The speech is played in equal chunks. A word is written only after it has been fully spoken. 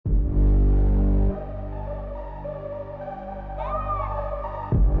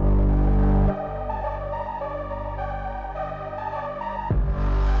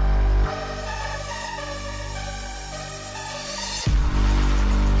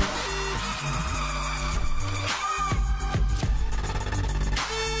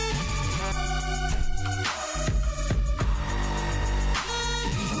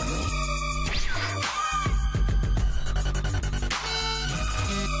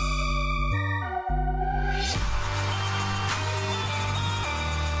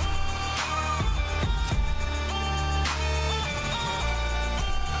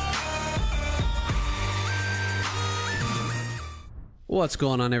What's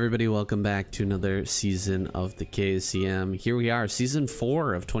going on, everybody? Welcome back to another season of the KCM. Here we are, season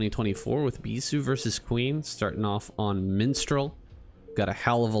 4 of 2024 with Bisu versus Queen, starting off on Minstrel. Got a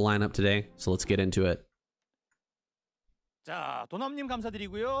hell of a lineup today, so let's get into it. Alright,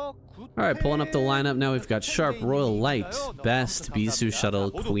 pulling up the lineup now. We've got Sharp, Royal, Light, Best, Bisu,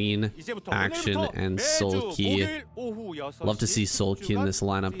 Shuttle, Queen, Action, and Soul Key. Love to see Soul Key in this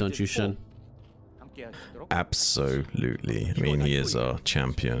lineup, don't you, Shun? Absolutely. I mean, he is our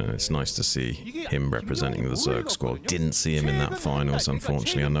champion, and it's nice to see him representing the Zerg squad. Didn't see him in that finals,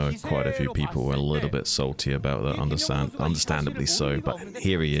 unfortunately. I know quite a few people were a little bit salty about that, understandably so, but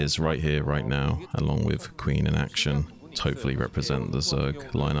here he is, right here, right now, along with Queen and Action. To hopefully represent the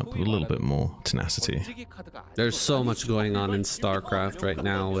Zerg lineup with a little bit more tenacity. There's so much going on in Starcraft right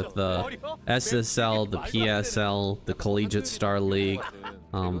now with the SSL, the PSL, the Collegiate Star League,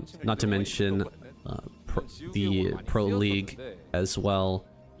 not to mention the Pro League as well,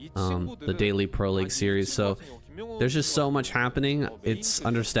 the Daily Pro League series. So there's just so much happening. It's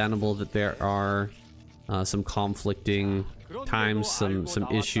understandable that there are some conflicting times, some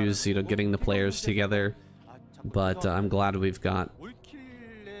issues, you know, getting the players together. But I'm glad we've got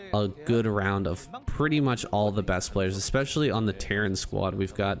a good round of pretty much all the best players, especially on the Terran squad.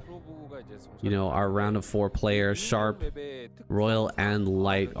 We've got, you know, our round of 4 players. Sharp, Royal, and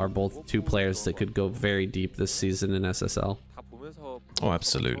Light are both 2 players that could go very deep this season in SSL. Oh,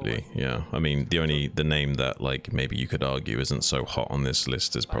 absolutely, yeah. I mean, the name that, like, maybe you could argue isn't so hot on this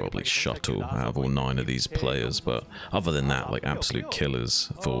list is probably Shuttle out of all 9 of these players. But other than that, like, absolute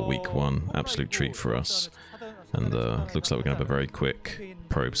killers for week 1. Absolute treat for us. And looks like we're going to have a very quick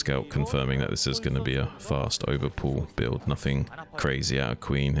probe scout confirming that this is going to be a fast overpull build. Nothing crazy out of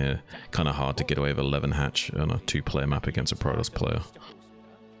Queen here. Kind of hard to get away with 11 hatch on a 2-player map against a Protoss player.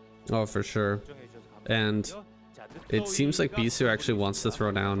 Oh, for sure. And it seems like Bisu actually wants to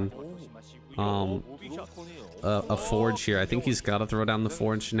throw down a Forge here. I think he's got to throw down the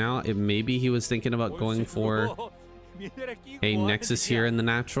Forge now. Maybe he was thinking about going for a Nexus here in the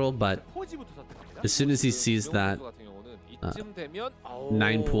natural, but as soon as he sees that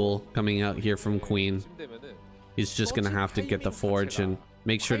 9 pool coming out here from Queen, he's just gonna have to get the Forge and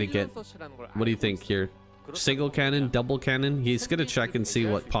make sure to get, what do you think here? Single cannon, double cannon? He's gonna check and see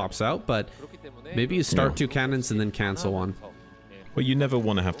what pops out, but maybe you start 2 cannons and then cancel one. Well, you never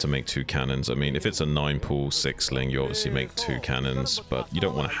want to have to make 2 cannons. I mean, if it's a 9 pool 6 you obviously make 2 cannons, but you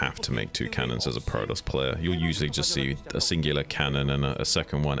don't want to have to make 2 cannons as a Protoss player. You'll usually just see a singular cannon and a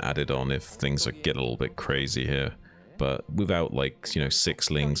second one added on if things get a little bit crazy here. But without, like, you know, 6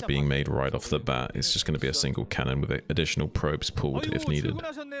 being made right off the bat, it's just going to be a single cannon with additional probes pulled if needed.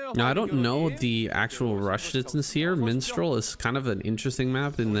 Now, I don't know the actual rush distance here. Minstrel is kind of an interesting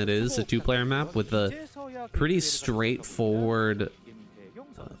map in that it is a 2-player map with a pretty straightforward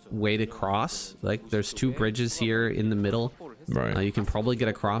way to cross. Like, there's 2 bridges here in the middle. Right. You can probably get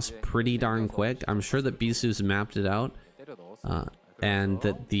across pretty darn quick. I'm sure that Bisu's mapped it out, and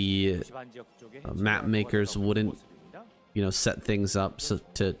that the map makers wouldn't, you know, set things up so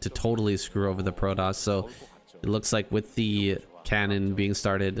to totally screw over the Protoss. So it looks like with the cannon being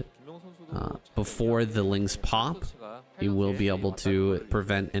started before the Lings pop, he will be able to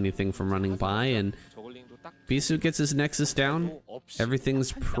prevent anything from running by, and Bisu gets his Nexus down.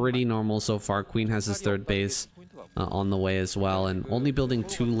 Everything's pretty normal so far. Queen has his 3rd base on the way as well, and only building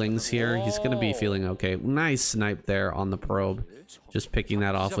 2 Lings here. He's going to be feeling okay. Nice snipe there on the probe. Just picking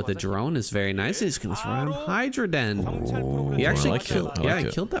that off with a drone is very nice. He's going to throw him Hydra Den. He actually killed, he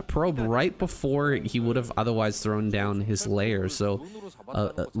killed that probe right before he would have otherwise thrown down his layer. So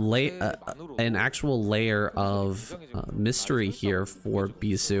an actual layer of mystery here for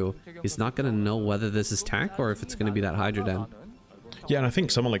Bisu. He's not going to know whether this is tech or if it's going to be that Hydra Den. Yeah, and I think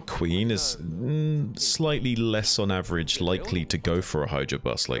someone like Queen is slightly less on average likely to go for a Hydra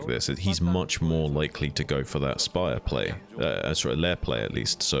bust like this. He's much more likely to go for that Spire play, sort of lair play at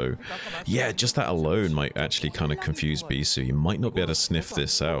least. So yeah, just that alone might actually kind of confuse Bisu. He might not be able to sniff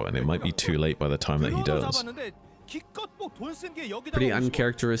this out, and it might be too late by the time that he does. Pretty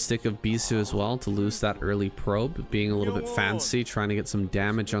uncharacteristic of Bisu as well to lose that early probe. Being a little bit fancy, trying to get some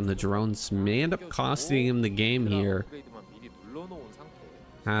damage on the drones may end up costing him the game here.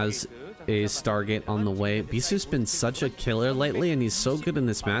 Has a Stargate on the way. Bisu's been such a killer lately, and he's so good in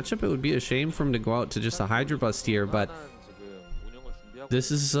this matchup. It would be a shame for him to go out to just a Hydra bust here, but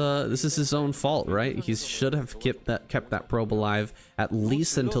this is his own fault, right? He should have kept that probe alive at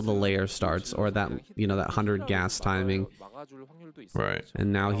least until the layer starts, or that, you know, that 100 gas timing. Right.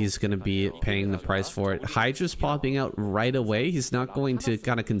 And now he's going to be paying the price for it. Hydra's popping out right away. He's not going to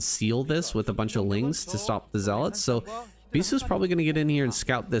kind of conceal this with a bunch of Lings to stop the Zealots, so Bisu's probably going to get in here and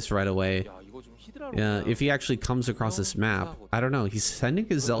scout this right away. If he actually comes across this map, I don't know. He's sending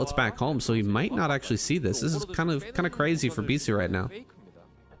his zealots back home, so he might not actually see this. This is kind of crazy for Bisu right now.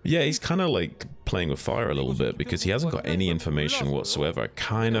 Yeah, he's kind of like playing with fire a little bit because he hasn't got any information whatsoever. I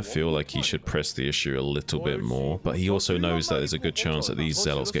kind of feel like he should press the issue a little bit more, but he also knows that there's a good chance that these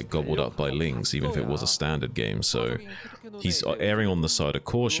zealots get gobbled up by Lings, even if it was a standard game. So he's erring on the side of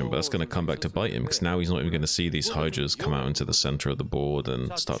caution, but that's going to come back to bite him because now he's not even going to see these Hydras come out into the center of the board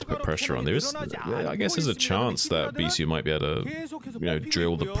and start to put pressure on. There's, I guess, there's a chance that BCU might be able to, you know,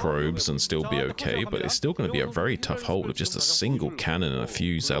 drill the probes and still be okay, but it's still going to be a very tough hold of just a single cannon and a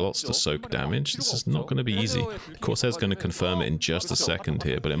few zealots to soak damage. This is not going to be easy. Corsair's going to confirm it in just a second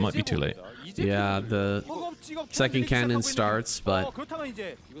here, but it might be too late. Yeah, the second cannon starts, but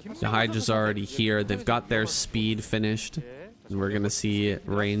the Hydra's already here. They've got their speed finished, and we're going to see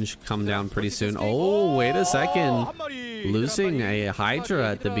range come down pretty soon. Oh, wait a second. Losing a Hydra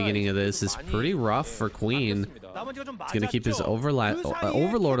at the beginning of this is pretty rough for Queen. He's going to keep his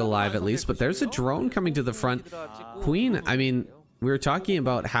Overlord alive at least, but there's a drone coming to the front. Queen, I mean, we were talking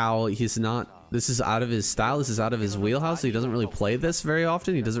about how he's not, this is out of his style, this is out of his wheelhouse. He doesn't really play this very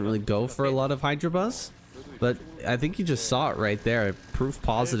often. He doesn't really go for a lot of Hydra buzz. But I think you just saw it right there. Proof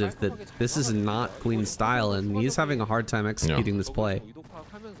positive that this is not Queen's style, and he's having a hard time executing this play.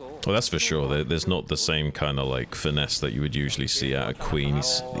 Well, that's for sure. There's not the same kind of like finesse that you would usually see out of Queen.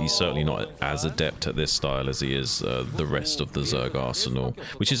 He's certainly not as adept at this style as he is the rest of the Zerg arsenal,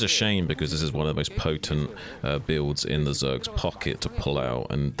 which is a shame because this is one of the most potent builds in the Zerg's pocket to pull out,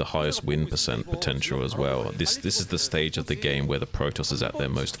 and the highest win percent potential as well. This is the stage of the game where the Protoss is at their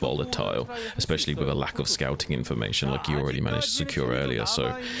most volatile, especially with a lack of scouting information like you already managed to secure earlier.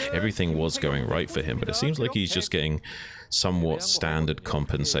 So everything was going right for him, but it seems like he's just getting somewhat standard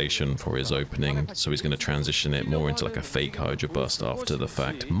compensation for his opening, so he's going to transition it more into like a fake Hydra bust after the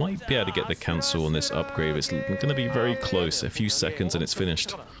fact. Might be able to get the cancel on this upgrade. It's going to be very close, a few seconds and it's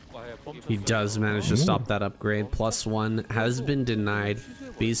finished. He does manage to stop that upgrade. +1 has been denied.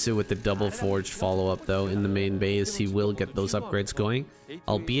 Bisu with the double forged follow-up though in the main base. He will get those upgrades going,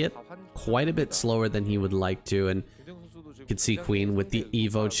 albeit quite a bit slower than he would like to, and you can see Queen with the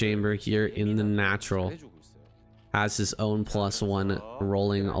Evo chamber here in the natural has his own +1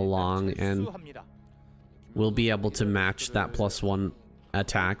 rolling along, and will be able to match that +1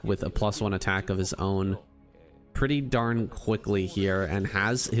 attack with a +1 attack of his own pretty darn quickly here, and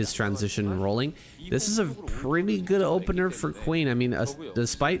has his transition rolling. This is a pretty good opener for Queen. I mean,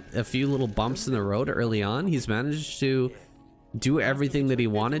 despite a few little bumps in the road early on, he's managed to do everything that he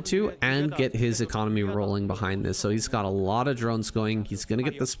wanted to and get his economy rolling behind this. So he's got a lot of drones going. He's gonna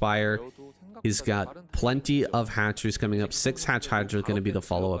get the Spire. He's got plenty of hatcheries coming up. 6 hatch Hydra are going to be the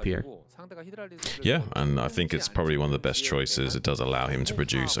follow-up here. Yeah, and I think it's probably one of the best choices. It does allow him to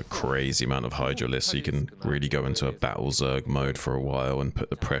produce a crazy amount of Hydra lists, so you can really go into a battle Zerg mode for a while and put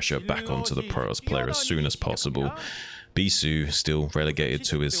the pressure back onto the Protoss player as soon as possible. Bisu still relegated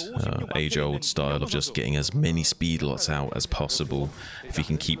to his age-old style of just getting as many speed lots out as possible. If he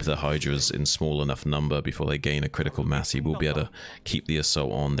can keep the Hydras in small enough number before they gain a critical mass, he will be able to keep the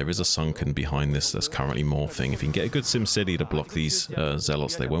assault on. There is a Sunken behind this that's currently morphing. If he can get a good SimCity to block these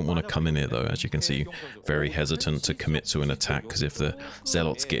Zealots, they won't want to come in here though. As you can see, very hesitant to commit to an attack, because if the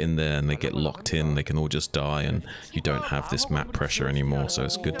Zealots get in there and they get locked in, they can all just die, and you don't have this map pressure anymore. So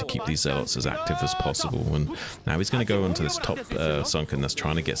it's good to keep these Zealots as active as possible. And now he's going to go onto this top Sunken that's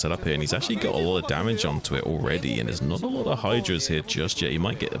trying to get set up here, and he's actually got a lot of damage onto it already, and there's not a lot of Hydras here just yet. He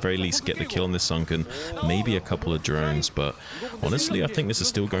might at the very least get the kill on this Sunken, maybe a couple of drones, but honestly I think this is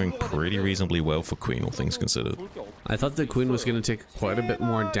still going pretty reasonably well for Queen, all things considered. I thought that Queen was going to take quite a bit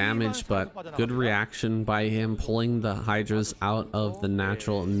more damage, but good reaction by him, pulling the Hydras out of the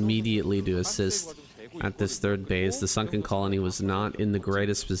natural immediately to assist at this third base. The Sunken colony was not in the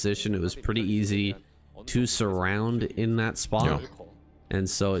greatest position. It was pretty easy to surround in that spot, and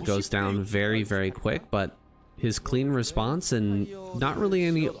so it goes down very, very quick. But his clean response and not really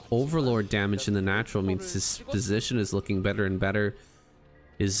any Overlord damage in the natural means his position is looking better and better.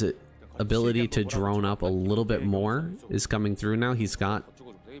 His ability to drone up a little bit more is coming through now. He's got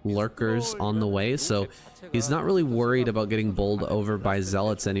lurkers on the way, so he's not really worried about getting bowled over by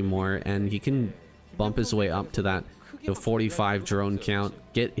Zealots anymore, and he can bump his way up to that 45 drone count,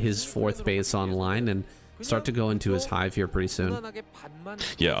 get his 4th base online, and start to go into his hive here pretty soon.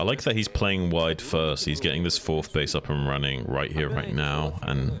 Yeah, I like that he's playing wide first. He's getting this 4th base up and running right here, right now,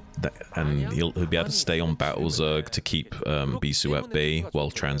 and he'll be able to stay on Battle Zerg to keep Bisu at bay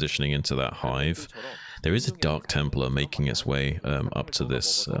while transitioning into that hive. There is a Dark Templar making its way up to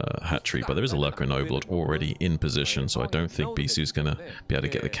this hatchery, but there is a Lurker and Overlord already in position, so I don't think Bisu's going to be able to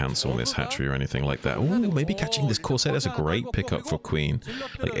get the cancel on this hatchery or anything like that. Ooh, maybe catching this Corsair. That's a great pickup for Queen.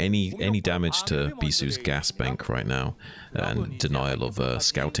 Like any damage to Bisu's gas bank right now and denial of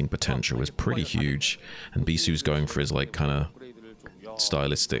scouting potential is pretty huge. And Bisu's going for his like kind of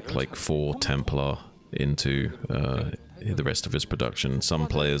stylistic like 4 Templar into the rest of his production. Some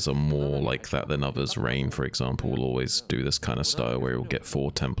players are more like that than others. Rain, for example, will always do this kind of style where he'll get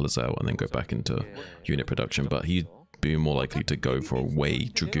 4 Templars out and then go back into unit production, but he'd be more likely to go for a way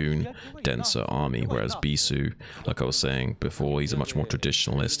Dragoon denser army, whereas Bisu, like I was saying before, he's a much more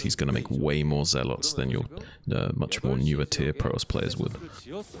traditionalist. He's going to make way more Zealots than your much more newer tier Protoss players would.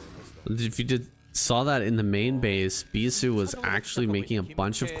 If you saw that in the main base, Bisu was actually making a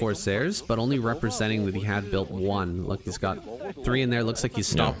bunch of Corsairs, but only representing that he had built 1. Look, he's got 3 in there. Looks like he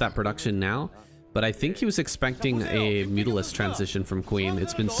stopped that production now. But I think he was expecting a Mutalist transition from Queen.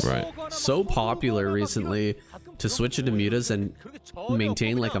 It's been so popular recently to switch into Mutas and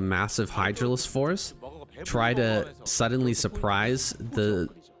maintain like a massive Hydralist force. Try to suddenly surprise the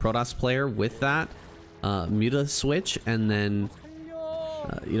Protoss player with that Muta switch, and then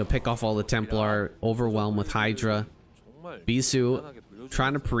you know, pick off all the Templar, overwhelm with Hydra. Bisu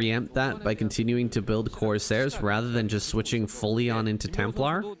trying to preempt that by continuing to build Corsairs rather than just switching fully on into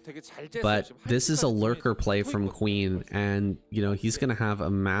Templar. But this is a Lurker play from Queen, and you know, he's gonna have a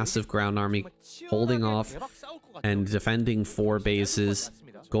massive ground army holding off and defending 4 bases,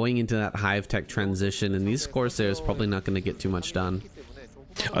 going into that Hive Tech transition, and these Corsairs probably not going to get too much done.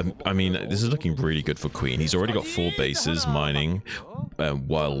 I mean, this is looking really good for Queen. He's already got 4 bases mining,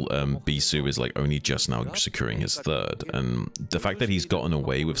 while Bisu is like only just now securing his 3rd. And the fact that he's gotten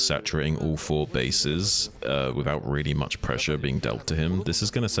away with saturating all 4 bases without really much pressure being dealt to him, this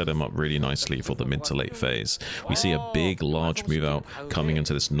is going to set him up really nicely for the mid to late phase. We see a big, large move out coming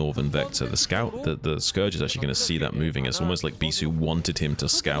into this northern vector. The scout, the Scourge is actually going to see that moving. It's almost like Bisu wanted him to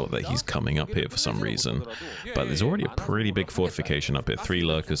scout that he's coming up here for some reason. But there's already a pretty big fortification up here. 3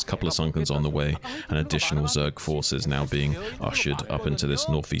 Lurkers, couple of Sunkens on the way, and additional Zerg forces now being ushered up into this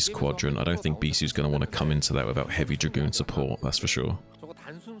northeast quadrant. I don't think Bisu's going to want to come into that without heavy Dragoon support, that's for sure.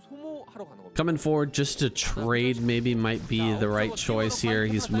 Coming forward just to trade maybe might be the right choice here.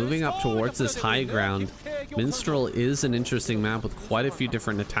 He's moving up towards this high ground. Minstrel is an interesting map with quite a few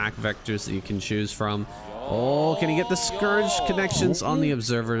different attack vectors that you can choose from. Oh, can he get the Scourge connections on the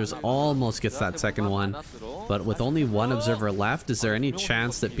Observers? Almost gets that second one. But with only 1 Observer left, is there any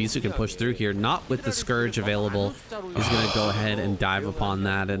chance that Bisu can push through here? Not with the Scourge available. He's going to go ahead and dive upon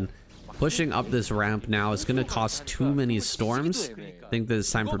that. And pushing up this ramp now is going to cost too many storms. I think that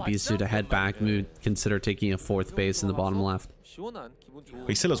it's time for Bisu to head back. Maybe consider taking a 4th base in the bottom left.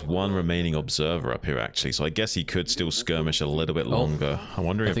 He still has 1 remaining Observer up here, actually, so I guess he could still skirmish a little bit longer. I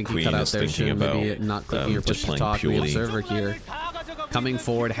wonder if Queen is thinking about not clicking your push to talk. The Observer here coming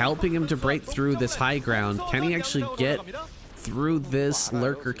forward, helping him to break through this high ground. Can he actually get through this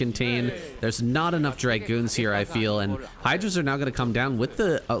Lurker contain? There's not enough Dragoons here, I feel, and Hydras are now going to come down with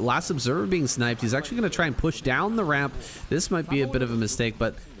the last Observer being sniped. He's actually going to try and push down the ramp. This might be a bit of a mistake,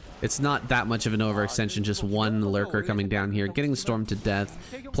 but it's not that much of an overextension. Just 1 Lurker coming down here, getting stormed to death.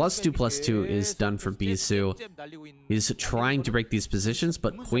 +2/+2 is done for Bisu. He's trying to break these positions,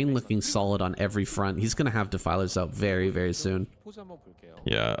 but Queen looking solid on every front. He's going to have Defilers out very, very soon.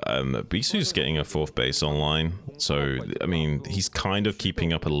 Yeah, Bisu's getting a 4th base online, so, I mean, he's kind of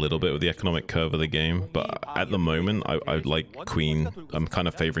keeping up a little bit with the economic curve of the game, but at the moment, I like Queen. I'm kind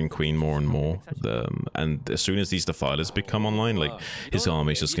of favoring Queen more and more, and as soon as these Defilers become online, like, his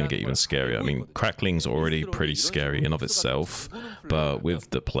army's just going to get even scarier. I mean, Crackling's already pretty scary in of itself, but with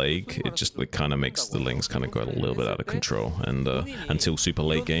the Plague, it kind of makes the Lings kind of go a little bit out of control, and until super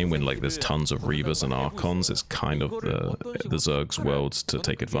late game, when, like, there's tons of Reavers and Archons, it's kind of the Zerg's worlds to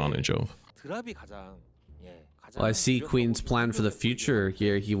take advantage of. Well, I see Queen's plan for the future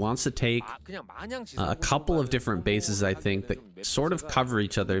here. He wants to take a couple of different bases, I think, that sort of cover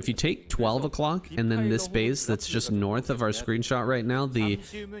each other. If you take 12 o'clock and then this base that's just north of our screenshot right now, the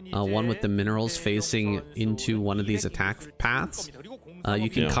one with the minerals facing into one of these attack paths, you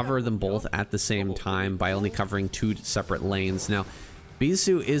can cover them both at the same time by only covering 2 separate lanes. Now,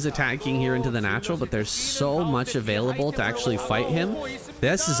 Bisu is attacking here into the natural, but there's so much available to actually fight him.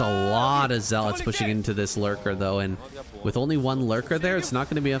 This is a lot of Zealots pushing into this Lurker, though, and with only 1 Lurker there, it's not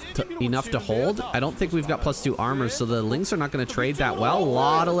going to be enough to hold. I don't think we've got +2 armor, so the Lings are not going to trade that well. A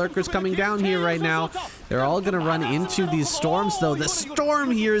lot of Lurkers coming down here right now. They're all gonna run into these storms though. The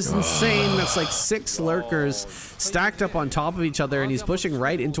storm here is insane. That's like 6 lurkers stacked up on top of each other, and he's pushing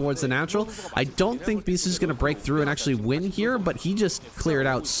right in towards the natural. I don't think Bisu's gonna break through and actually win here, but he just cleared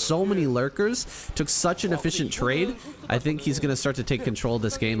out so many lurkers, took such an efficient trade. I think he's gonna start to take control of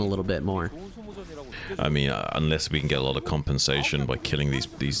this game a little bit more. I mean, unless we can get a lot of compensation by killing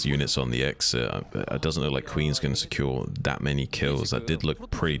these units on the exit, it doesn't look like Queen's going to secure that many kills. That did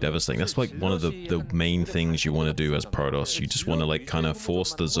look pretty devastating. That's like one of the main things you want to do as Protoss. You just want to like kind of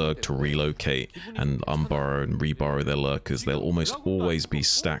force the Zerg to relocate and unburrow and reburrow their lurkers. They'll almost always be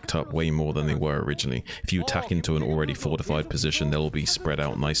stacked up way more than they were originally. If you attack into an already fortified position, they'll be spread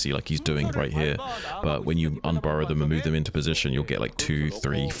out nicely like he's doing right here. But when you unburrow them and move them into position, you'll get like 2,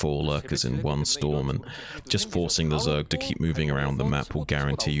 3, 4 lurkers in one storm, and just forcing the Zerg to keep moving around the map will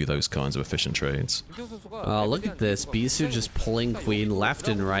guarantee you those kinds of efficient trades. Look at this. Bisu just pulling Queen left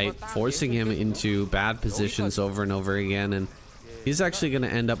and right, forcing him into bad positions over and over again, and he's actually going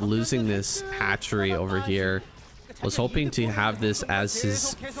to end up losing this hatchery over here. Was hoping to have this as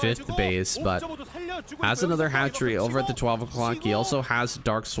his 5th base, but has another hatchery over at the 12 o'clock. He also has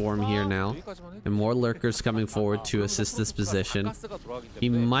Dark Swarm here now, and more lurkers coming forward to assist this position. He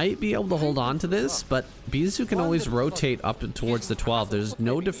might be able to hold on to this, but Bisu can always rotate up towards the 12. There's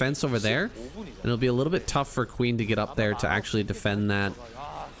no defense over there, and it'll be a little bit tough for Queen to get up there to actually defend that.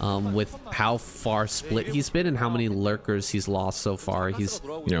 With how far split he's been and how many lurkers he's lost so far. He's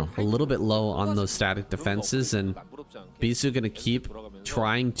a little bit low on those static defenses, and Bisu gonna keep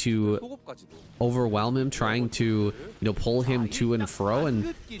trying to overwhelm him, trying to pull him to and fro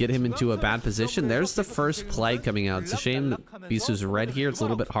and get him into a bad position. There's the first plague coming out. It's a shame that Bisu's red here. It's a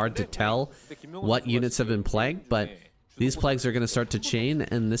little bit hard to tell what units have been plagued, but these plagues are going to start to chain,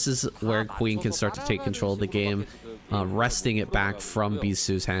 and this is where Queen can start to take control of the game, wresting it back from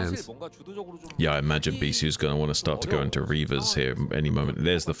Bisu's hands. Yeah, I imagine Bisu's going to want to start to go into Reavers here any moment.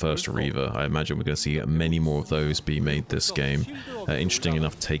 There's the first Reaver. I imagine we're going to see many more of those be made this game. Interesting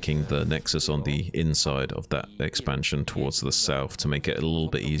enough, taking the Nexus on the inside of that expansion towards the south to make it a little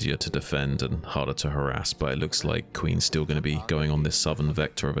bit easier to defend and harder to harass, but it looks like Queen's still going to be going on this southern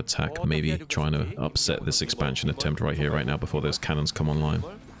vector of attack, maybe trying to upset this expansion attempt right here, right now, before those cannons come online.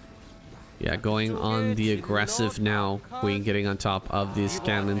 Yeah, going on the aggressive now. Queen getting on top of these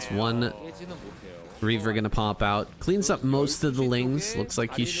cannons. One Reaver gonna pop out. Cleans up most of the lings. Looks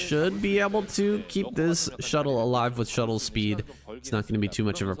like he should be able to keep this shuttle alive with shuttle speed. It's not gonna be too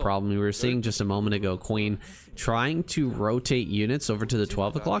much of a problem. We were seeing just a moment ago, Queen trying to rotate units over to the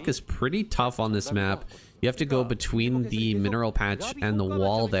 12 o'clock is pretty tough on this map. You have to go between the mineral patch and the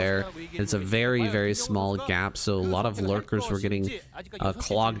wall there. It's a very, very small gap, so a lot of lurkers were getting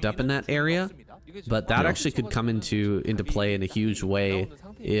clogged up in that area. But that actually could come into play in a huge way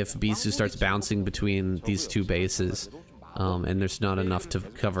if Bisu starts bouncing between these two bases. And there's not enough to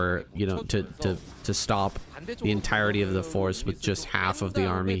cover, to stop the entirety of the force with just half of the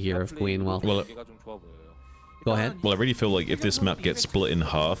army here of Queen. Well, go ahead. Well, I really feel like if this map gets split in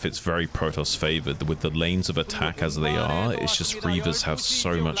half, it's very Protoss favored. With the lanes of attack as they are, it's just Reavers have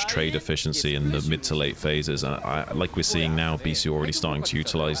so much trade efficiency in the mid to late phases. And like we're seeing now, Bisu already starting to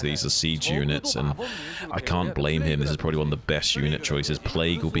utilize these as siege units, and I can't blame him. This is probably one of the best unit choices.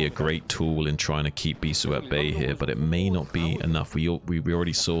 Plague will be a great tool in trying to keep Bisu at bay here, but it may not be enough. We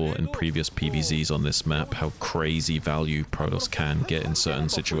already saw in previous PvZs on this map how crazy value Protoss can get in certain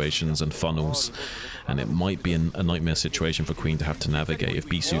situations and funnels. And it might be a nightmare situation for Queen to have to navigate if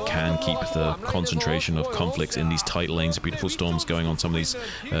Bisu can keep the concentration of conflicts in these tight lanes, beautiful storms going on some of these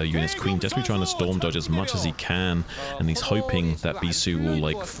units. Queen desperately trying to storm dodge as much as he can, and he's hoping that Bisu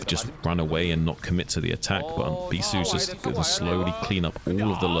will just run away and not commit to the attack, but Bisu's just going to slowly clean up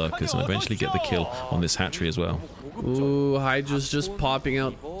all of the lurkers and eventually get the kill on this hatchery as well. Ooh, Hydra's just popping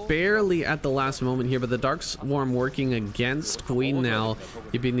out barely at the last moment here, but the Dark Swarm working against Queen now,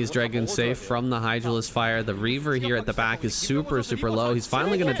 keeping these dragons safe from the Hydraless fire. The Reaver here at the back is super, super low. He's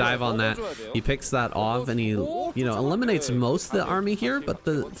finally going to dive on that. He picks that off, and he, eliminates most of the army here, but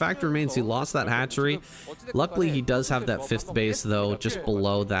the fact remains he lost that hatchery. Luckily, he does have that 5th base, though, just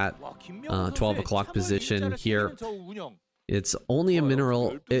below that 12 o'clock position here. It's only a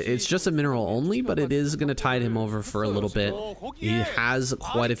mineral. It's just a mineral only, but it is going to tide him over for a little bit. He has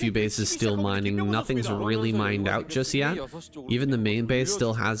quite a few bases still mining. Nothing's really mined out just yet. Even the main base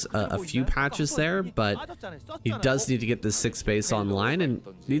still has a few patches there, but he does need to get the 6th base online and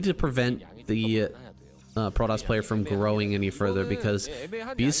need to prevent the Protoss player from growing any further, because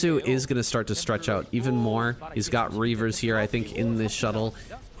Bisu is going to start to stretch out even more. He's got Reavers here, I think, in this shuttle.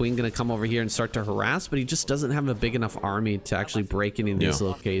 Queen gonna come over here and start to harass, but he just doesn't have a big enough army to actually break any of these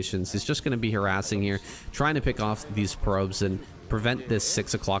locations. He's just gonna be harassing here, trying to pick off these probes and prevent this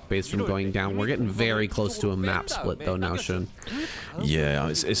 6 o'clock base from going down. We're getting very close to a map split though now, Shun. Yeah,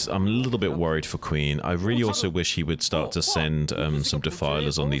 I'm a little bit worried for Queen. I really also wish he would start to send some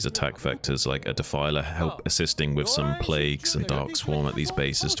defilers on these attack vectors, like a defiler assisting with some plagues and dark swarm at these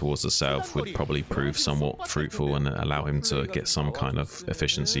bases towards the south would probably prove somewhat fruitful and allow him to get some kind of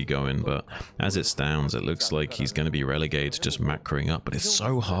efficiency going. But as it stands, it looks like he's going to be relegated to just macroing up. But it's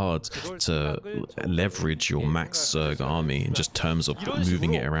so hard to leverage your max Zerg army in just terms of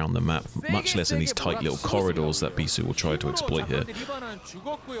moving it around the map, much less in these tight little corridors that Bisu will try to exploit here.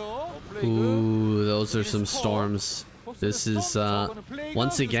 Ooh, those are some storms. This is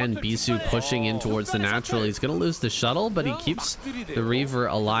once again Bisu pushing in towards the natural. He's gonna lose the shuttle, but he keeps the Reaver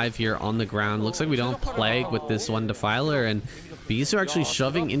alive here on the ground. Looks like we don't plague with this one defiler, and Bisu actually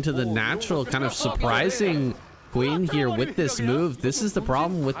shoving into the natural, kind of surprising Queen here with this move. This is the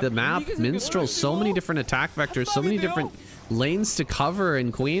problem with the map. Minstrel, so many different attack vectors, so many different lanes to cover,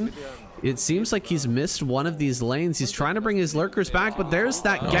 and Queen, it seems like he's missed one of these lanes. He's trying to bring his lurkers back, but there's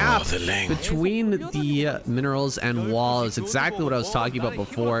that gap between the minerals and wall. Is exactly what I was talking about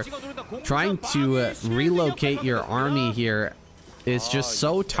before. Trying to relocate your army here is just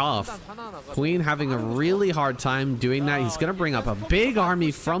so tough. Queen having a really hard time doing that. He's gonna bring up a big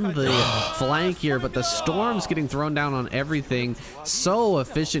army from the flank here, but the storm's getting thrown down on everything. So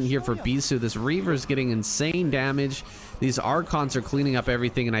efficient here for Bisu. This Reaver's getting insane damage. These Archons are cleaning up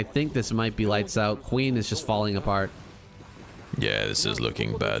everything, and I think this might be lights out. Queen is just falling apart. Yeah, this is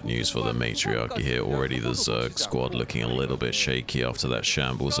looking bad news for the matriarchy here. Already the Zerg squad looking a little bit shaky after that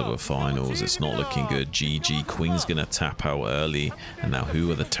shambles of a finals. It's not looking good. GG. Queen's gonna tap out early. And now who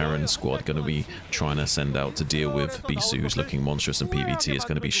are the Terran squad gonna be trying to send out to deal with Bisu, who's looking monstrous in PvT? It's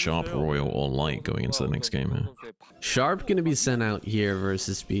gonna be Sharp, Royal, or Light going into the next game here. Sharp gonna be sent out here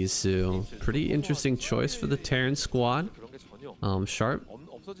versus Bisu. Pretty interesting choice for the Terran squad. Sharp,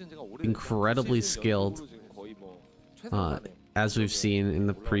 incredibly skilled. As we've seen in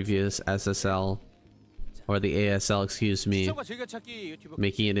the previous SSL, or the ASL, excuse me,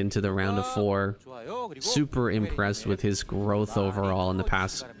 making it into the round of 4. Super impressed with his growth overall in the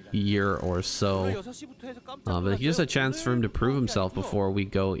past year or so. But here's a chance for him to prove himself before we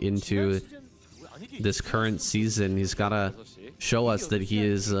go into this current season. He's got to show us that he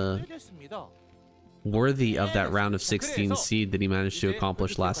is worthy of that round of 16 seed that he managed to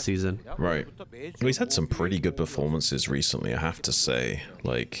accomplish last season. Right. Well, he's had some pretty good performances recently, I have to say.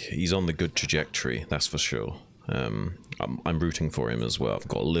 Like, he's on the good trajectory, that's for sure. I'm rooting for him as well. I've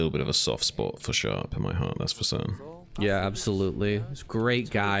got a little bit of a soft spot for Sharp in my heart, that's for certain. Yeah, absolutely. He's a great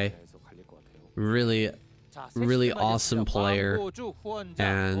guy. Really awesome player.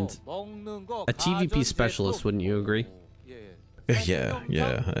 And a TVP specialist, wouldn't you agree? Yeah,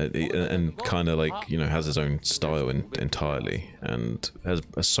 and kind of like, you know, has his own style entirely, and has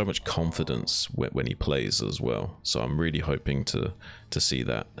so much confidence when he plays as well. So I'm really hoping to see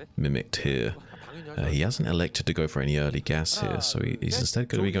that mimicked here. He hasn't elected to go for any early gas here, so he's instead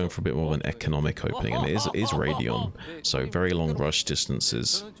going to be going for a bit more of an economic opening, and it is Radeon, so very long rush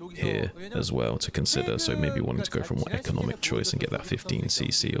distances here as well to consider, so maybe wanting to go for a more economic choice and get that 15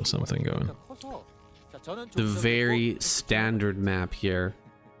 CC or something going. The very standard map here,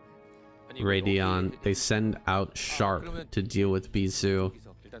 Radeon. They send out Sharp to deal with Bisu.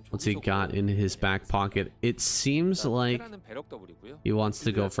 What's he got in his back pocket? It seems like he wants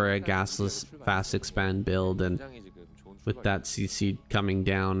to go for a gasless fast expand build, and with that CC coming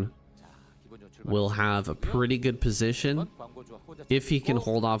down, we'll have a pretty good position if he can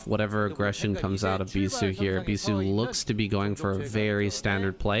hold off whatever aggression comes out of Bisu here. Bisu looks to be going for a very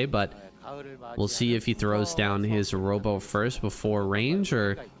standard play, but we'll see if he throws down his robo first before range,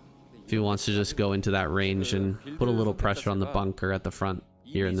 or if he wants to just go into that range and put a little pressure on the bunker at the front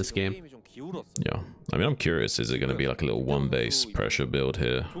here in this game. Yeah, I mean, I'm curious, is it going to be like a little one base pressure build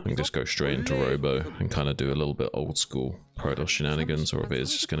here and just go straight into robo and kind of do a little bit old school Protoss shenanigans, or if it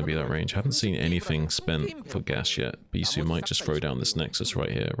is just going to be that range? I haven't seen anything spent for gas yet. Bisu might just throw down this Nexus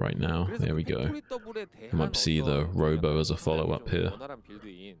right here, right now. There we go. Might see the robo as a follow-up here.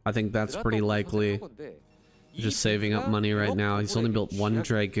 I think that's pretty likely. Just saving up money right now. He's only built 1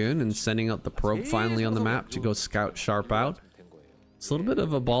 Dragoon and sending out the probe finally on the map to go scout Sharp out. It's a little bit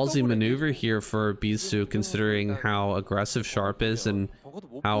of a ballsy maneuver here for Bisu, considering how aggressive Sharp is and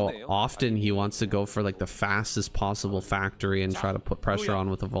how often he wants to go for like the fastest possible factory and try to put pressure on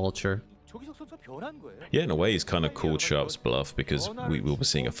with a vulture. Yeah, in a way he's kind of called Sharp's bluff, because we will be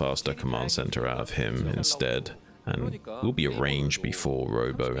seeing a faster command center out of him instead. and will be a range before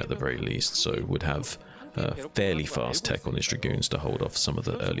Robo at the very least, so would have fairly fast tech on his Dragoons to hold off some of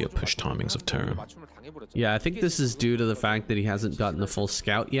the earlier push timings of Terran. Yeah, I think this is due to the fact that he hasn't gotten the full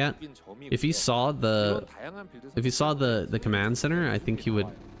scout yet. If he saw the command center, I think he would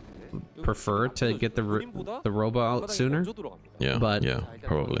prefer to get the Robo out sooner. Yeah, but yeah,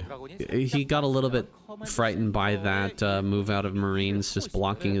 probably. He got a little bit frightened by that move out of Marines just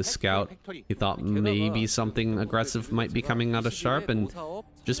blocking his scout. He thought maybe something aggressive might be coming out of Sharp, and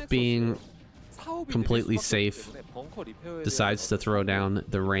just being completely safe, decides to throw down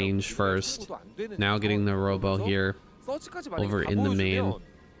the range first. Now getting the Robo here over in the main,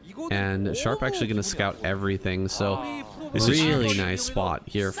 and Sharp actually going to scout everything, so really nice spot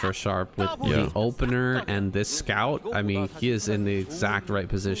here for Sharp with the opener and this scout. I mean, he is in the exact right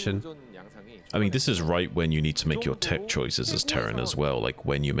position. I mean, this is right when you need to make your tech choices as Terran as well, like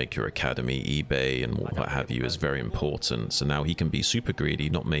when you make your academy, eBay, and what have you is very important. So now he can be super greedy,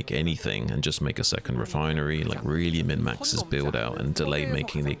 not make anything, and just make a second refinery, like really min-max his build out and delay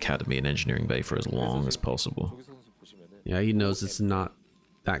making the academy and engineering bay for as long as possible. Yeah, he knows it's not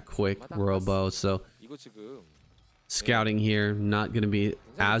that quick, Robo, so scouting here, not going to be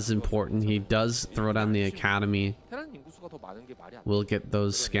as important. He does throw down the academy. We'll get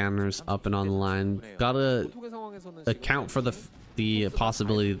those scanners up and online. Gotta account for the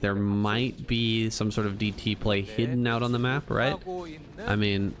possibility there might be some sort of DT play hidden out on the map, right? I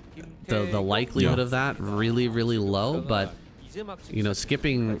mean, the likelihood of that really low, but you know,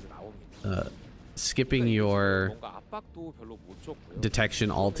 skipping your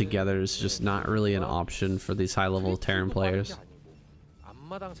detection altogether is just not really an option for these high-level Terran players.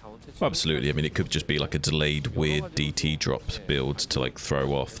 Well, absolutely. I mean, it could just be like a delayed weird DT drop build to like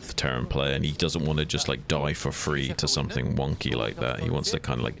throw off the Terran player, and he doesn't want to just like die for free to something wonky like that. He wants to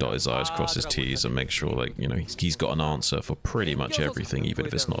kind of like dot his I's, cross his T's, and make sure, like, you know, he's got an answer for pretty much everything, even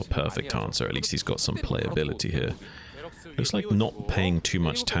if it's not a perfect answer. At least he's got some playability here. Looks like not paying too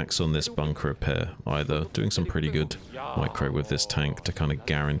much tax on this bunker repair either. Doing some pretty good micro with this tank to kind of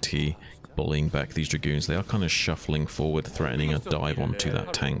guarantee bullying back these Dragoons. They are kind of shuffling forward, threatening a dive onto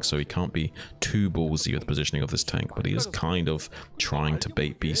that tank, so he can't be too ballsy with the positioning of this tank, but he is kind of trying to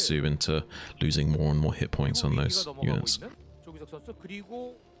bait Bisu into losing more and more hit points on those units.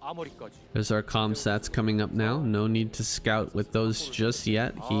 There's our comm stats coming up now. No need to scout with those just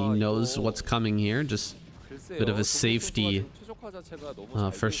yet. He knows what's coming here. Just a bit of a safety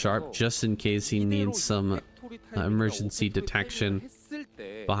for Sharp, just in case he needs some emergency detection.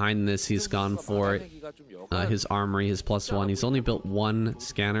 Behind this, he's gone for his armory, his +1. He's only built one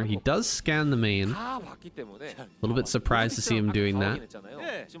scanner. He does scan the main. A little bit surprised to see him doing that.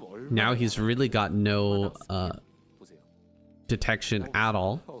 Now he's really got no detection at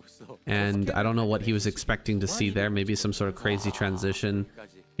all, and I don't know what he was expecting to see there. Maybe some sort of crazy transition.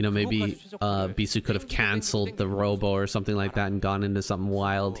 You know, maybe Bisu could have canceled the Robo or something like that and gone into something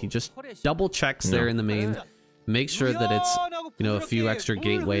wild. He just double checks there in the main, make sure that it's, you know, a few extra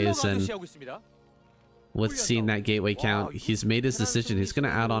gateways, and with seeing that gateway count, he's made his decision. He's going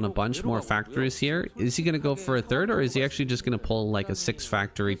to add on a bunch more factories here. Is he going to go for a third, or is he actually just going to pull like a 6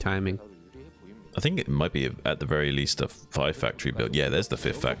 factory timing? I think it might be at the very least a 5 factory build. Yeah, there's the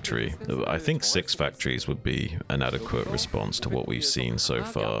 5th factory. I think 6 factories would be an adequate response to what we've seen so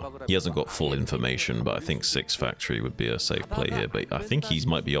far. He hasn't got full information, but I think 6 factory would be a safe play here. But I think he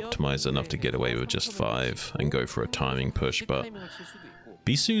might be optimized enough to get away with just 5 and go for a timing push. But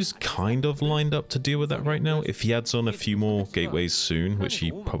Bisu's kind of lined up to deal with that right now. If he adds on a few more gateways soon, which he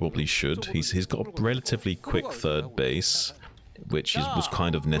probably should, he's got a relatively quick 3rd base, which was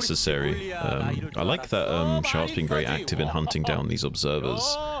kind of necessary. I like that Sharp's been very active in hunting down these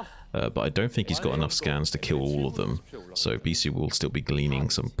observers, but I don't think he's got enough scans to kill all of them, so BC will still be gleaning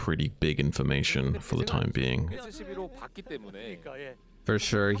some pretty big information for the time being. For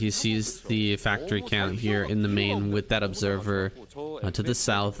sure, he sees the factory count here in the main with that observer to the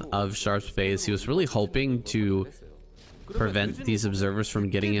south of Sharp's base. He was really hoping to prevent these observers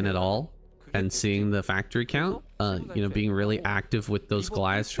from getting in at all, and seeing the factory count, you know, being really active with those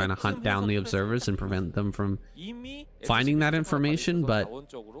Goliaths, trying to hunt down the observers and prevent them from finding that information. But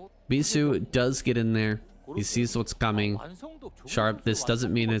Bisu does get in there. He sees what's coming. Sharp, this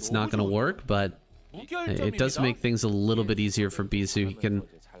doesn't mean it's not going to work, but it does make things a little bit easier for Bisu. He can,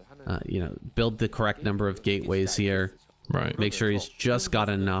 you know, build the correct number of gateways here. Right. Make sure he's just got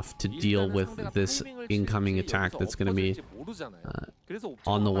enough to deal with this incoming attack that's going to be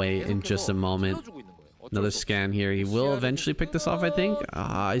on the way in just a moment. Another scan here. He will eventually pick this off, I think.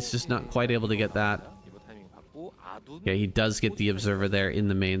 He's just not quite able to get that. Yeah, he does get the observer there in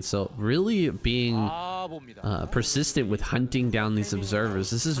the main. So really being persistent with hunting down these observers.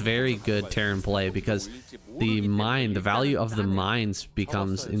 This is very good Terran play because the value of the mines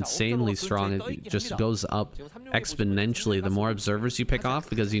becomes insanely strong. It just goes up exponentially the more observers you pick off,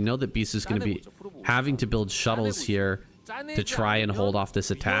 because you know that Beast is going to be having to build shuttles here to try and hold off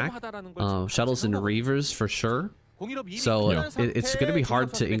this attack. Shuttles and reavers for sure. So it's going to be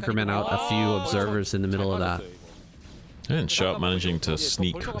hard to increment out a few observers in the middle of that. And Sharp managing to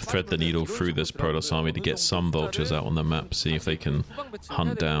thread the needle through this Protoss army to get some vultures out on the map, see if they can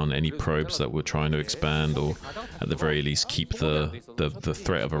hunt down any probes that were trying to expand, or at the very least keep the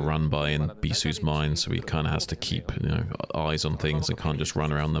threat of a run by in Bisu's mind, so he kind of has to keep, you know, eyes on things and can't just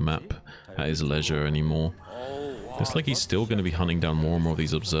run around the map at his leisure anymore. It's like he's still going to be hunting down more and more of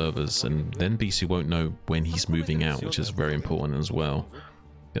these observers, and then Bisu won't know when he's moving out, which is very important as well.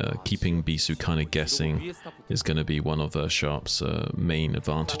 Keeping Bisu kind of guessing is going to be one of Sharp's main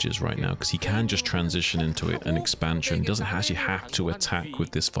advantages right now, because he can just transition into an expansion. He doesn't actually have to attack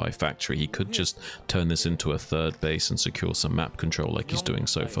with this 5 factory. He could just turn this into a 3rd base and secure some map control like he's doing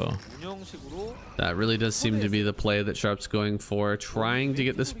so far. That really does seem to be the play that Sharp's going for, trying to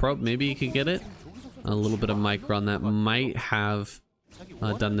get this probe. Maybe he could get it. A little bit of micro on that might have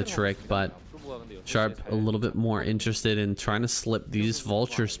done the trick, but Sharp a little bit more interested in trying to slip these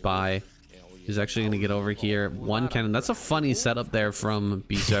vultures by. He's actually going to get over here. 1 cannon. That's a funny setup there from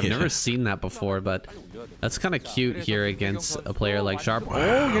Bisu. I've never seen that before, but that's kind of cute here against a player like Sharp.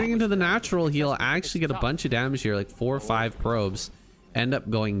 Oh, getting into the natural heal. Actually get a bunch of damage here, like 4 or 5 probes end up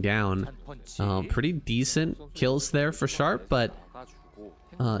going down. Pretty decent kills there for Sharp, but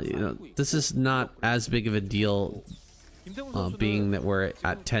you know, this is not as big of a deal, being that we're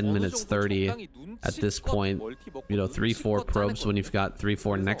at 10 minutes 30 at this point. You know, 3-4 probes when you've got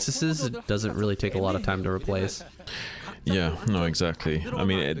 3-4 nexuses, it doesn't really take a lot of time to replace. Yeah, no, exactly. I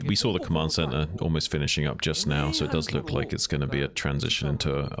mean, we saw the command center almost finishing up just now, so it does look like it's going to be a transition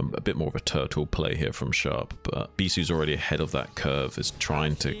into a bit more of a turtle play here from Sharp. But Bisu's already ahead of that curve, is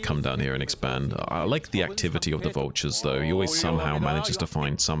trying to come down here and expand. I like the activity of the vultures, though. He always somehow manages to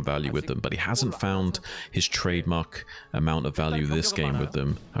find some value with them, but he hasn't found his trademark amount of value this game with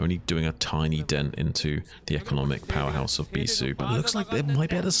them, only doing a tiny dent into the economic powerhouse of Bisu. But it looks like they might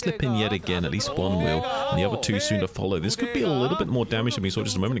be able to slip in yet again. At least one will, and the other 2 soon to follow. This could be a little bit more damage than we saw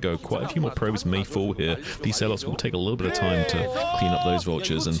just a moment ago. Quite a few more probes may fall here. These Zealots will take a little bit of time to clean up those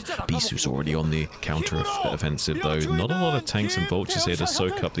vultures, and Bisu's already on the counter-offensive though. Not a lot of tanks and vultures here to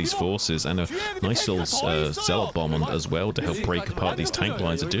soak up these forces, and a nice little Zealot bomb on as well to help break apart these tank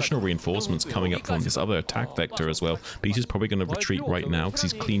lines. Additional reinforcements coming up from this other attack vector as well. Bisu's probably going to retreat right now because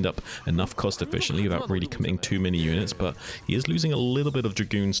he's cleaned up enough cost efficiently without really committing too many units, but he is losing a little bit of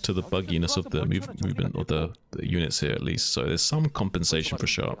Dragoons to the bugginess of the movement of the units here at least. So there's some compensation for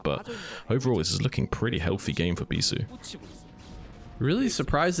Sharp, but overall this is looking pretty healthy game for Bisu. Really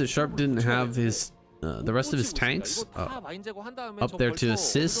surprised that Sharp didn't have his the rest of his tanks up there to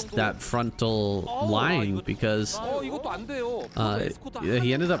assist that frontal line, because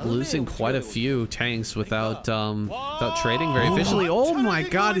he ended up losing quite a few tanks without trading very efficiently. Oh my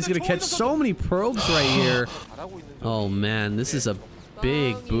god, he's gonna catch so many probes right here. Oh man, this is a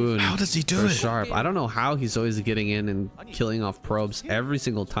big boon. How does he do it? Sharp. I don't know how he's always getting in and killing off probes every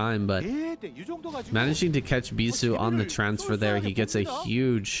single time, but managing to catch Bisu on the transfer there, he gets a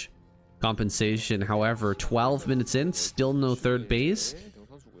huge compensation. However, 12 minutes in, still no 3rd base.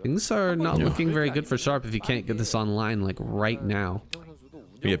 Things are not looking very good for Sharp if he can't get this online like right now.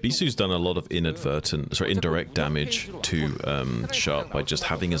 Yeah, Bisu's done a lot of indirect damage to Sharp by just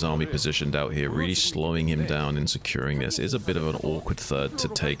having his army positioned out here, really slowing him down and securing this. It is a bit of an awkward 3rd to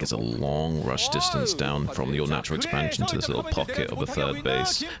take. It's a long rush distance down from your natural expansion to this little pocket of a 3rd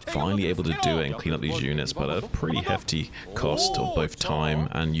base. Finally able to do it and clean up these units, but at a pretty hefty cost of both time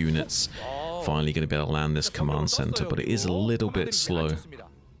and units. Finally going to be able to land this command center, but it is a little bit slow.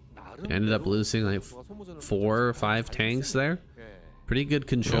 Ended up losing like 4 or 5 tanks there. Pretty good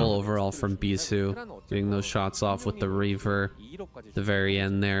control overall from Bisu, getting those shots off with the Reaver at the very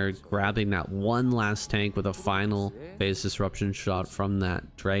end there, grabbing that one last tank with a final phase disruption shot from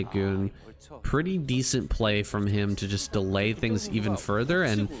that Dragoon. Pretty decent play from him to just delay things even further,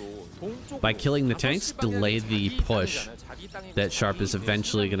 and by killing the tanks, delay the push that Sharp is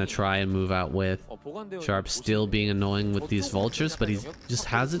eventually going to try and move out with. Sharp still being annoying with these vultures, but he just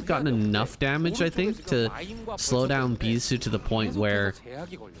hasn't gotten enough damage, I think, to slow down Bisu to the point where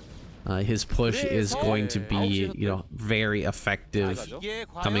his push is going to be, you know, very effective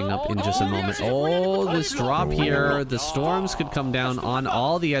coming up in just a moment. Oh, this drop here. The storms could come down on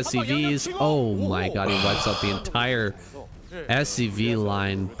all the SCVs. Oh my god, he wipes out the entire SCV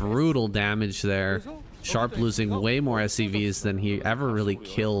line. Brutal damage there. Sharp losing way more SCVs than he ever really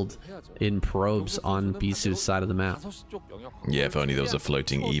killed in probes on Bisu's side of the map. Yeah, if only there was a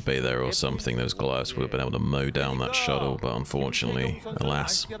floating eBay there or something, those Goliaths would have been able to mow down that shuttle, but unfortunately,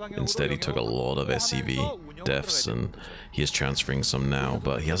 alas, instead he took a lot of SCV deaths, and he is transferring some now,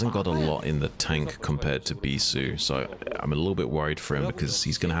 but he hasn't got a lot in the tank compared to Bisu, so I'm a little bit worried for him because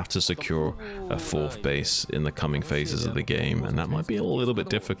he's going to have to secure a 4th base in the coming phases of the game, and that might be a little bit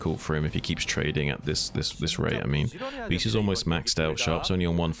difficult for him if he keeps trading at this rate. I mean, Bisu's almost maxed out, Sharp's only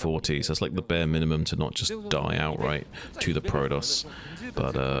on 140, so that's like the bare minimum to not just die outright to the Protoss,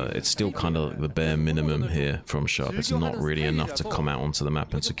 but it's still kind of like the bare minimum here from Sharp. It's not really enough to come out onto the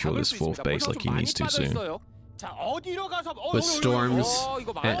map and secure this 4th base like he needs to soon. With storms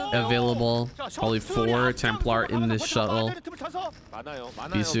available, probably 4 Templar in this shuttle.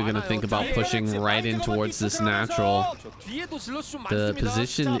 Bisu gonna think about pushing right in towards this natural. The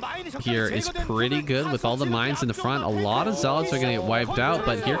position here is pretty good with all the mines in the front. A lot of Zealots are gonna get wiped out,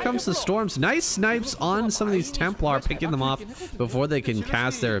 but here comes the storms. Nice snipes on some of these Templar, picking them off before they can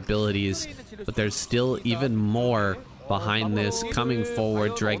cast their abilities. But there's still even more behind this coming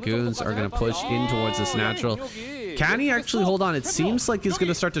forward. Dragoons are going to push in towards this natural. Can he actually hold on? It seems like he's going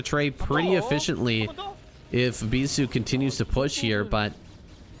to start to trade pretty efficiently if Bisu continues to push here, but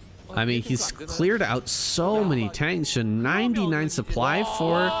I mean, he's cleared out so many tanks. So 99 supply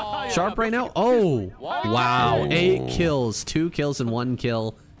for Sharp right now. Oh, wow. 8 kills, 2 kills and 1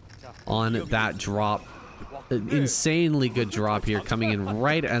 kill on that drop. Insanely good drop here, coming in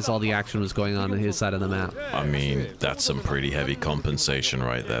right as all the action was going on his side of the map. I mean, that's some pretty heavy compensation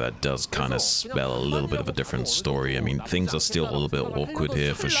right there. That does kind of spell a little bit of a different story. I mean, things are still a little bit awkward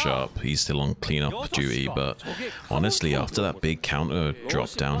here for Sharp. He's still on cleanup duty, but honestly, after that big counter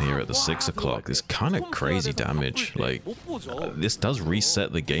drop down here at the 6 o'clock, this kind of crazy damage. Like, this does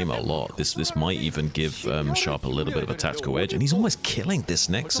reset the game a lot. This might even give Sharp a little bit of a tactical edge, and he's almost killing this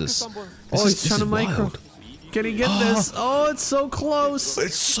Nexus. Oh, he's trying to micro. Can he get this? Oh, it's so close.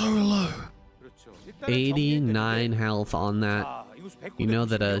 It's so low. 89 health on that. You know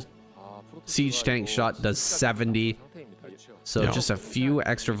that a siege tank shot does 70. So just a few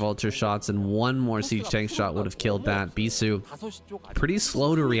extra vulture shots and 1 more siege tank shot would have killed that. Bisu, pretty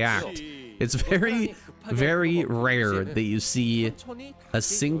slow to react. It's very, very rare that you see a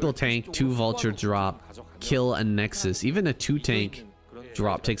single tank 2 vulture drop kill a Nexus. Even a 2 tank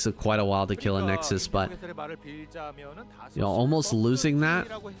drop takes quite a while to kill a Nexus, but you know, almost losing that,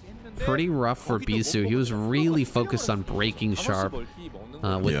 pretty rough for Bisu. He was really focused on breaking Sharp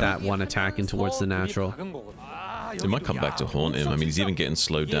with that one attack in towards the natural. It might come back to haunt him. I mean, he's even getting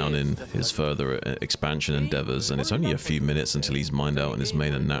slowed down in his further expansion endeavors, and it's only a few minutes until he's mined out in his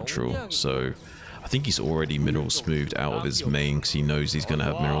main and natural, so I think he's already mineral smoothed out of his main because he knows he's going to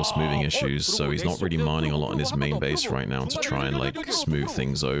have mineral smoothing issues, so he's not really mining a lot in his main base right now to try and like smooth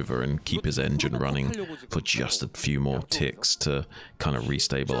things over and keep his engine running for just a few more ticks to kind of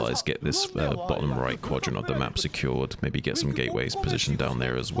restabilize, get this bottom right quadrant of the map secured, maybe get some gateways positioned down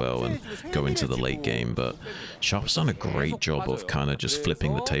there as well and go into the late game. But Sharp's done a great job of kind of just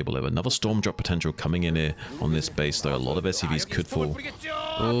flipping the table over. Another storm drop potential coming in here on this base, though. A lot of SCVs could fall.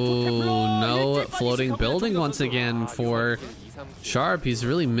 Oh, no floating building once again for Sharp. He's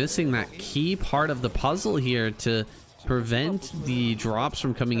really missing that key part of the puzzle here to prevent the drops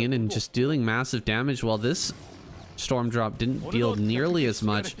from coming in and just dealing massive damage. While this storm drop didn't deal nearly as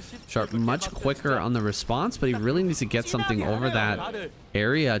much, Sharp much quicker on the response, but he really needs to get something over that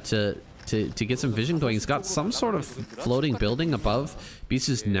area to get some vision going. He's got some sort of floating building above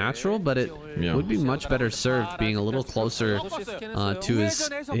Bisu's natural, but it would be much better served being a little closer to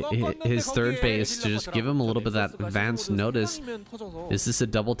his third base to just give him a little bit of that advance notice. Is this a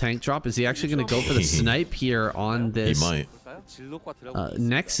double tank drop? Is he actually going to go for the snipe here on this? He might.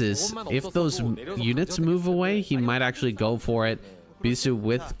 Nexus? If those units move away, he might actually go for it. Bisu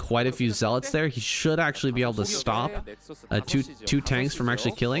with quite a few zealots there, he should actually be able to stop two tanks from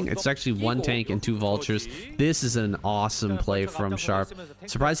actually killing. It's actually 1 tank and 2 vultures. This is an awesome play from Sharp.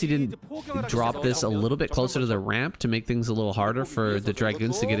 Surprised he didn't drop this a little bit closer to the ramp to make things a little harder for the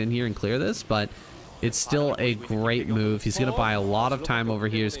Dragoons to get in here and clear this, but it's still a great move. He's going to buy a lot of time over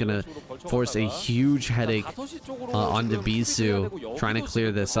here. He's going to force a huge headache onto Bisu trying to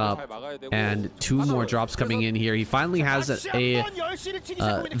clear this up. And 2 more drops coming in here. He finally has a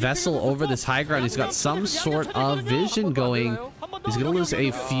vessel over this high ground. He's got some sort of vision going. He's gonna lose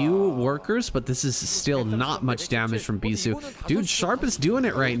a few workers, but this is still not much damage from Bisu. Dude, Sharp is doing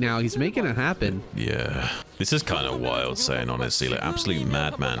it right now. He's making it happen. Yeah, this is kind of wild, saying honestly. Like, absolute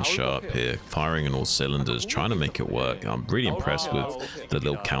madman Sharp here, firing on all cylinders, trying to make it work. I'm really impressed with the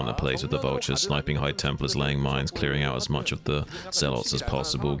little counterplays with the vultures, sniping high templars, laying mines, clearing out as much of the zealots as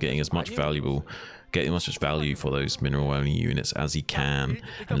possible, getting as much value for those mineral only units as he can.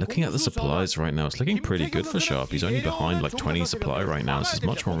 And looking at the supplies right now, it's looking pretty good for Sharp. He's only behind like 20 supply right now. This is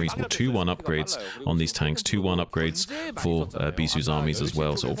much more reasonable. 2-1 upgrades on these tanks, 2-1 upgrades for Bisu's armies as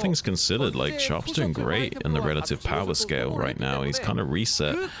well. So all things considered, like, Sharp's doing great in the relative power scale right now. He's kind of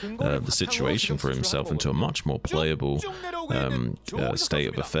reset the situation for himself into a much more playable state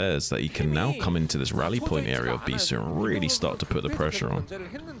of affairs, that he can now come into this rally point area of Bisu and really start to put the pressure on.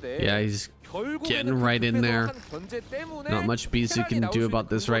 Yeah, he's getting right in there. Not much Bisu can do about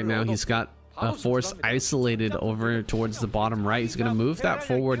this right now. He's got a force isolated over towards the bottom right. He's going to move that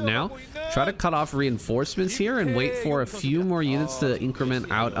forward now. Try to cut off reinforcements here and wait for a few more units to increment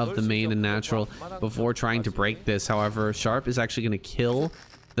out of the main and natural before trying to break this. However, Sharp is actually going to kill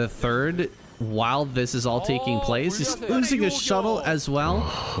the third while this is all taking place. He's losing a shuttle as well.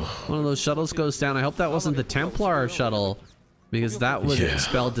 One of those shuttles goes down. I hope that wasn't the Templar shuttle, because that would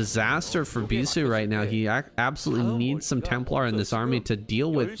spell disaster for Bisu right now. He absolutely needs some Templar in this army to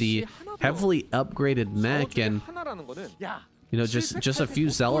deal with the heavily upgraded mech, and you know, just a few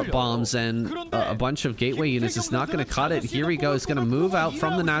zealot bombs and a bunch of gateway units is not going to cut it. Here we go. He's going to move out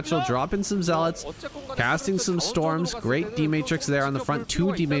from the natural, drop in some zealots, casting some storms. Great D-matrix there on the front.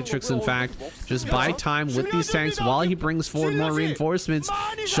 2 D-matrix, in fact. Just buy time with these tanks while he brings forward more reinforcements.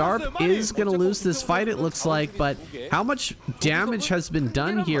 Sharp is going to lose this fight, it looks like, but how much damage has been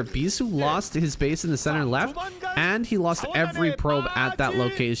done here? Bisu lost his base in the center left, and he lost every probe at that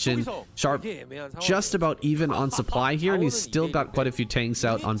location. Sharp just about even on supply here, and he's still got quite a few tanks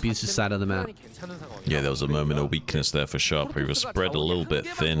out on Bisu's side of the map. Yeah, there was a moment of weakness there for Sharp. He was spread a little bit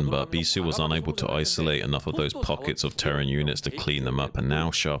thin, but Bisu was unable to isolate enough of those pockets of Terran units to clean them up, and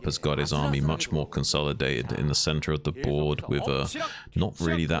now Sharp has got his army much more consolidated in the center of the board with not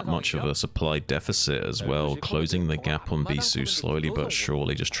really that much of a supply deficit as well, closing the gap on Bisu slowly but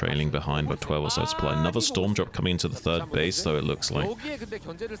surely, just trailing behind by 12 or so supply. Another storm drop coming into the third base, though, it looks like.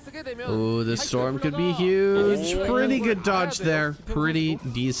 Oh, this storm could be huge. Pretty good dodge there. Pretty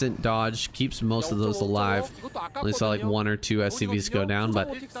decent dodge. Keeps most of those alive. Only saw like 1 or 2 SCVs go down,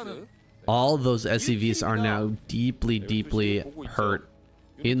 but all of those SCVs are now deeply hurt,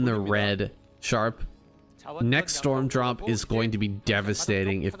 in the red. Sharp, next storm drop is going to be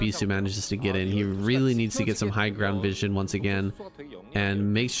devastating if Bisu manages to get in. He really needs to get some high ground vision once again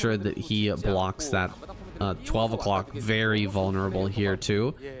and make sure that he blocks that 12 o'clock. Very vulnerable here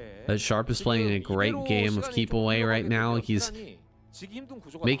too. Sharp is playing a great game of keep away right now. He's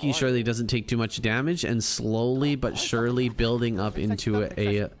making sure that he doesn't take too much damage and slowly but surely building up into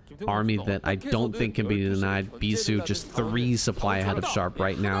a army that I don't think can be denied. Bisu just 3 supply ahead of Sharp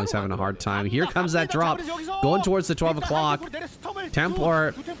right now. He's having a hard time. Here comes that drop going towards the 12 o'clock.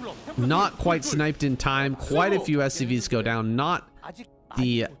 Templar not quite sniped in time. Quite a few SCVs go down. Not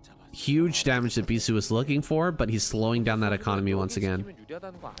the huge damage that Bisu was looking for, but he's slowing down that economy once again.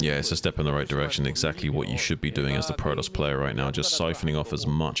 Yeah, it's a step in the right direction. Exactly what you should be doing as the Protoss player right now. Just siphoning off as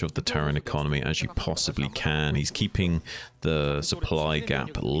much of the Terran economy as you possibly can. He's keeping the supply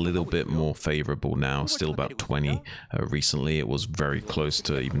gap a little bit more favorable now. Still about 20. Recently, it was very close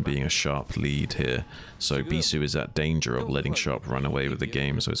to even being a Sharp lead here. So Bisu is at danger of letting Sharp run away with the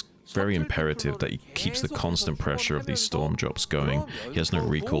game. So it's very imperative that he keeps the constant pressure of these storm drops going. He has no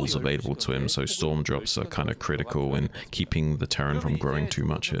recalls available to him, so storm drops are kind of critical in keeping the Terran from growing too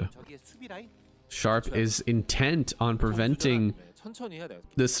much here. Sharp is intent on preventing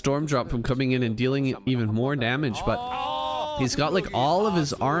the storm drop from coming in and dealing even more damage, but he's got like all of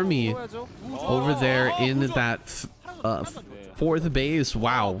his army over there in that 4th base.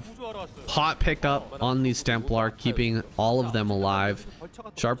 Wow. Hot pickup on these Templar, keeping all of them alive.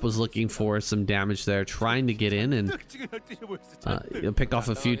 Sharp was looking for some damage there, trying to get in and pick off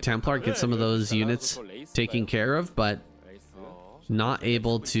a few Templar, get some of those units taken care of, but not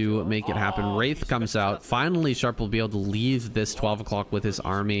able to make it happen. Wraith comes out. Finally, Sharp will be able to leave this 12 o'clock with his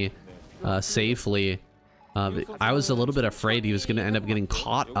army safely. I was a little bit afraid he was going to end up getting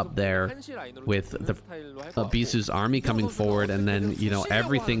caught up there with the Bisu's army coming forward, and then, you know,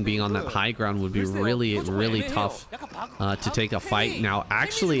 everything being on that high ground would be really tough to take a fight. Now,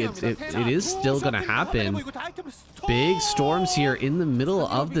 actually, it is still going to happen. Big storms here in the middle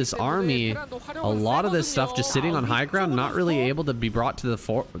of this army. A lot of this stuff just sitting on high ground, not really able to be brought to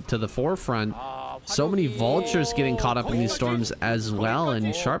the forefront. So many vultures getting caught up in these storms as well,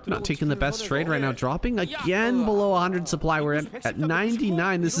 and Sharp not taking the best trade right now, dropping again below 100 supply. We're at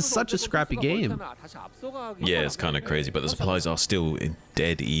 99. This is such a scrappy game. Yeah, it's kind of crazy, but the supplies are still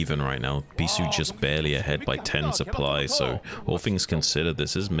dead even right now. Bisu just barely ahead by 10 supply, so all things considered,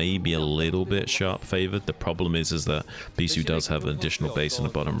 this is maybe a little bit Sharp favored. The problem is that Bisu does have an additional base in the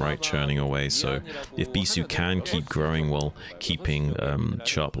bottom right churning away, so if Bisu can keep growing while keeping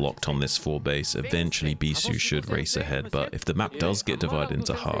Sharp locked on this 4 base, eventually Bisu should race ahead. But if the map does get divided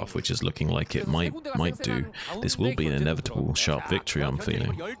into half, which is looking like it might do, this will be an inevitable Sharp victory, I'm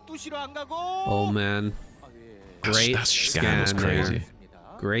feeling. Oh man, great that scan was crazy. There.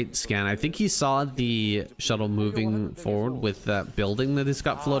 Great scan. I think he saw the shuttle moving forward with that building that he's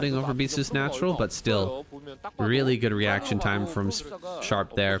got floating over Bisu's natural, but still, really good reaction time from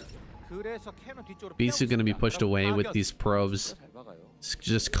Sharp there. Bisu going to be pushed away with these probes. It's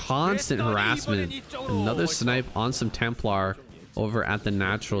just constant harassment. Another snipe on some Templar over at the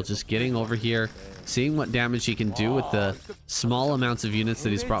natural, just getting over here, seeing what damage he can do with the small amounts of units that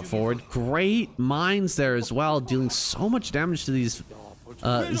he's brought forward. Great mines there as well, dealing so much damage to these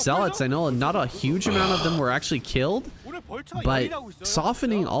zealots. I know not a huge amount of them were actually killed, but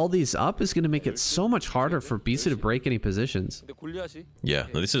softening all these up is going to make it so much harder for Bisu to break any positions. Yeah,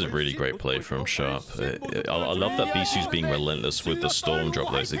 no, this is a really great play from Sharp. I love that Bisu's being relentless with the storm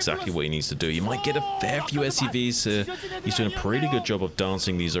drop. That's exactly what he needs to do. He might get a fair few SUVs. He's doing a pretty good job of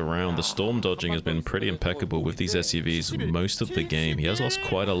dancing these around. The storm dodging has been pretty impeccable with these SUVs most of the game. He has lost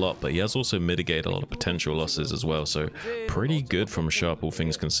quite a lot, but he has also mitigated a lot of potential losses as well. So pretty good from Sharp, all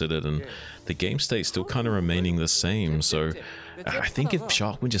things considered. And the game state's still kind of remaining the same. So I think if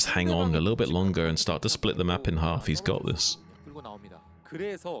Sharp would just hang on a little bit longer and start to split the map in half, he's got this.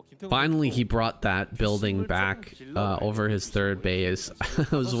 Finally, he brought that building back over his 3rd base.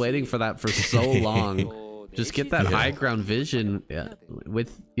 I was waiting for that for so long. Just get that high ground vision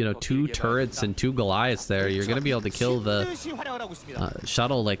with, you know, 2 turrets and 2 Goliaths there. You're going to be able to kill the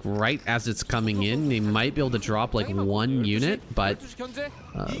shuttle like right as it's coming in. They might be able to drop like 1 unit, but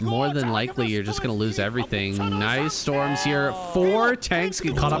more than likely you're just going to lose everything. Nice storms here. 4 tanks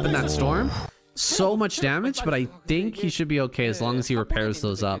get caught up in that storm. So much damage, but I think he should be okay as long as he repairs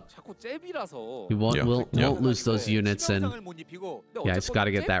those up. He won't lose those units, and yeah, he's got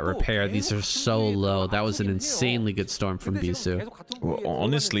to get that repair. These are so low. That was an insanely good storm from Bisu. Well,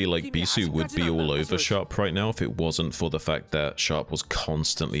 honestly, like, Bisu would be all over Sharp right now if it wasn't for the fact that Sharp was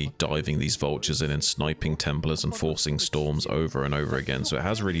constantly diving these vultures in and sniping Templars and forcing storms over and over again. So it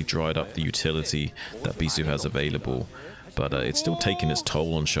has really dried up the utility that Bisu has available. But it's still taking its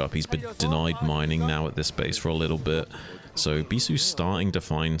toll on Sharp. He's been denied mining now at this base for a little bit. So Bisu's starting to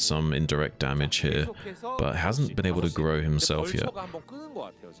find some indirect damage here, but hasn't been able to grow himself yet.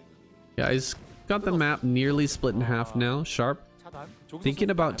 Yeah, he's got the map nearly split in half now. Sharp thinking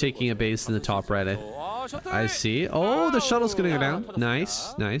about taking a base in the top right. I see. Oh, the shuttle's gonna go down.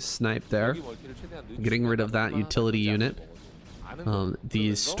 Nice, nice snipe there. Getting rid of that utility unit.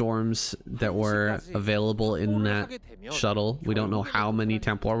 These storms that were available in that shuttle, we don't know how many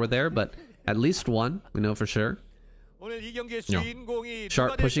Templar were there, but at least 1, we know for sure.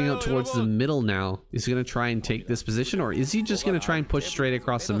 Sharp pushing out towards the middle now. Is he going to try and take this position, or is he just going to try and push straight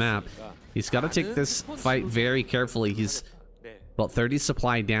across the map? He's got to take this fight very carefully. He's about 30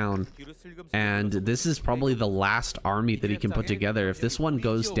 supply down, and this is probably the last army that he can put together. If this one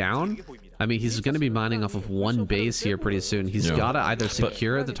goes down, I mean, he's going to be mining off of 1 base here pretty soon. He's got to either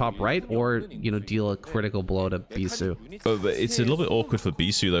secure the top right or, you know, deal a critical blow to Bisu. But it's a little bit awkward for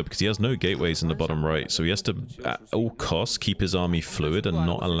Bisu, though, because he has no gateways in the bottom right. So he has to, at all costs, keep his army fluid and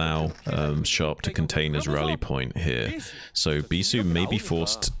not allow Sharp to contain his rally point here. So Bisu may be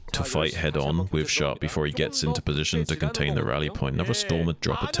forced to fight head-on with Sharp before he gets into position to contain the rally point. Another Stormer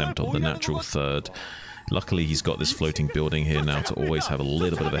drop attempt on the natural 3rd. Luckily, he's got this floating building here now to always have a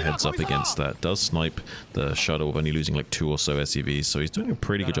little bit of a heads up against that. Does snipe the shuttle with only losing like 2 or so SCVs, so he's doing a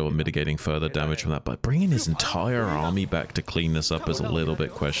pretty good job of mitigating further damage from that. But bringing his entire army back to clean this up is a little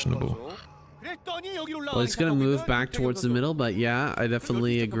bit questionable. Well, he's going to move back towards the middle, but yeah, I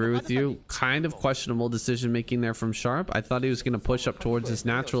definitely agree with you. Kind of questionable decision making there from Sharp. I thought he was going to push up towards his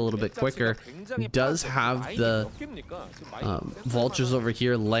natural a little bit quicker. He does have the vultures over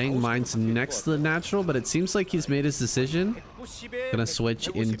here laying mines next to the natural, but it seems like he's made his decision. Gonna switch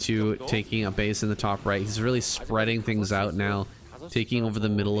into taking a base in the top right. He's really spreading things out now, taking over the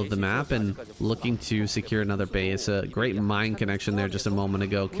middle of the map and looking to secure another base. A great mine connection there just a moment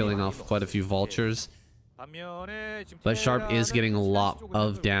ago, killing off quite a few vultures. But Sharp is getting a lot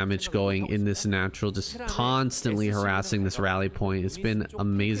of damage going in this natural, just constantly harassing this rally point. It's been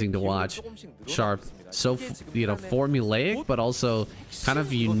amazing to watch. Sharp, so, you know, formulaic, but also kind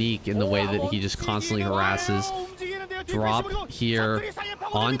of unique in the way that he just constantly harasses. Drop here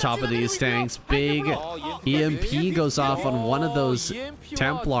on top of these tanks. Big EMP goes off on one of those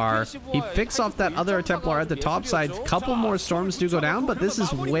Templar. He picks off that other Templar at the top side. Couple more storms do go down, but this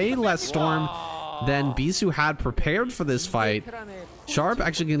is way less storm than Bisu had prepared for this fight. Sharp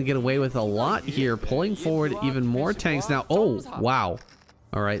actually going to get away with a lot here, pulling forward even more tanks now. Oh, wow.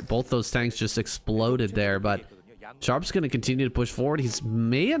 All right, both those tanks just exploded there, but Sharp's going to continue to push forward. He's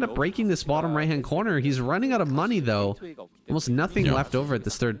may end up breaking this bottom right-hand corner. He's running out of money, though. Almost nothing left over at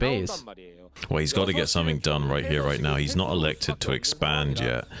this third base. Well, he's got to get something done right here, right now. He's not elected to expand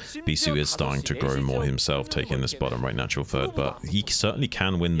yet. Bisu is starting to grow more himself, taking this bottom right natural third, but he certainly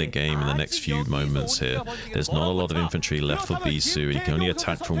can win the game in the next few moments here. There's not a lot of infantry left for Bisu. He can only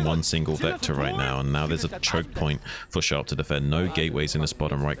attack from one single vector right now, and now there's a choke point for Sharp to defend. No gateways in this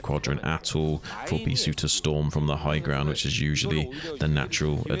bottom right quadrant at all for Bisu to storm from the high ground, which is usually the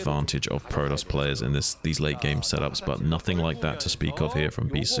natural advantage of Protoss players in these late game setups, but nothing like that to speak of here from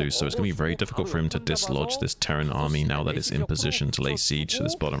Bisu, so it's going to be very difficult for him to dislodge this Terran army now that it's in position to lay siege to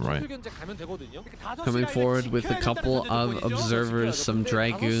this bottom right. Coming forward with a couple of observers, some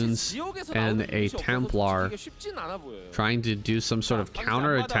Dragoons, and a Templar, trying to do some sort of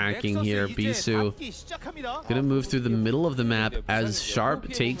counter-attacking here. Bisu gonna move through the middle of the map as Sharp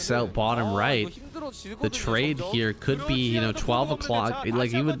takes out bottom right. The trade here could be, you know, 12 o'clock.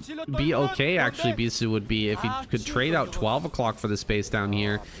 Like, he would be okay, actually, Bisu would be, if he could trade out 12 o'clock for this base down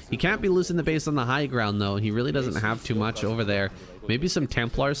here. He can't be losing the base on the high ground, though. He really doesn't have too much over there. Maybe some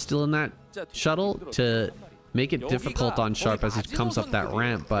Templars still in that shuttle to make it difficult on Sharp as he comes up that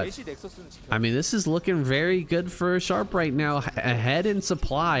ramp. But, I mean, this is looking very good for Sharp right now. Ahead in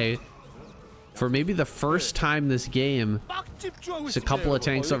supply for maybe the first time this game. Just a couple of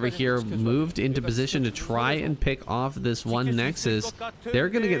tanks over here moved into position to try and pick off this one Nexus. They're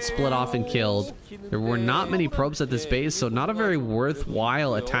going to get split off and killed. There were not many probes at this base, so not a very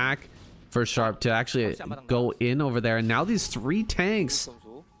worthwhile attack for Sharp to actually go in over there. And now these three tanks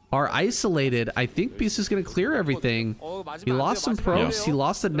are isolated. I think Bisu's going to clear everything. He lost some probes. He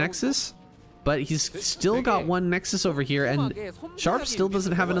lost the Nexus, but he's still got one Nexus over here, and Sharp still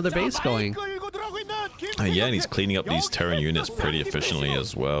doesn't have another base going. Yeah, and he's cleaning up these Terran units pretty efficiently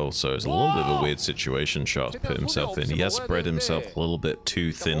as well, so it's a little bit of a weird situation Sharp's put himself in. He has spread himself a little bit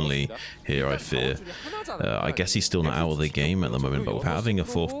too thinly here, I fear. I guess he's still not out of the game at the moment, but with having a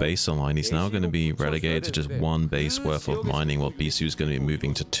fourth base online, he's now going to be relegated to just one base worth of mining, while Bisu's going to be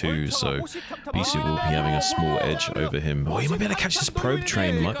moving to two, so Bisu will be having a small edge over him. Oh, he might be able to catch this probe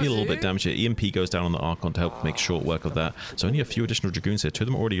train. Might be a little bit damaged here. EMP goes down on the Archon to help make short work of that. So only a few additional Dragoons here. Two of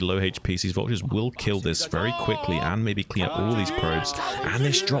them already low HP. These Vultures will kill this very quickly and maybe clean up all these probes. And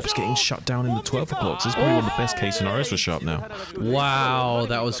this drop's getting shut down in the 12 o'clock. This is probably one of the best case scenarios for Sharp now. Wow,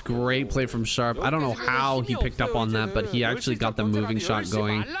 that was great play from Sharp. I don't know how he picked up on that, but he actually got the moving shot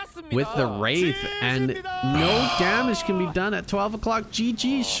going with the Wraith, and no damage can be done at 12 o'clock.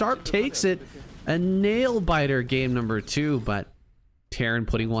 GG, Sharp takes it. A nail biter game number 2, but Terran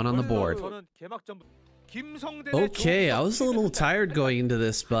putting one on the board. Okay, I was a little tired going into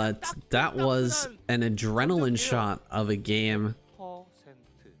this, but that was an adrenaline shot of a game,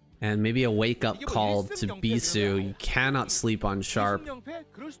 and maybe a wake-up call to Bisu. You cannot sleep on Sharp.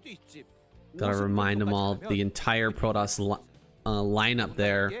 Gotta remind them all, the entire Protoss lineup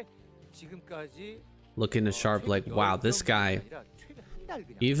there, looking to Sharp like, wow, this guy,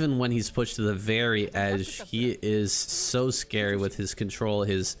 even when he's pushed to the very edge, he is so scary with his control,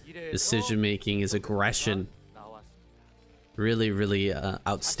 his decision making, his aggression. Really, really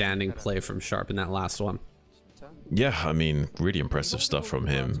outstanding play from Sharp in that last one. Yeah, I mean, really impressive stuff from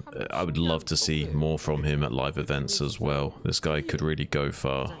him. I would love to see more from him at live events as well. This guy could really go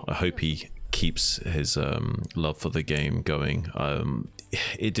far. I hope he keeps his love for the game going.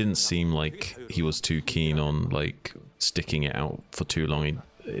 It didn't seem like he was too keen on like sticking it out for too long.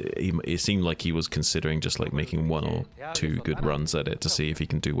 It seemed like he was considering just like making 1 or 2 good runs at it to see if he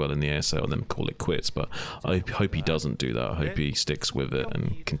can do well in the ASL and then call it quits, but I hope he doesn't do that. I hope he sticks with it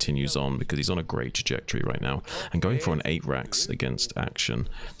and continues on, because he's on a great trajectory right now. And going for an 8 racks against Action,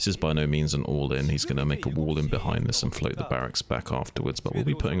 this is by no means an all-in. He's going to make a wall in behind this and float the barracks back afterwards, but we'll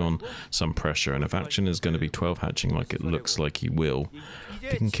be putting on some pressure, and if Action is going to be 12 hatching like it looks like he will,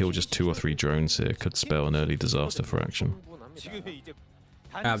 if he can kill just 2 or 3 drones here, could spell an early disaster for Action.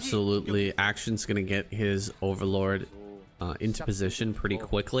 Absolutely. Action's gonna get his Overlord into position pretty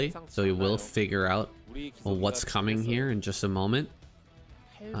quickly, so he will figure out what's coming here in just a moment.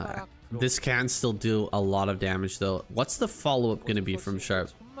 This can still do a lot of damage though. What's the follow-up going to be from Sharp?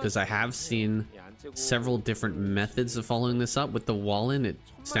 Because I have seen several different methods of following this up. With the Wallen, it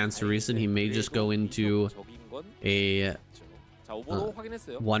stands to reason he may just go into a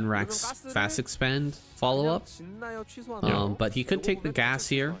 1 Rax fast expand follow-up. But he could take the gas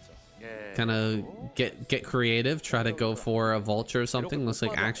here, kind of get creative, try to go for a vulture or something. Looks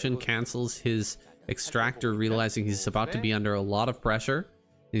like Action cancels his extractor, realizing he's about to be under a lot of pressure.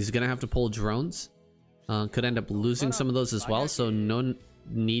 He's gonna have to pull drones. Could end up losing some of those as well, so no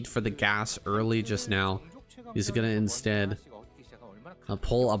need for the gas early just now. He's gonna instead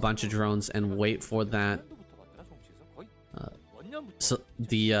pull a bunch of drones and wait for that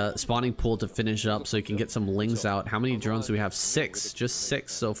spawning pool to finish up so he can get some lings out. How many drones do we have? 6. Just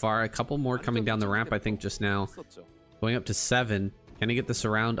 6 so far. A couple more coming down the ramp, I think, just now. Going up to 7. Can he get this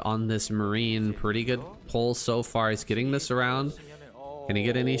around on this Marine? Pretty good pull so far. He's getting this around. Can he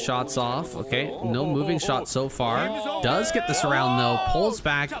get any shots off? Okay, no moving shot so far. Does get this around though. Pulls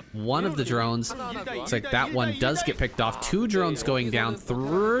back one of the drones. Looks like that one does get picked off. 2 drones going down.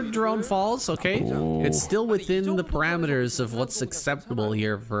 3rd drone falls. Okay, it's still within the parameters of what's acceptable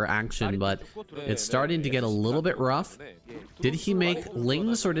here for Action, but it's starting to get a little bit rough. Did he make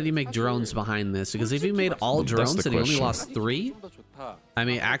lings or did he make drones behind this? Because if he made all drones and he only lost 3, I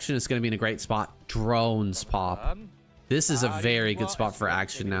mean, Action is going to be in a great spot. Drones pop. This is a very good spot for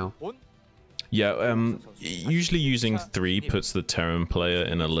Action now. Yeah, usually using 3 puts the Terran player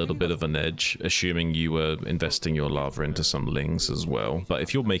in a little bit of an edge, assuming you were investing your lava into some lings as well. But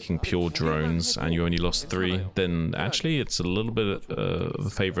if you're making pure drones and you only lost 3, then actually it's a little bit of a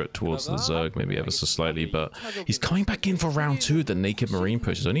favorite towards the Zerg, maybe ever so slightly. But he's coming back in for round 2, the Naked Marine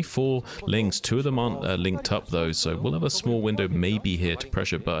push. There's only 4 lings. 2 of them aren't linked up though, so we'll have a small window maybe here to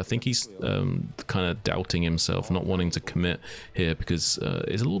pressure. But I think he's kind of doubting himself, not wanting to commit here because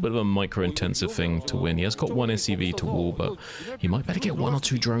it's a little bit of a micro-intensive thing to win. He has got 1 SCV to wall, but he might better get 1 or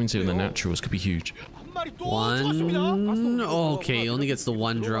 2 drones here in the naturals. Could be huge. 1. Okay, he only gets the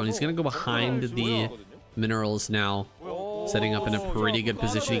 1 drone. He's gonna go behind the minerals now, setting up in a pretty good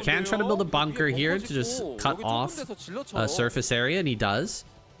position. He can try to build a bunker here to just cut off a surface area, and he does.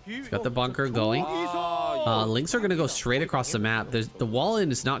 He's got the bunker going. Links are going to go straight across the map. The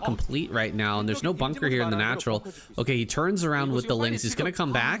wall-in is not complete right now, and there's no bunker here in the natural. Okay, he turns around with the links. He's going to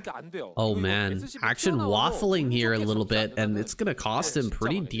come back. Oh, man. Action waffling here a little bit, and it's going to cost him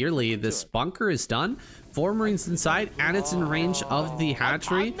pretty dearly. This bunker is done. 4 Marines inside, and it's in range of the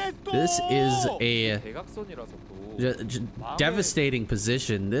hatchery. This is a devastating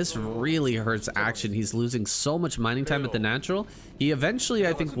position. This really hurts Action. He's losing so much mining time at the natural. He eventually,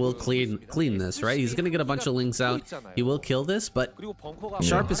 I think, will clean this, right? He's gonna get a bunch of links out. He will kill this, but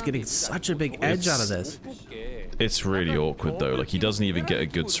Sharp is getting such a big edge out of this. It's really awkward though. Like, he doesn't even get a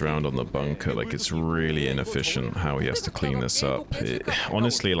good surround on the bunker. Like, it's really inefficient how he has to clean this up.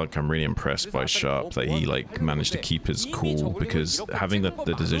 Honestly, like, I'm really impressed by Sharp that he like managed to keep his cool, because having the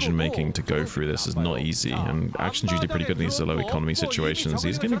decision making to go through this is not easy, and Action's usually pretty good in these low economy situations.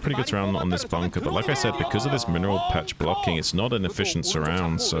 He's getting a pretty good surround on this bunker, but like I said, because of this mineral patch blocking, it's not an efficient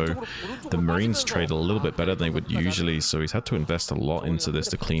surround, so the Marines trade a little bit better than they would usually, so he's had to invest a lot into this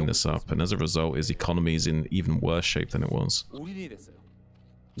to clean this up, and as a result his economy is in even worse shape than it was.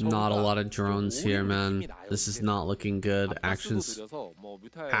 Not a lot of drones here, man. This is not looking good. Action's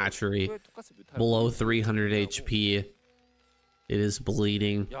hatchery below 300 HP. It is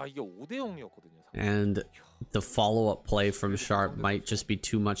bleeding, and the follow-up play from Sharp might just be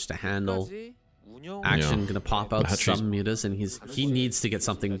too much to handle. Action gonna pop out some mutas, and he needs to get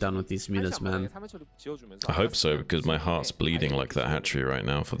something done with these mutas, man. I hope so, because my heart's bleeding like that hatchery right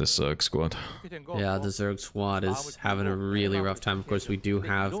now for this Zerg squad. Yeah, the Zerg squad is having a really rough time. Of course, we do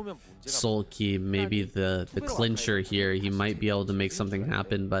have Soul Key, maybe the clincher here. He might be able to make something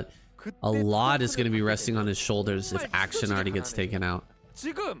happen, but a lot is going to be resting on his shoulders if Action already gets taken out.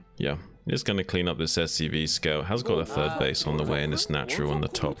 Yeah, just going to clean up this SCV scout. Has got a 3rd base on the way in this natural on the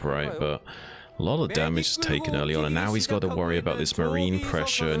top right, but a lot of damage is taken early on, and now he's got to worry about this Marine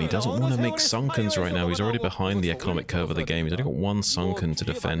pressure, and he doesn't want to make sunkens right now. He's already behind the economic curve of the game. He's only got 1 sunken to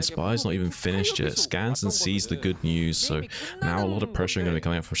defend. Spy's not even finished yet. Scans and sees the good news, so now a lot of pressure is going to be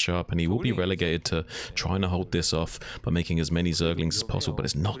coming out from Sharp, and he will be relegated to trying to hold this off by making as many Zerglings as possible, but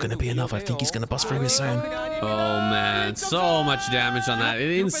it's not going to be enough. I think he's going to bust through his zone. Oh man, so much damage on that.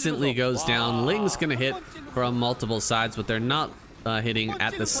 It instantly goes down. Ling's going to hit from multiple sides, but they're not hitting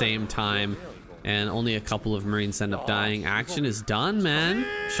at the same time. And only a couple of Marines end up dying. Action is done, man.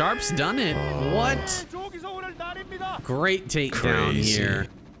 Sharp's done it. What? Great takedown here.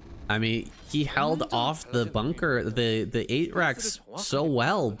 I mean, he held off the bunker, the 8 racks so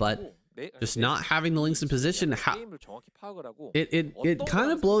well, but just not having the links in position, it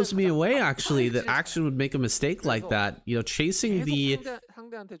kind of blows me away, actually, that Action would make a mistake like that. You know, chasing the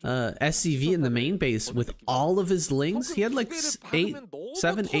SCV in the main base with all of his links. He had like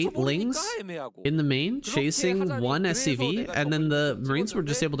 7, 8 links in the main, chasing one SCV, and then the Marines were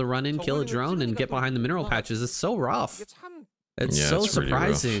just able to run in, kill a drone, and get behind the mineral patches. It's so rough. It's so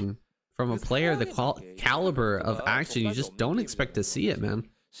surprising really from a player the caliber of Action. You just don't expect to see it, man.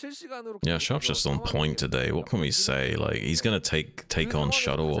 Yeah, Sharp's just on point today. What can we say? Like, he's going to take on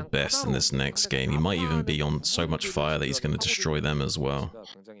Shuttle or Best in this next game. He might even be on so much fire that he's going to destroy them as well.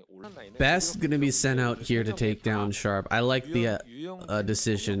 Best going to be sent out here to take down Sharp. I like the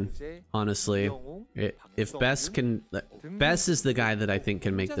decision, honestly. If Best can... Best is the guy that I think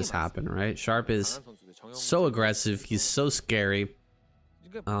can make this happen, right? Sharp is so aggressive. He's so scary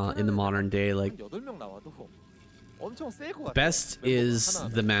in the modern day. Like... Best is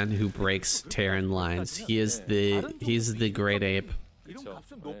the man who breaks Terran lines. He's the great ape.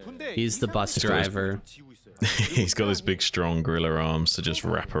 He's the bus driver. He's got his big strong gorilla arms to just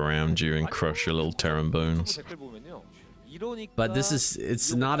wrap around you and crush your little Terran bones. But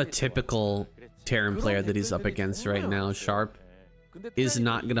it's not a typical Terran player that he's up against right now. Sharp is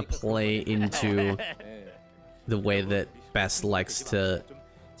not gonna play into the way that Best likes to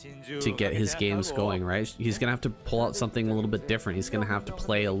get his games going, right? He's gonna have to pull out something a little bit different. He's gonna have to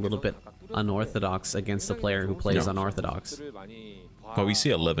play a little bit unorthodox against a player who plays unorthodox. Well, we see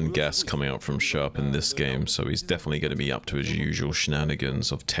 11 gas coming out from Sharp in this game, so he's definitely going to be up to his usual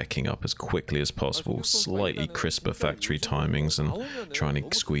shenanigans of teching up as quickly as possible, slightly crisper factory timings, and trying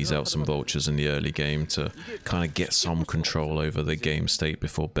to squeeze out some vultures in the early game to kind of get some control over the game state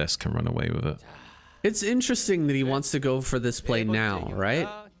before Best can run away with it. It's interesting that he wants to go for this play now, right?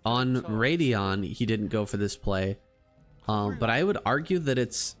 On Radeon, he didn't go for this play, but I would argue that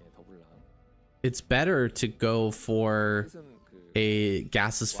it's better to go for a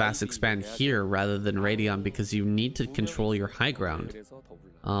gases fast expand here rather than Radeon, because you need to control your high ground.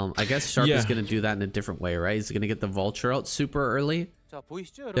 I guess Sharp is going to do that in a different way, right? He's going to get the vulture out super early,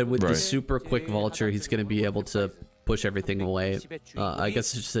 and with the super quick vulture, he's going to be able to push everything away. I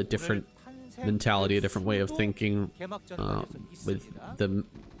guess it's just a different mentality, a different way of thinking, with the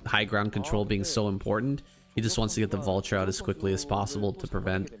high ground control being so important. He just wants to get the vulture out as quickly as possible to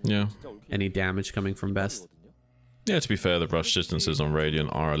prevent any damage coming from Best. Yeah, to be fair, the rush distances on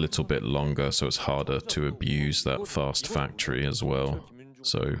Radiant are a little bit longer, so it's harder to abuse that fast factory as well.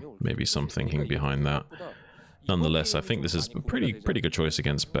 So maybe some thinking behind that. Nonetheless, I think this is a pretty good choice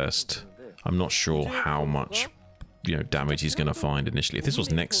against Best. I'm not sure how much damage he's going to find initially. If this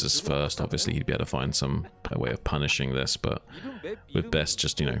was Nexus first, obviously he'd be able to find a way of punishing this, but with Best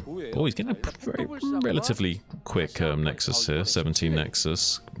just, oh, he's getting a very relatively quick Nexus here, 17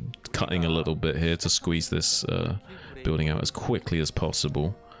 Nexus, cutting a little bit here to squeeze this building out as quickly as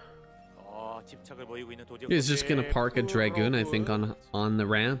possible. He's just going to park a Dragoon, I think, on the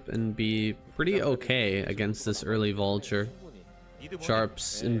ramp and be pretty okay against this early vulture.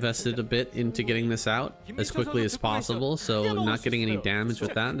 Sharp's invested a bit into getting this out as quickly as possible, so not getting any damage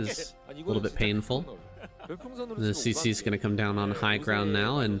with that is a little bit painful. The CC is going to come down on high ground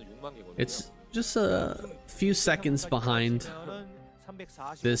now, and it's just a few seconds behind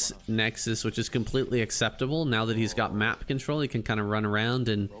this Nexus, which is completely acceptable. Now that he's got map control, he can kind of run around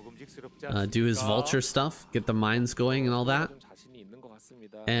and do his vulture stuff, get the mines going and all that.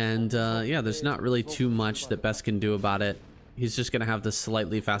 And yeah, there's not really too much that Best can do about it. He's just gonna have the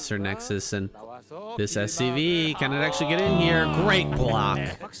slightly faster Nexus, and this SCV, can it actually get in here? Great block.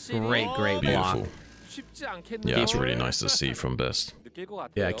 Great block. Yeah, it's really nice to see from Best.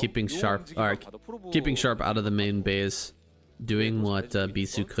 Yeah, keeping Sharp out of the main base, doing what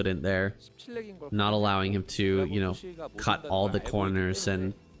Bisu couldn't there, not allowing him to, cut all the corners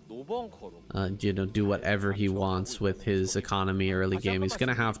and do whatever he wants with his economy early game. He's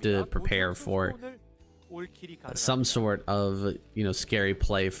gonna have to prepare for some sort of scary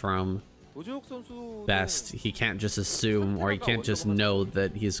play from Best. He can't just assume, or he can't just know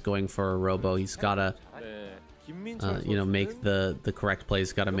that he's going for a robo. He's gotta make the correct play.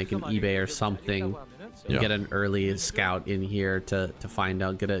 He's gotta make an eBay or something get an early scout in here to find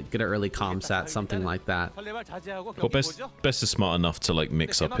out, get an early comsat, something like that. Well, best is smart enough to like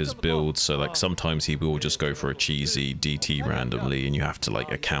mix up his builds, so like sometimes he will just go for a cheesy DT randomly, and you have to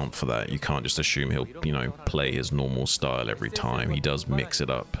like account for that. You can't just assume he'll, you know, play his normal style every time. He does mix it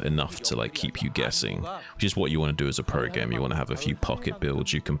up enough to like keep you guessing, which is what you want to do as a pro game. You want to have a few pocket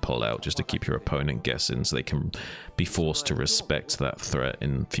builds you can pull out just to keep your opponent guessing, so they can be forced to respect that threat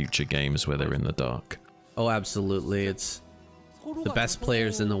in future games where they're in the dark. Oh, absolutely. It's the best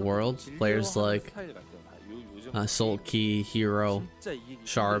players in the world. Players like Sulky, Hero,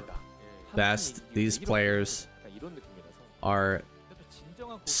 Sharp, Best. These players are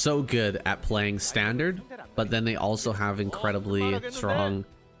so good at playing standard, but then they also have incredibly strong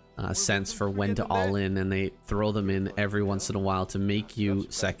sense for when to all in, and they throw them in every once in a while to make you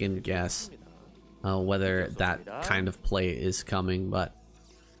second guess whether that kind of play is coming. But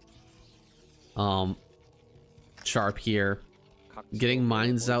Sharp here getting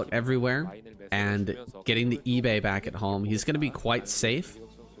mines out everywhere and getting the eBay back at home. He's going to be quite safe.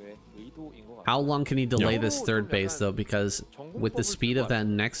 How long can he delay this third base though? Because with the speed of that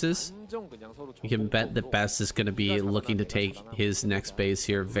Nexus, you can bet that Best is going to be looking to take his next base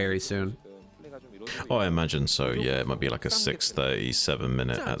here very soon. Oh, I imagine so. Yeah, it might be like a 6:30, 7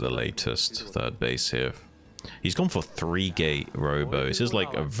 minute at the latest third base here. He's gone for 3-gate robo. This is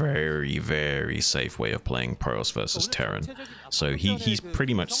like a very, very safe way of playing Protoss versus Terran. So he's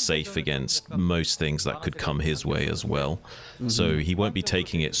pretty much safe against most things that could come his way as well. So he won't be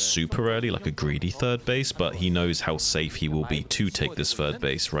taking it super early like a greedy third base, but he knows how safe he will be to take this third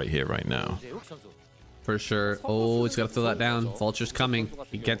base right here, right now. For sure. Oh, he's got to throw that down. Vulture's coming.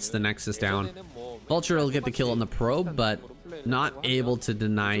 He gets the Nexus down. Vulture will get the kill on the probe, but not able to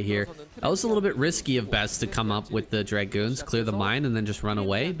deny here. That was a little bit risky of Best to come up with the Dragoons, clear the mine, and then just run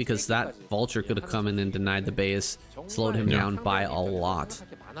away, because that Vulture could have come in and denied the base, slowed him down by a lot.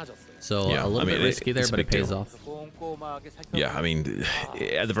 So a little bit risky there, but it pays off. Yeah, I mean,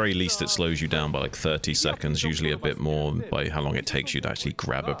 at the very least, it slows you down by like 30 seconds, usually a bit more by how long it takes you to actually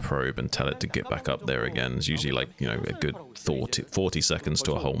grab a probe and tell it to get back up there again. It's usually like, you know, a good 40 seconds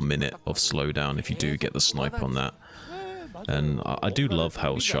to a whole minute of slowdown if you do get the snipe on that. And I do love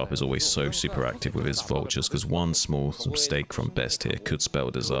how Sharp is always so super active with his vultures, because one small mistake from Best here could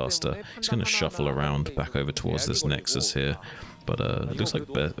spell disaster. He's going to shuffle around back over towards this Nexus here. But it looks like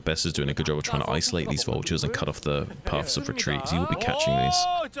Best is doing a good job of trying to isolate these vultures and cut off the paths of retreat. He will be catching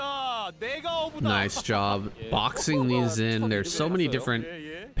these. Nice job boxing these in. There's so many different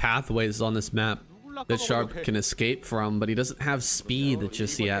pathways on this map that Sharp can escape from, but he doesn't have speed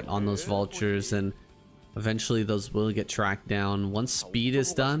just yet on those vultures, and eventually those will get tracked down. Once speed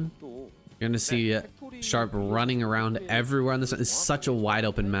is done, you're going to see Sharp running around everywhere on this. It's such a wide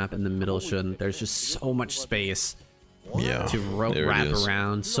open map in the middle, shouldn't. There's just so much space to wrap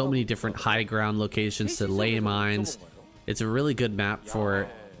around. So many different high ground locations to lay mines. It's a really good map for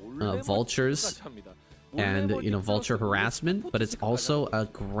vultures and, you know, vulture harassment, but it's also a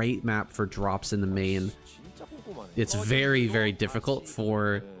great map for drops in the main. It's very, very difficult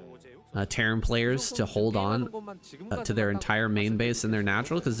for Terran players to hold on to their entire main base and their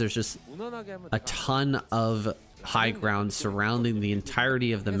natural, because there's just a ton of high ground surrounding the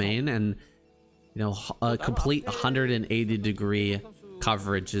entirety of the main, and you know, a complete 180-degree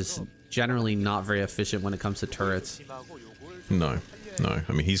coverage is generally not very efficient when it comes to turrets. No.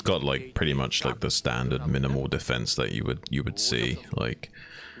 I mean, he's got like pretty much like the standard minimal defense that you would see, like,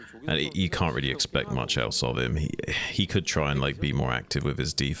 and you can't really expect much else of him. He could try and like be more active with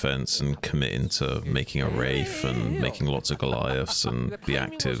his defense and commit into making a Wraith and making lots of Goliaths and be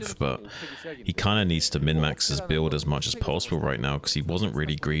active, but he kind of needs to min-max his build as much as possible right now, because he wasn't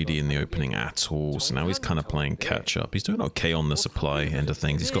really greedy in the opening at all, so now he's kind of playing catch up. He's doing okay on the supply end of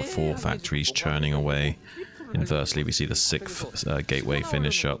things. He's got 4 factories churning away. Inversely, we see the 6th gateway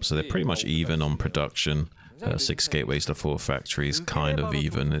finish up, so they're pretty much even on production. 6 gateways to 4 factories, kind of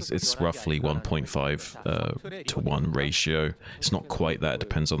even. It's roughly 1.5 to 1 ratio. It's not quite that. It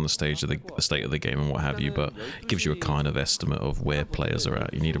depends on the state of the game and what have you, but it gives you a kind of estimate of where players are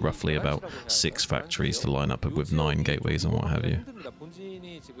at. You need roughly about 6 factories to line up with 9 gateways and what have you.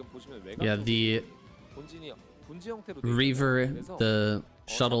 Yeah, the Reaver, the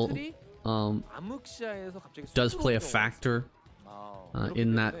shuttle, does play a factor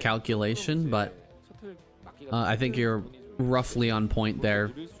in that calculation, but I think you're roughly on point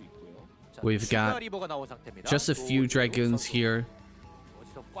there. We've got just a few Dragoons here,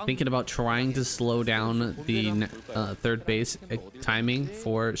 thinking about trying to slow down the third base timing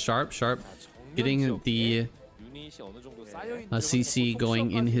for Sharp. Sharp getting the CC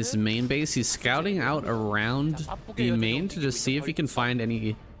going in his main base. He's scouting out around the main to just see if he can find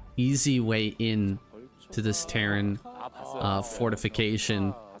any easy way in to this Terran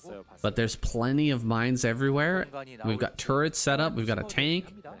fortification. But there's plenty of mines everywhere. We've got turrets set up. We've got a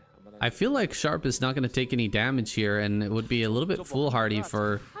tank. I feel like Sharp is not going to take any damage here, and it would be a little bit foolhardy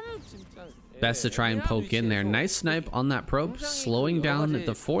for Best to try and poke in there. Nice snipe on that probe, slowing down the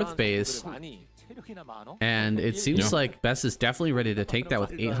 4th base. And it seems like Best is definitely ready to take that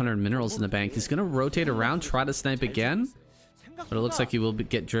with 800 minerals in the bank. He's going to rotate around, try to snipe again. But it looks like he will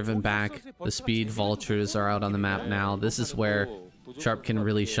get driven back. The speed vultures are out on the map now. This is where Sharp can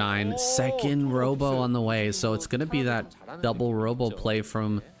really shine. Second robo on the way. So it's going to be that double robo play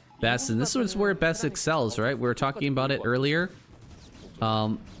from Best. And this is where Best excels, right? We were talking about it earlier.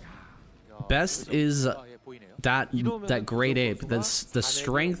 Best is that great ape. The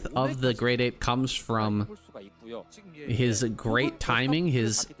strength of the great ape comes from his great timing,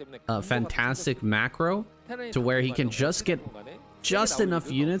 his fantastic macro, to where he can just get just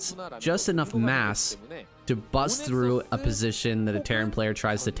enough units, just enough mass to bust through a position that a Terran player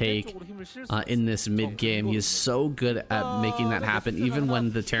tries to take in this mid game. He is so good at making that happen, even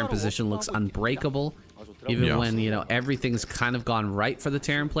when the Terran position looks unbreakable. Even when, you know, everything's kind of gone right for the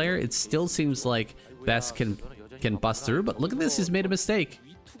Terran player, it still seems like Best can bust through. But look at this, he's made a mistake.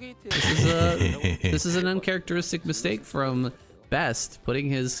 This is an uncharacteristic mistake from Best, putting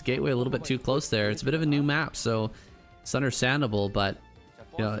his gateway a little bit too close there. It's a bit of a new map, so it's understandable, but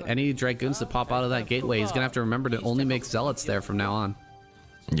you know, any Dragoons that pop out of that gateway, he's gonna have to remember to only make Zealots there from now on.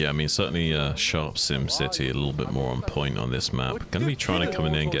 Yeah, I mean, certainly Sharp Sim City a little bit more on point on this map. Going to be trying to come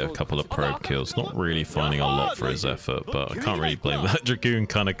in and get a couple of probe kills. Not really finding a lot for his effort, but I can't really blame that. Dragoon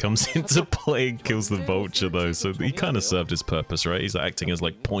kind of comes into play and kills the Vulture, though, so he kind of served his purpose, right? He's acting as,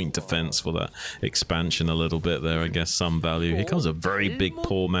 like, point defense for that expansion a little bit there, I guess, some value. Here comes a very big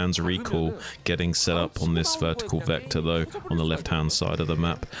poor man's recall getting set up on this vertical vector, though, on the left-hand side of the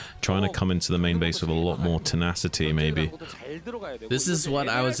map. Trying to come into the main base with a lot more tenacity, maybe. This is what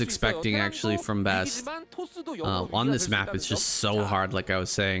I was expecting actually from Best. On this map, it's just so hard, like I was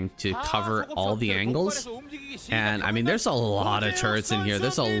saying, to cover all the angles. And I mean, there's a lot of turrets in here.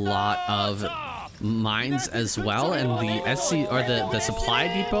 There's a lot of mines as well, and the SC or the supply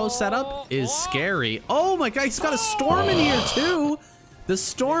depot setup is scary. Oh my god, he's got a storm in here too. The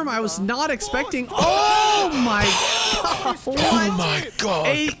storm I was not expecting. Oh my god! What? Oh my god!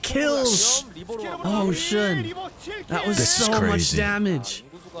 8 kills! Oh shit! That was so much damage.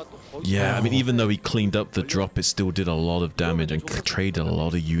 Yeah, I mean, even though he cleaned up the drop, it still did a lot of damage and traded a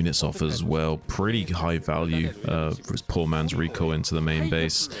lot of units off as well. Pretty high value for his poor man's recall into the main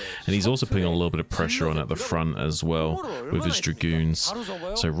base. And he's also putting a little bit of pressure on at the front as well with his Dragoons.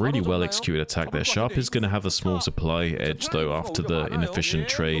 So really well executed attack there. Sharp is going to have a small supply edge, though, after the inefficient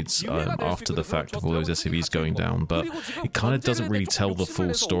trades, after the fact of all those SCVs going down. But it kind of doesn't really tell the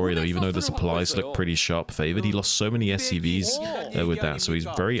full story, though, even though the supplies look pretty Sharp favored. He lost so many SCVs with that, so he's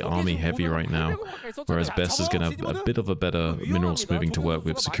very army heavy right now, whereas Best is going to have a bit of a better mineral smoothing to work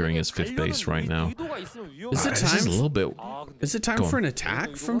with, securing his 5th base right now. Is it time? A little bit. Is it time for an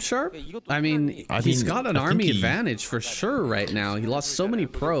attack from Sharp? I mean, he's got an army advantage for sure right now. He lost so many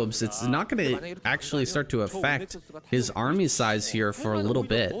probes. It's not going to actually start to affect his army size here for a little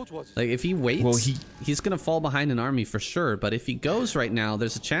bit. Like if he waits, well, he's going to fall behind an army for sure. But if he goes right now,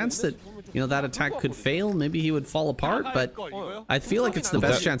 there's a chance that, you know, that attack could fail. Maybe he would fall apart, but I feel like it's the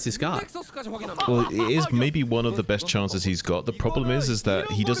best chance he's got. Well, it is maybe one of the best chances he's got. The problem is that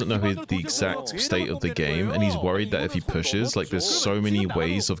he doesn't know the exact state of the game, and he's worried that if he pushes, like, there's so many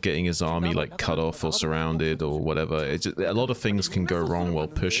ways of getting his army, like, cut off or surrounded or whatever. It's just, a lot of things can go wrong while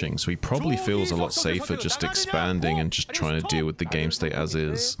pushing, so he probably feels a lot safer just expanding and just trying to deal with the game state as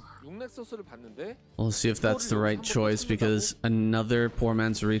is. We'll see if that's the right choice, because another poor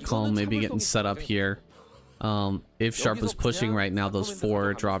man's recall may be getting set up here. If Sharp was pushing right now, those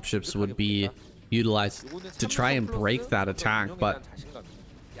 4 dropships would be utilized to try and break that attack, but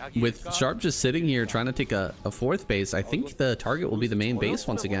with Sharp just sitting here trying to take a 4th base, I think the target will be the main base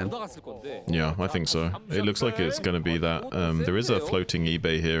once again. Yeah, I think so. It looks like it's going to be that. There is a floating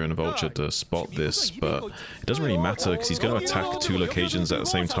eBay here and a Vulture to spot this, but it doesn't really matter because he's going to attack 2 locations at the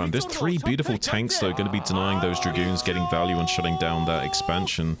same time. There's 3 beautiful tanks, though, going to be denying those Dragoons getting value and shutting down that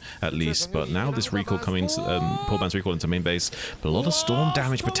expansion, at least. But now this recall coming, poor man's recall into main base, but a lot of storm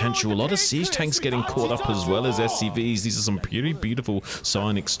damage potential, a lot of siege tanks getting caught up as well as SCVs. These are some pretty beautiful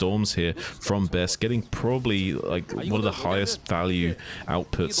psionic storms here from Best, getting probably like one of the highest value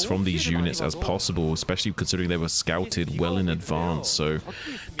outputs from these units as possible, especially considering they were scouted well in advance. So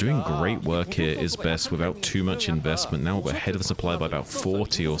doing great work here is Best without too much investment. Now we're ahead of the supply by about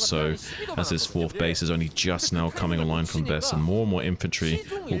 40 or so, as this fourth base is only just now coming online from Best, and more infantry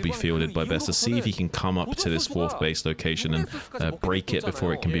will be fielded by Best to see if he can come up to this fourth base location and break it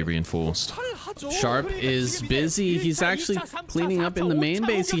before it can be reinforced. Sharp is busy. He's actually cleaning up in the main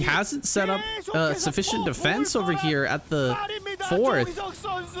base. He hasn't set up sufficient defense over here at the fourth.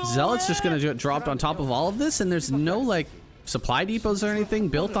 Zealot's just gonna get dropped on top of all of this, and there's no like supply depots or anything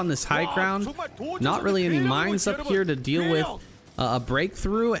built on this high ground. Not really any mines up here to deal with a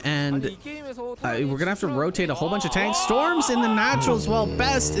breakthrough, and we're gonna have to rotate a whole bunch of tanks. Storms in the natural as well.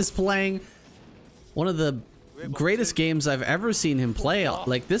 Best is playing one of the greatest games I've ever seen him play.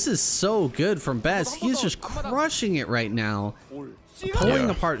 Like, this is so good from Best. He's just crushing it right now, pulling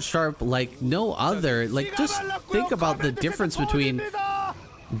apart Sharp like no other. Like, just think about the difference between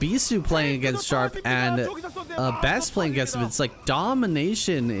Bisu playing against Sharp and Best playing against him. It's like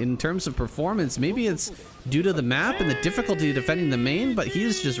domination in terms of performance. Maybe it's due to the map and the difficulty defending the main, but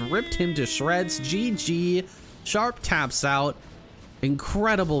he's just ripped him to shreds. GG. Sharp taps out.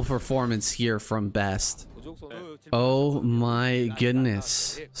 Incredible performance here from Best. Oh my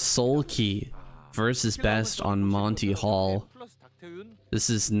goodness. Soulkey versus Best on Monty Hall. This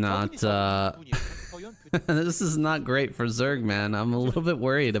is not this is not great for Zerg, man. I'm a little bit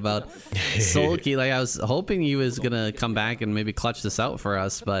worried about Soulkey. Like, I was hoping he was gonna come back and maybe clutch this out for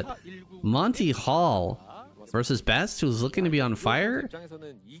us, but Monty Hall versus Best, who's looking to be on fire.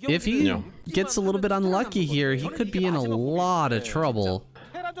 If he gets a little bit unlucky here, he could be in a lot of trouble.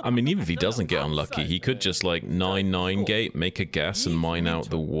 I mean, even if he doesn't get unlucky, he could just like 9-9 gate, make a gas and mine out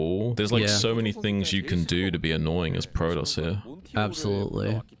the wall. There's like so many things you can do to be annoying as Protoss here.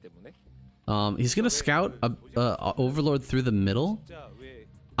 Absolutely. He's gonna scout a Overlord through the middle.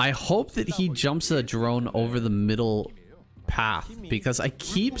 I hope that he jumps a drone over the middle path, because I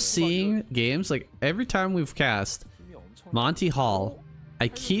keep seeing games, like every time we've cast Monty Hall, I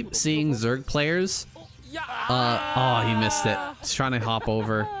keep seeing Zerg players. Oh, he missed it. He's trying to hop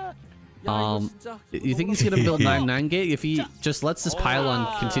over. You think he's gonna build 9-9 gate? If he just lets this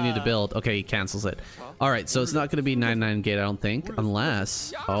pylon continue to build, okay, he cancels it. All right, so it's not gonna be 9-9 gate, I don't think,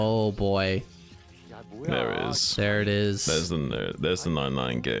 unless, oh boy, there it is. There it is. There's the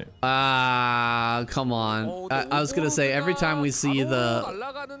 9-9 gate. Ah, come on. I was gonna say, every time we see the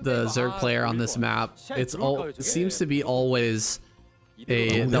Zerg player on this map, it seems to be always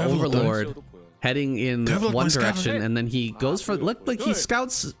the Overlord heading in one direction, and then he goes for, look, like he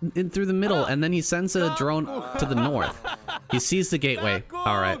scouts in through the middle, and then he sends a drone to the north. He sees the gateway.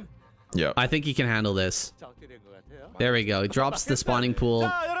 All right. Yeah. I think he can handle this. There we go. He drops the spawning pool.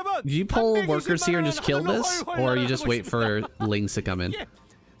 Do you pull workers here and just kill this, or you just wait for Lings to come in?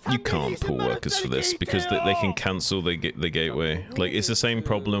 You can't pull workers for this because they can cancel the gateway. Like, it's the same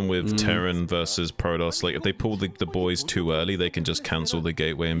problem with Terran versus Protoss. Like, if they pull the boys too early, they can just cancel the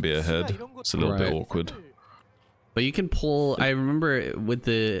gateway and be ahead. It's a little bit awkward. But you can pull, I remember with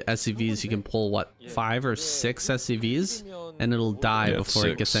the SCVs, you can pull, what, 5 or 6 SCVs? And it'll die before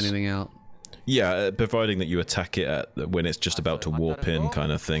it gets anything out. Yeah, providing that you attack it when it's just about to warp in,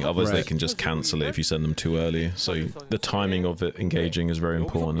 kind of thing. Otherwise, they can just cancel it if you send them too early. So the timing of it engaging is very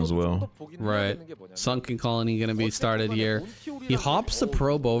important as well. Right. Sunken Colony gonna be started here. He hops the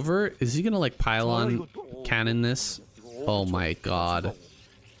probe over. Is he gonna like pylon cannon this? Oh my god.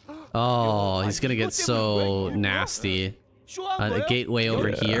 Oh, he's gonna get so nasty. A gateway over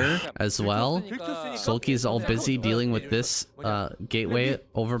here as well. Soulkey's all busy dealing with this gateway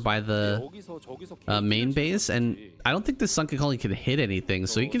over by the main base, and I don't think the Sunken Colony can hit anything,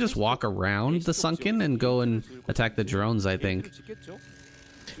 so he can just walk around the Sunken and go and attack the drones, I think.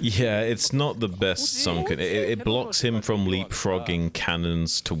 Yeah, it's not the best Sunken. It blocks him from leapfrogging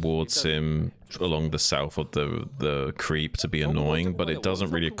cannons towards him along the south of the creep to be annoying, but it doesn't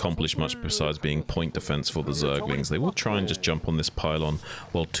really accomplish much besides being point defense for the Zerglings. They will try and just jump on this pylon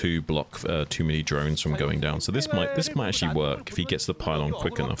while block too many drones from going down. So this might actually work if he gets the pylon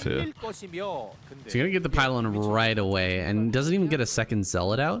quick enough here. So you're gonna get the pylon right away, and doesn't even get a second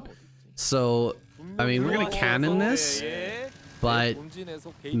zealot out. So I mean, we're gonna cannon this, but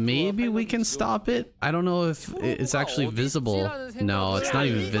maybe we can stop it. I don't know if it's actually visible. No, it's not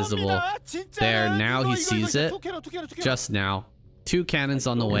even visible. There, now he sees it. Just now. 2 cannons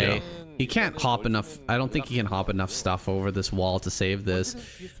on the way. He can't hop enough. I don't think he can hop enough stuff over this wall to save this.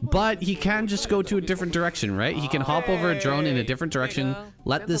 But he can just go to a different direction, right? He can hop over a drone in a different direction,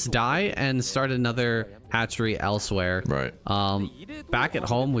 let this die, and start another hatchery elsewhere. Right. Back at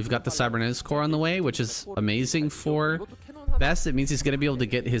home, we've got the Cybernetics core on the way, which is amazing for Best. It means he's going to be able to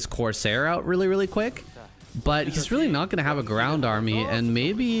get his Corsair out really, really quick. But he's really not going to have a ground army, and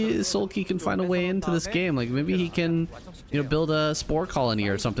maybe Sulky can find a way into this game. Like, maybe he can, you know, build a spore colony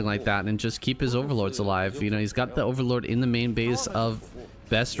or something like that and just keep his overlords alive. You know, he's got the overlord in the main base of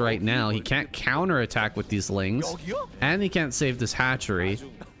Best right now. He can't counterattack with these lings, and he can't save this hatchery.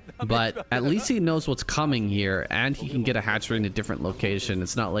 But at least he knows what's coming here, and he can get a hatchery in a different location.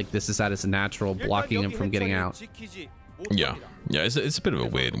 It's not like this is at his natural, blocking him from getting out. Yeah, it's a bit of a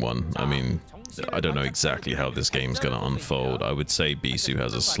weird one. I mean, I don't know exactly how this game's going to unfold. I would say Bisu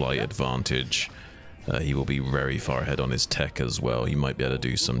has a slight advantage. He will be very far ahead on his tech as well. He might be able to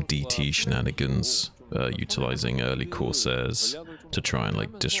do some DT shenanigans, utilizing early Corsairs to try and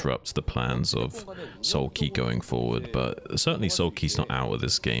like disrupt the plans of Sulky going forward. But certainly Sulky's not out of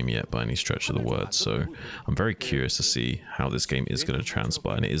this game yet by any stretch of the word. So I'm very curious to see how this game is going to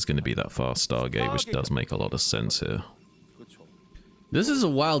transpire. And it is going to be that fast Stargate, which does make a lot of sense here. This is a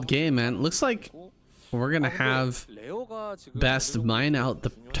wild game, man. Looks like we're going to have Best mine out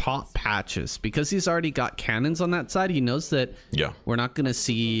the top patches. Because he's already got cannons on that side, he knows that we're not going to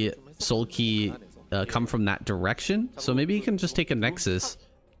see Sulky come from that direction. So maybe he can just take a Nexus,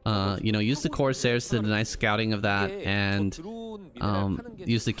 you know, use the Corsairs to deny scouting of that, and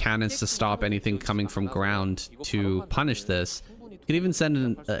use the cannons to stop anything coming from ground to punish this. Could even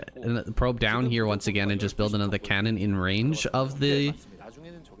send a probe down here once again and just build another cannon in range of the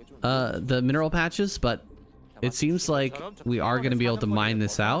mineral patches. But it seems like we are going to be able to mine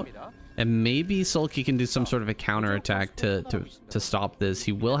this out, and maybe Sulky can do some sort of a counterattack to stop this.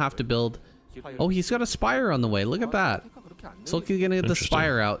 He will have to build. Oh, he's got a Spire on the way. Look at that. Sulky's going to get the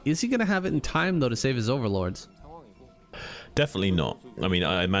Spire out. Is he going to have it in time though to save his overlords? Definitely not. I mean,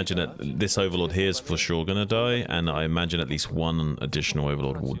 I imagine that this overlord here is for sure gonna die, and I imagine at least one additional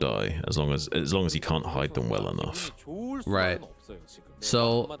overlord will die as long as he can't hide them well enough. Right.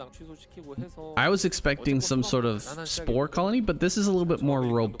 So I was expecting some sort of spore colony, but this is a little bit more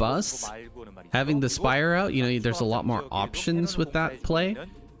robust. Having the Spire out, you know, there's a lot more options with that play.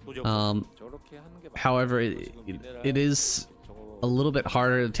 However, it is a little bit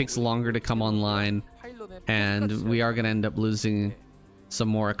harder. It takes longer to come online, and we are going to end up losing some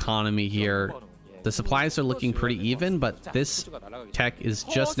more economy here. The supplies are looking pretty even, but this tech is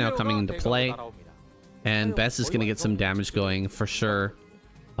just now coming into play, and Best is going to get some damage going for sure.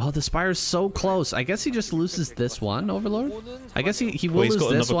 Oh, the Spire's so close. I guess he just loses this one, Overlord. I guess he will lose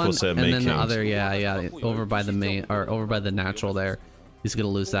this one, and then the other, yeah, over by the main, or over by the natural there. He's going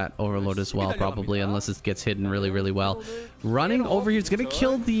to lose that Overlord as well, probably, unless it gets hidden really, really well. Running over here, it's going to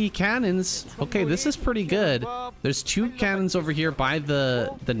kill the cannons. Okay, this is pretty good. There's 2 cannons over here by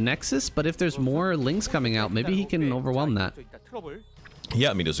the Nexus, but if there's more links coming out, maybe he can overwhelm that. Yeah,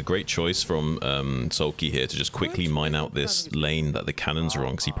 I mean, it was a great choice from Sulky here to just quickly mine out this lane that the cannons are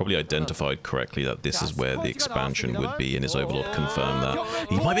on, because he probably identified correctly that this is where the expansion would be, and his Overlord confirmed that.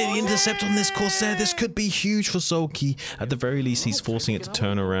 He might be able to intercept on this Corsair. This could be huge for Sulky. At the very least, he's forcing it to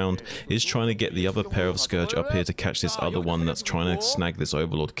turn around. He's trying to get the other pair of Scourge up here to catch this other one that's trying to snag this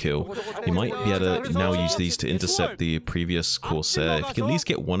Overlord kill. He might be able to now use these to intercept the previous Corsair. If he can at least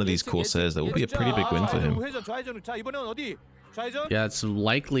get one of these Corsairs, that will be a pretty big win for him. Yeah, it's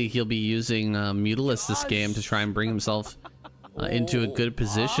likely he'll be using Mutalisk this game to try and bring himself into a good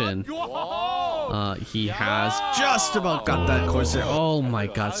position. He has just about got that Corsair. Oh my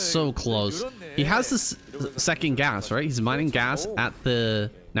god, so close. He has this second gas, right? He's mining gas at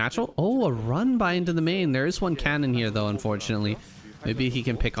the natural. Oh, a run by into the main. There is one cannon here though, unfortunately. Maybe he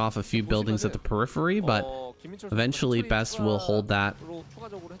can pick off a few buildings at the periphery, but eventually Best will hold that.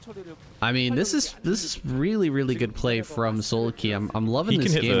 I mean, this is really, really good play from Sulky. I'm loving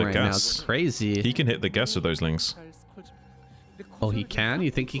this game right now. It's crazy. He can hit the gas with those links. Oh, he can?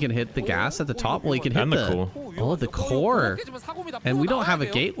 You think he can hit the gas at the top? Well, he can hit the core. Oh, the core. And we don't have a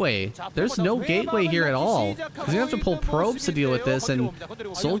gateway. There's no gateway here at all. He's gonna have to pull probes to deal with this, and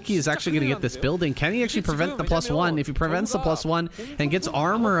Sulky is actually gonna get this building. Can he actually prevent the +1? If he prevents the +1 and gets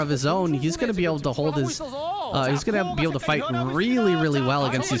armor of his own, he's gonna be able to hold his he's gonna be able to fight really, really well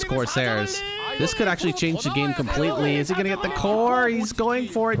against these Corsairs. This could actually change the game completely. Is he gonna get the core? He's going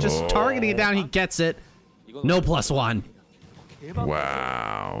for it, just targeting it down. He gets it. No +1.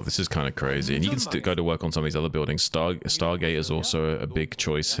 Wow, this is kind of crazy. And you can still go to work on some of these other buildings. Stargate is also a big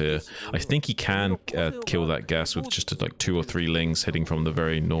choice here. I think he can kill that gas with just like 2 or 3 lings hitting from the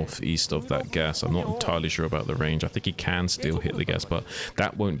very northeast of that gas. I'm not entirely sure about the range. I think he can still hit the gas, but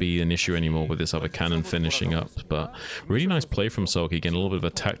that won't be an issue anymore with this other cannon finishing up. But really nice play from Sulky, getting a little bit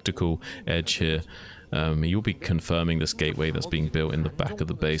of a tactical edge here. You'll be confirming this gateway that's being built in the back of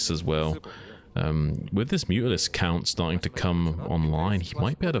the base as well. With this Mutalisk count starting to come online, he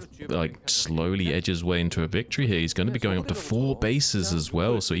might be able to like slowly edge his way into a victory here. He's going to be going up to 4 bases as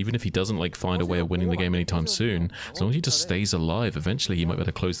well, so even if he doesn't like find a way of winning the game anytime soon, as long as he just stays alive, eventually he might be able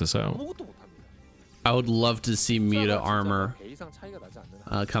to close this out. I would love to see Muta armor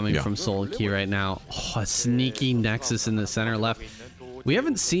coming from Sulky right now. Oh, a sneaky Nexus in the center left. We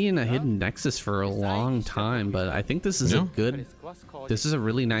haven't seen a hidden Nexus for a long time, but I think this is this is a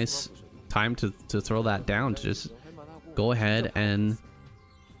really nice time to throw that down, to just go ahead and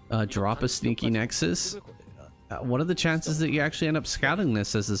drop a sneaky Nexus. What are the chances that you actually end up scouting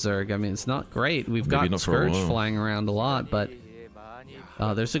this as a Zerg? I mean, it's not great. We've got Scourge flying around a lot, but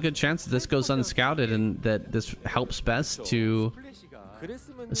there's a good chance that this goes unscouted and that this helps best to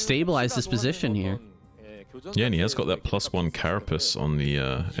stabilize this position here. Yeah, and he has got that +1 carapace on the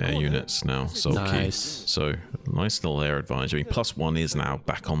air units now, Sulky. Nice. So, nice little air advantage. I mean, +1 is now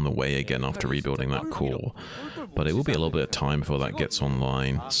back on the way again after rebuilding that core. But it will be a little bit of time before that gets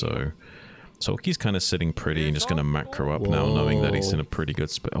online, so... Sulky's kind of sitting pretty and just going to macro up now, knowing that he's in a pretty good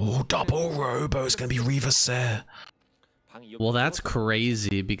spot. Oh, double robo! It's going to be Reaver Ser. Well, that's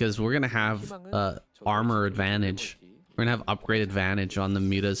crazy, because we're going to have armor advantage. We're going to have upgrade advantage on the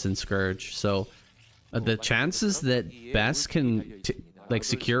Mutas and Scourge, so... the chances that Best can like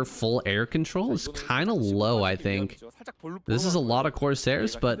secure full air control is kind of low, I think. This is a lot of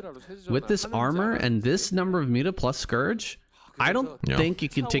Corsairs, but with this armor and this number of Muta plus Scourge, I don't think you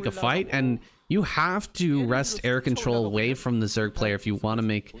can take a fight, and you have to wrest air control away from the Zerg player if you want to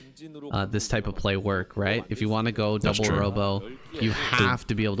make this type of play work, right? If you want to go double robo, you have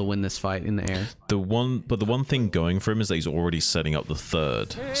to be able to win this fight in the air. The one thing going for him is that he's already setting up the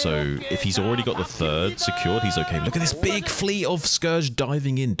 3rd. So if he's already got the 3rd secured, he's okay. Look at this big fleet of Scourge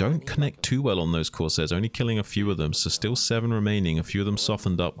diving in. Don't connect too well on those Corsairs, only killing a few of them. So still 7 remaining. A few of them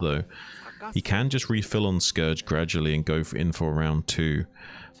softened up though. He can just refill on Scourge gradually and go in for round 2.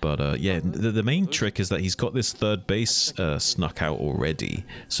 But yeah, the main trick is that he's got this 3rd base snuck out already.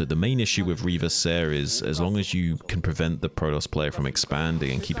 So the main issue with Reaver Ser is, as long as you can prevent the Protoss player from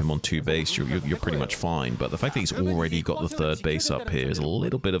expanding and keep him on 2 base, you're pretty much fine. But the fact that he's already got the 3rd base up here is a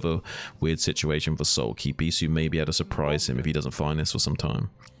little bit of a weird situation for Sulky. Bisu may be able to surprise him if he doesn't find this for some time.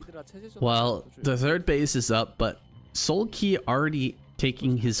 Well, the 3rd base is up, but Sulky already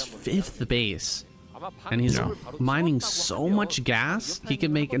taking his 5th base. And he's mining so much gas, he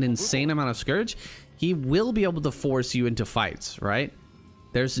can make an insane amount of Scourge. He will be able to force you into fights, right?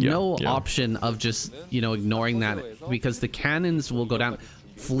 There's no option of just, you know, ignoring that, because the cannons will go down.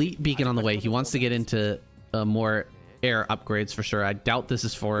 Fleet Beacon on the way. He wants to get into more air upgrades for sure. I doubt this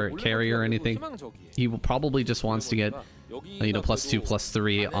is for carrier or anything. He will probably just wants to get, you know, +2,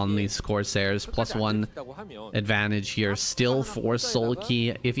 +3 on these Corsairs. +1 advantage here still for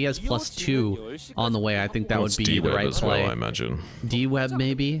Sulky. If he has +2 on the way, I think that would be the right play. I imagine D-Web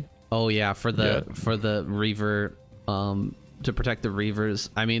maybe. Oh yeah, for the Reaver, to protect the Reavers.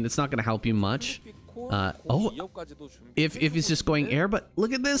 I mean, it's not going to help you much. If he's just going air, but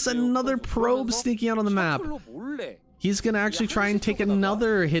look at this, another probe sneaking out on the map. He's going to actually try and take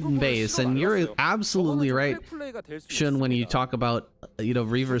another hidden base, and you're absolutely right, Shun, when you talk about, you know,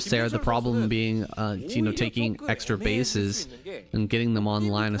 Reaver Ser, the problem being, you know, taking extra bases and getting them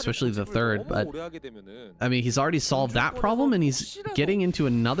online, especially the 3rd. But, I mean, he's already solved that problem, and he's getting into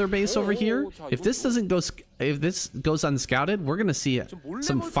another base over here. If this doesn't go, if this goes unscouted, we're going to see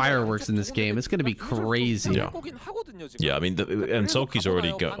some fireworks in this game. It's going to be crazy. Yeah, I mean, and Sulky's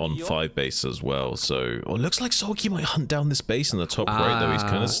already got on 5 base as well, so it looks like Sulky might hunt down this base in the top right, though. He's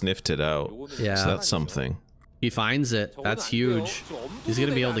kind of sniffed it out. Yeah, so that's something. He finds it. That's huge. He's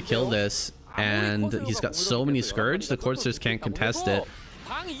gonna be able to kill this, and he's got so many Scourge, the Corsairs can't contest it.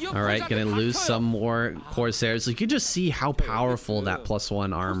 All right, gonna lose some more Corsairs. You can just see how powerful that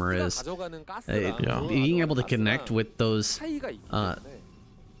 +1 armor is. Being able to connect with those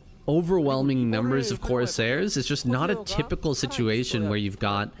overwhelming numbers of Corsairs is just not a typical situation where you've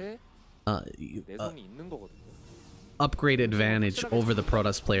got upgrade advantage over the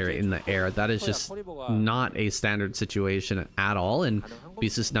Protoss player in the air. That is just not a standard situation at all, and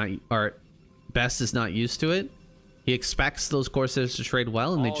Best is not used to it. He expects those Corsairs to trade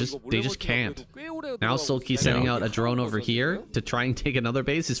well, and they just can't. Now Sulky sending out a drone over here to try and take another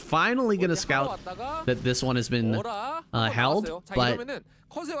base. He's finally going to scout that this one has been held, but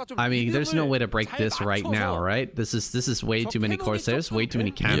I mean, there's no way to break this right now, right? This is way too many Corsairs, way too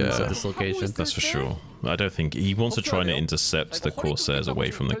many cannons at this location. That's for sure. I don't think he wants to try and intercept the Corsairs away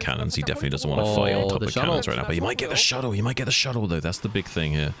from the cannons. He definitely doesn't want to fight on top of cannons right now. But he might get the shuttle. He might get the shuttle, though. That's the big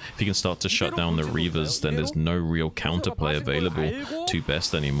thing here. If he can start to shut down the Reavers, then there's no real counterplay available to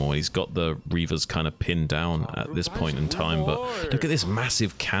Best anymore. He's got the Reavers kind of pinned down at this point in time. But look at this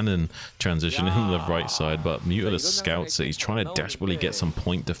massive cannon transition in the right side. But Mutalist scouts it. He's trying to desperately get some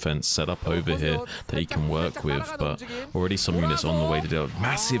point defense set up over here that he can work with. But already some units on the way to do it.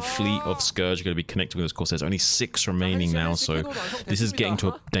 Massive fleet of Scourge are going to be connected with those Corsairs. Only 6 remaining now, so this is getting to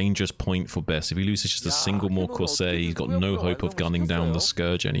a dangerous point for Best. If he loses just a single more Corsair, he's got no hope of gunning down the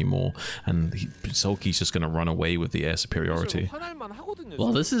Scourge anymore, and Sulky's just going to run away with the air superiority.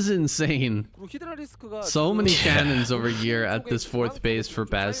 Well, this is insane. So many cannons over here at this 4th base for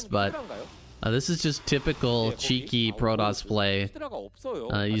Best, but this is just typical cheeky Protoss play.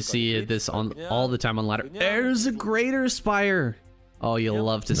 You see this on all the time on ladder. There's a Greater Spire. Oh, you'll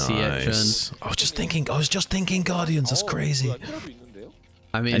love to see it, Jun. I was just thinking Guardians. That's crazy.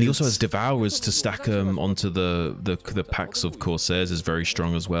 I mean, and he also has Devourers to stack onto the packs of Corsairs is very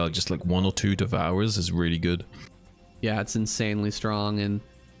strong as well. Just like 1 or 2 Devourers is really good. Yeah, it's insanely strong, and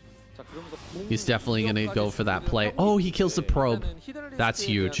he's definitely going to go for that play. Oh, he kills the probe. That's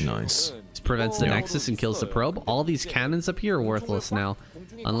huge. Nice. He prevents the Nexus and kills the probe. All these cannons up here are worthless now.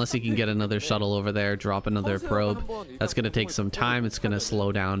 Unless he can get another shuttle over there, drop another probe. That's going to take some time. It's going to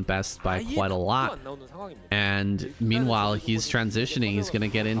slow down Best by quite a lot. And meanwhile, he's transitioning. He's going to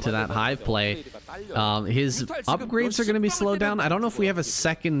get into that hive play. His upgrades are going to be slowed down. I don't know if we have a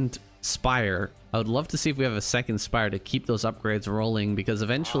second Spire. I would love to see if we have a second Spire to keep those upgrades rolling, because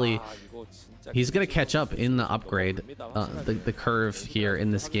eventually he's going to catch up in the upgrade, the curve here in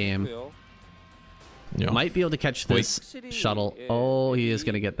this game. Yeah. Might be able to catch this shuttle. Oh, he is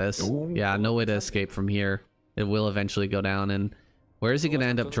going to get this. Yeah, no way to escape from here. It will eventually go down. And where is he going to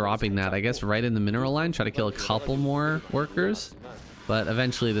end up dropping that? I guess right in the mineral line. Try to kill a couple more workers. But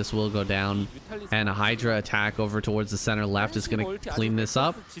eventually this will go down. And a Hydra attack over towards the center left is going to clean this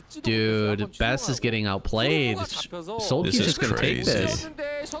up. Dude, Best is getting outplayed. Sulky's just going to take this.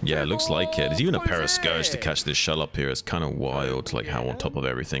 Yeah, it looks like it. There's even a pair of Scourge to catch this shell up here. It's kind of wild, like how on top of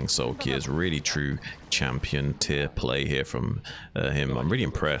everything Sulky is. Really true champion tier play here from him. I'm really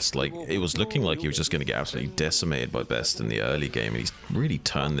impressed. Like, it was looking like he was just going to get absolutely decimated by Best in the early game, and he's really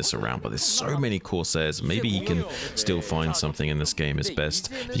turned this around. But there's so many Corsairs. Maybe he can still find something in this game. Is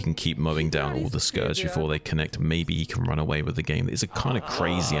Best. If he can keep mowing down all the Scourge before they connect, maybe he can run away with the game. It's a kind of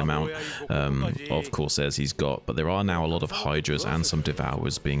crazy amount of Corsairs he's got, but there are now a lot of Hydras and some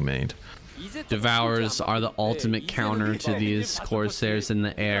Devourers being made. Devourers are the ultimate counter to these Corsairs in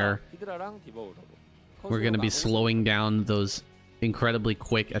the air. We're going to be slowing down those incredibly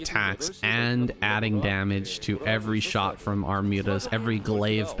quick attacks and adding damage to every shot from our mutas. Every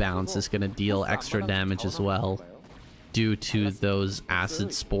glaive bounce is going to deal extra damage as well due to those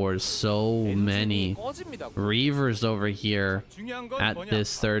acid spores. So many Reavers over here at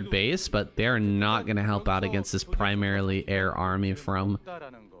this 3rd base, but they're not going to help out against this primarily air army from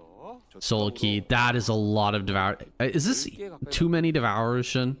Sulky. That is a lot of Devour. Is this too many Devourers,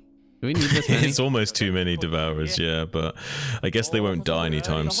 Shun? Do we need this many? It's almost too many Devourers, yeah, but I guess they won't die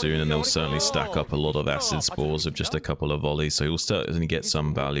anytime soon, and they'll certainly stack up a lot of acid spores of just a couple of volleys, so you'll certainly get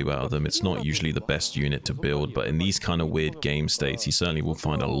some value out of them. It's not usually the best unit to build, but in these kind of weird game states, you certainly will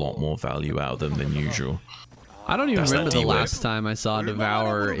find a lot more value out of them than usual. I don't even remember the last time I saw a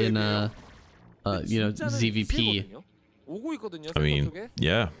Devourer in a, ZVP. I mean,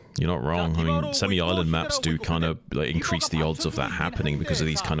 yeah, you're not wrong. I mean, semi-island maps do kind of like increase the odds of that happening because of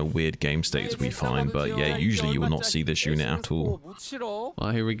these kind of weird game states we find. But yeah, usually you will not see this unit at all.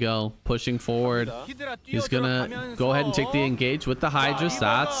 Well, here we go. Pushing forward. He's gonna go ahead and take the engage with the Hydras.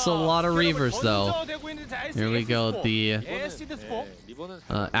 That's a lot of Reavers, though. Here we go. The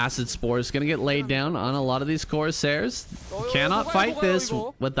acid spore is gonna get laid down on a lot of these Corsairs. Cannot fight this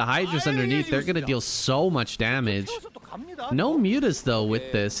with the Hydras underneath. They're gonna deal so much damage. No mutas though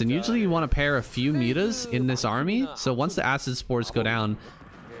with this, and usually you want to pair a few mutas in this army, so once the acid spores go down,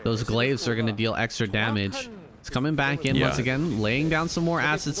 those glaives are going to deal extra damage. It's coming back in once again, laying down some more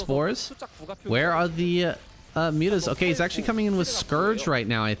acid spores. Where are the mutas? Okay, he's actually coming in with Scourge right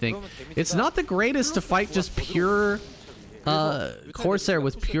now, I think. It's not the greatest to fight just pure Corsair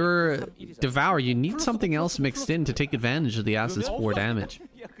with pure Devour. You need something else mixed in to take advantage of the acid spore damage.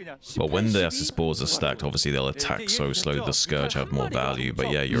 Well, when the acid spores are stacked, obviously they'll attack so slow, the Scourge have more value.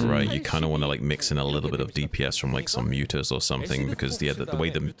 But yeah, you're right. You kind of want to like mix in a little bit of DPS from like some mutas or something, because the way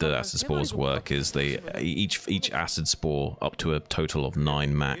the acid spores work is each acid spore up to a total of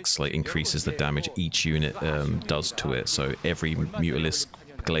 9 max like increases the damage each unit does to it. So every Mutalisk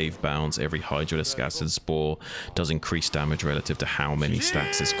glaive bounce, every Hydralisk acid spore does increase damage relative to how many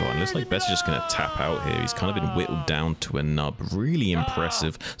stacks it's got. And it looks like Bess is just going to tap out here. He's kind of been whittled down to a nub. Really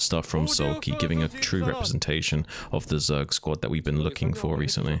impressive stuff from Sulky, giving a true representation of the Zerg squad that we've been looking for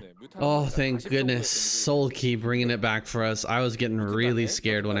recently. Oh, thank goodness. Sulky bringing it back for us. I was getting really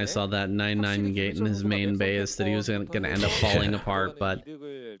scared when I saw that 9-9 gate in his main base, that he was going to end up falling apart, but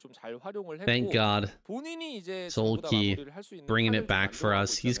thank God. Sulky bringing it back for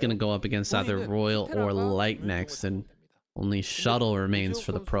us. He's going to go up against either Royal or Light next, and only Shuttle remains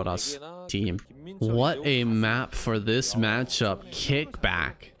for the Protoss team. What a map for this matchup.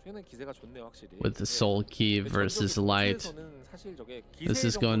 Kickback with the Sulky versus Light. This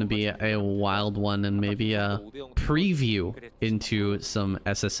is going to be a wild one, and maybe a preview into some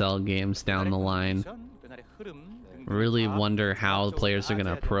SSL games down the line. Really wonder how the players are going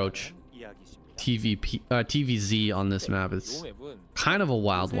to approach TVZ on this map. It's kind of a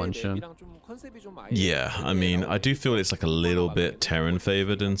wild one, Shun. Yeah, I mean, I do feel it's like a little bit Terran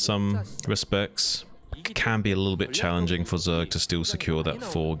favored in some respects. It can be a little bit challenging for Zerg to still secure that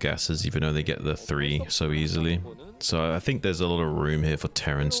 4 gases, even though they get the 3 so easily. So I think there's a lot of room here for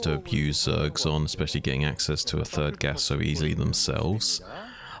Terrans to abuse Zergs on, especially getting access to a 3rd gas so easily themselves.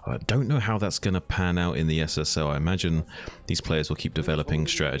 I don't know how that's going to pan out in the SSL. I imagine these players will keep developing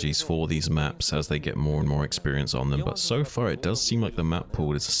strategies for these maps as they get more and more experience on them, but so far it does seem like the map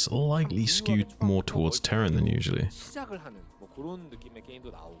pool is slightly skewed more towards Terran than usually.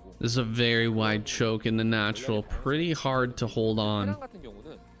 This is a very wide choke in the natural. Pretty hard to hold on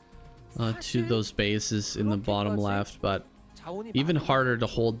to those bases in the bottom left, but even harder to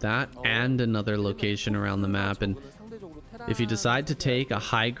hold that and another location around the map. And if you decide to take a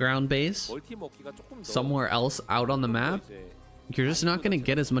high ground base somewhere else out on the map, you're just not going to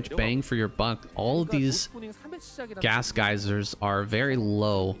get as much bang for your buck. All of these gas geysers are very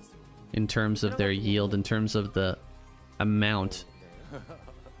low in terms of their yield, in terms of the amount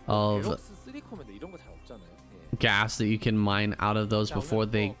of gas that you can mine out of those before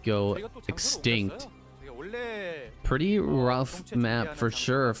they go extinct. Pretty rough map for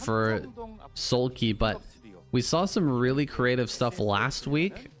sure for Sulky, but we saw some really creative stuff last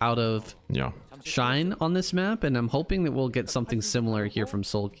week out of Shine on this map, and I'm hoping that we'll get something similar here from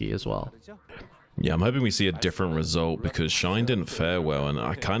Sulky as well. Yeah, I'm hoping we see a different result, because Shine didn't fare well, and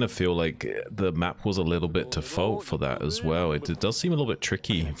I kind of feel like the map was a little bit to fault for that as well. It does seem a little bit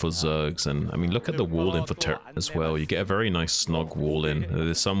tricky for Zergs, and I mean, look at the wall-in for Terran as well. You get a very nice snog wall-in.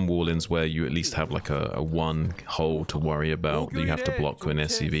 There's some wall-ins where you at least have like a one hole to worry about that you have to block with an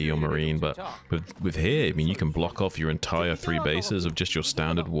SCV or Marine, but with here, I mean, you can block off your entire 3 bases of just your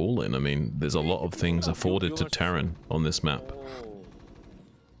standard wall-in. I mean, there's a lot of things afforded to Terran on this map.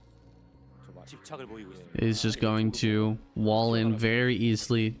 Is just going to wall in very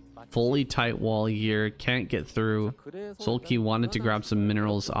easily. Fully tight wall here, can't get through. Sulky wanted to grab some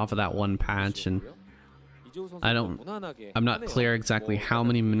minerals off of that one patch, and I'm not clear exactly how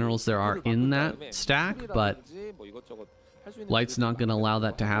many minerals there are in that stack, but Light's not going to allow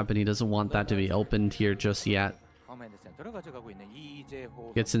that to happen. He doesn't want that to be opened here just yet.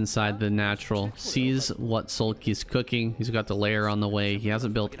 Gets inside the natural, sees what Sulky's cooking. He's got the layer on the way. He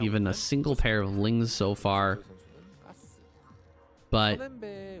hasn't built even a single pair of lings so far, but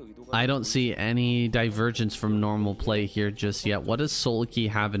I don't see any divergence from normal play here just yet. What does Sulky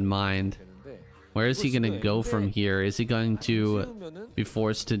have in mind? Where is he going to go from here? Is he going to be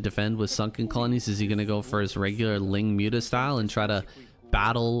forced to defend with sunken colonies? Is he going to go for his regular Ling Muta style and try to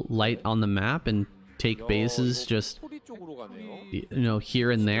battle Light on the map and take bases just, you know,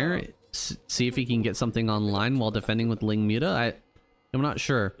 here and there? See if he can get something online while defending with Ling Muta? I'm not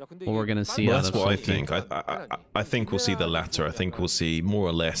sure what we're going to see out of That's what I Sulky. think. I think we'll see the latter. I think we'll see more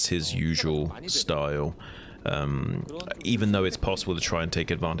or less his usual style. Even though it's possible to try and take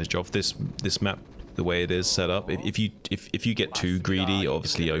advantage of this map the way it is set up, if you get too greedy, it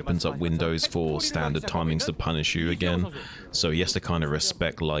obviously opens up windows for standard timings to punish you again. So he has to kind of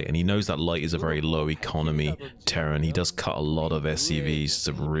respect Light, and he knows that Light is a very low economy Terran. He does cut a lot of SCVs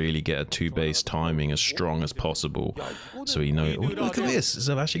to really get a 2-base timing as strong as possible. So he knows, oh, look at this, it's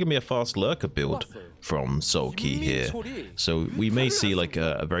actually gonna be a fast lurker build from Sulky here. So we may see like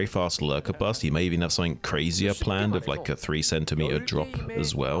a very fast lurker bust. He may even have something crazier planned of like a 3-centimeter drop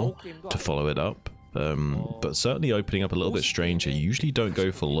as well to follow it up. But certainly opening up a little bit stranger. You usually don't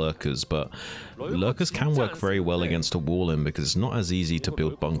go for lurkers, but lurkers can work very well against a wall-in because it's not as easy to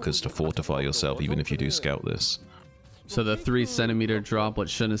build bunkers to fortify yourself even if you do scout this. So the 3-centimeter drop, what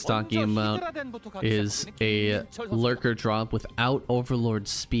Shun is talking about, is a lurker drop without Overlord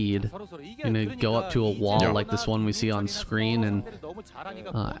speed. Gonna go up to a wall like this one we see on screen, and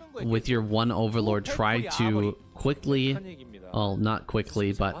with your one Overlord, try to quickly, well, not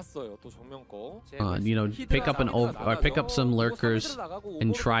quickly, but you know, pick up some lurkers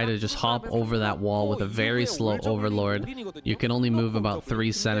and try to just hop over that wall with a very slow Overlord. You can only move about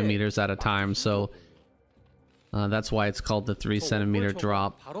 3 centimeters at a time, so that's why it's called the 3-centimeter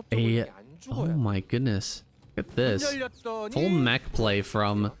drop. Oh my goodness. Look at this. Full mech play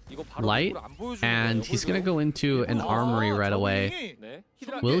from Light, and he's gonna go into an armory right away.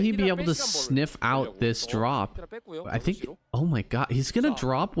 Will he be able to sniff out this drop? I think, oh my god, he's gonna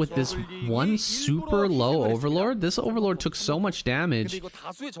drop with this one super low Overlord. This Overlord took so much damage,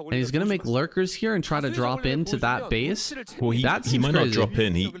 and he's gonna make lurkers here and try to drop into that base. Well, he might not drop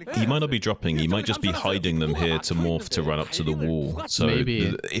in. He might not be dropping. He might just be hiding them here to morph to run up to the wall. So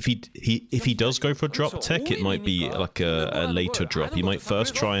maybe if he does go for drop tech, it might be like a later drop. He might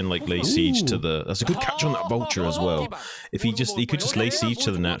first try and like lay siege to the. That's a good catch on that vulture as well. If he could just lay siege to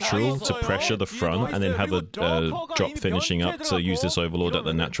the natural to pressure the front, and then have a drop finishing up to use this Overlord at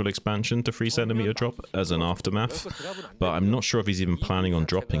the natural expansion to 3-centimeter drop as an aftermath. But I'm not sure if he's even planning on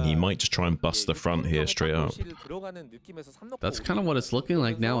dropping. He might just try and bust the front here straight up. That's kind of what it's looking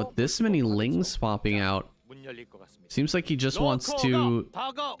like now with this many lings popping out. Seems like he just wants to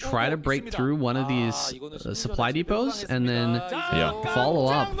try to break through one of these supply depots and then follow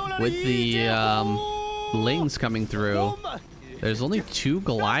up with the lings coming through. There's only 2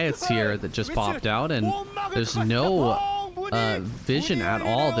 Goliaths here that just popped out, and there's no vision at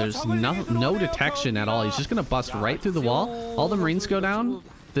all. There's no detection at all. He's just gonna bust right through the wall. All the Marines go down.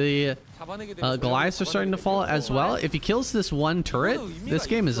 The Goliaths are starting to fall as well. If he kills this one turret, this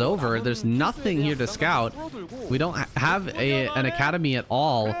game is over. There's nothing here to scout. We don't have an academy at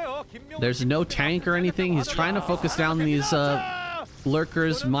all. There's no tank or anything. He's trying to focus down these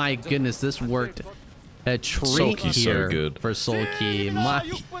lurkers. My goodness, this worked. A treat here for Sulky.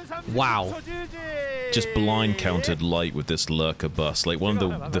 Wow. Just blind countered Light with this lurker bust. Like, one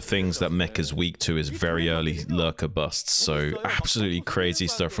of the things that mech is weak to is very early lurker busts. So absolutely crazy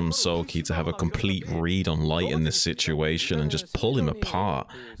stuff from Sulky to have a complete read on Light in this situation and just pull him apart.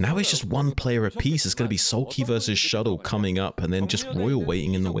 Now it's just one player apiece. It's going to be Sulky versus Shuttle coming up, and then just Royal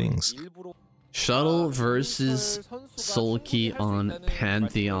waiting in the wings. Shuttle versus Sulky on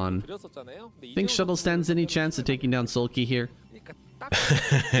Pantheon. Think Shuttle stands any chance of taking down Sulky here?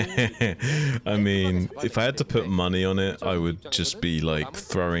 I mean, if I had to put money on it, I would just be like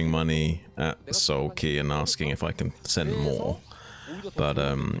throwing money at Sulky and asking if I can send more. But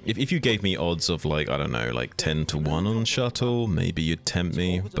if you gave me odds of like, I don't know, like 10 to 1 on Shuttle, maybe you'd tempt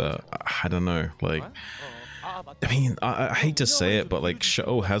me, but I don't know, like, I mean, I hate to say it, but like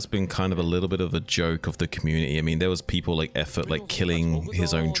Shuttle has been kind of a little bit of a joke of the community. I mean, there was people like Effort like killing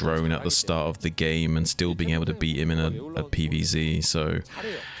his own drone at the start of the game and still being able to beat him in a PvZ. So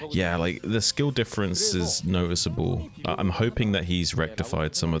yeah, like the skill difference is noticeable. I'm hoping that he's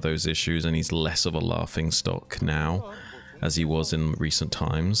rectified some of those issues and he's less of a laughing stock now as he was in recent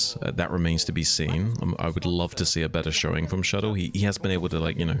times. That remains to be seen. I would love to see a better showing from Shuttle. He has been able to,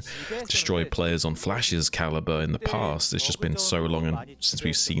 like, you know, destroy players on Flash's caliber in the past. It's just been so long since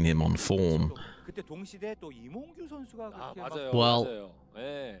we've seen him on form. Well,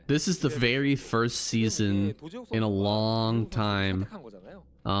 this is the very first season in a long time.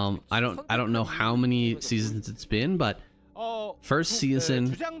 I don't know how many seasons it's been, but first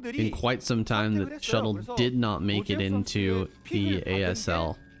season in quite some time that Shuttle did not make it into the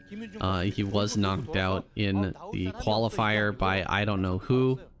ASL. He was knocked out in the qualifier by I don't know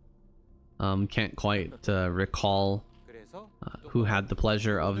who. Can't quite recall who had the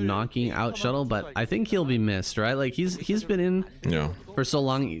pleasure of knocking out Shuttle, but I think he'll be missed, right? Like he's been in for so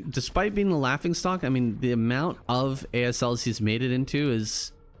long, despite being the laughingstock. I mean, the amount of ASLs he's made it into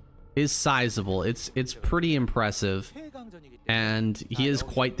is sizable. It's pretty impressive, and he is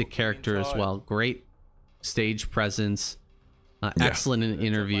quite the character as well. Great stage presence, excellent in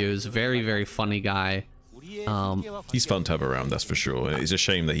interviews, very funny guy. He's fun to have around, that's for sure. It's a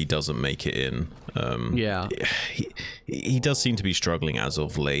shame that he doesn't make it in. Yeah. He does seem to be struggling as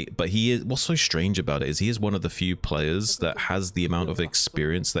of late, but he is. What's so strange about it is he is one of the few players that has the amount of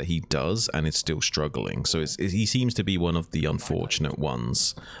experience that he does and is still struggling. So he seems to be one of the unfortunate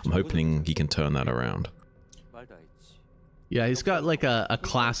ones. I'm hoping he can turn that around. Yeah, he's got like a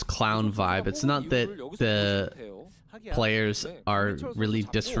class clown vibe. It's not that the players are really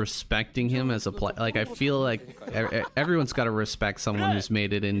disrespecting him as a player. Like, I feel like everyone's got to respect someone who's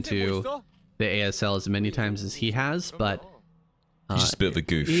made it into the ASL as many times as he has, but he's just a bit of a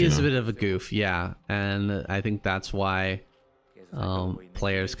goof. He is a bit of a goof, yeah, and I think that's why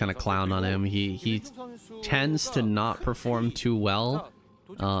players kind of clown on him. He tends to not perform too well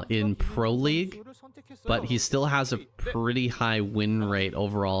in Pro League, but he still has a pretty high win rate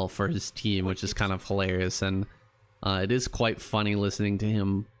overall for his team, which is kind of hilarious. And it is quite funny listening to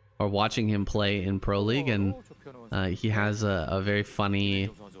him or watching him play in Pro League, and he has a very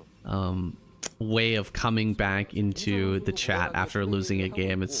funny way of coming back into the chat after losing a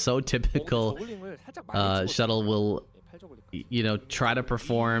game. It's so typical. Shuttle will, you know, try to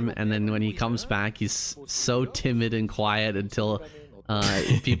perform, and then when he comes back, he's so timid and quiet until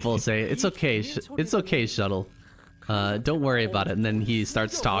people say, it's okay, Shuttle. Don't worry about it. And then he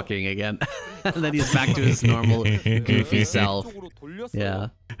starts talking again. And then he's back to his normal goofy self. Yeah.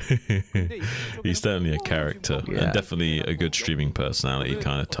 He's certainly a character, and definitely a good streaming personality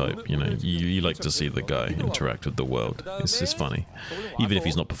kind of type. You know, you like to see the guy interact with the world. It's funny. Even if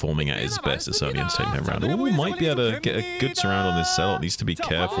he's not performing at his best, it's certainly entertaining him around. Oh, might be able to get a good surround on this Zealot. Needs to be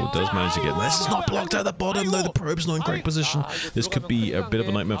careful. Does manage to get... This is not blocked at the bottom, though. The probe's not in great position. This could be a bit of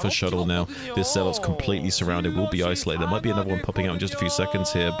a nightmare for Shuttle now. This Zealot's completely surrounded. Will be isolated. There might be another one popping out in just a few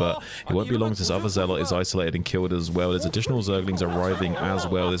seconds here, but it won't be long since this other Zealot is isolated and killed as well. There's additional Zerglings arriving as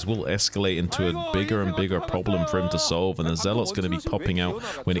well. This will escalate into a bigger and bigger problem for him to solve, and the Zealot's going to be popping out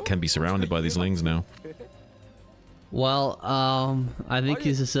when it can be surrounded by these Lings now. Well, I think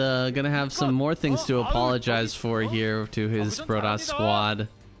he's gonna have some more things to apologize for here to his Protoss squad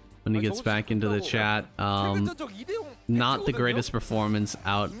when he gets back into the chat. Not the greatest performance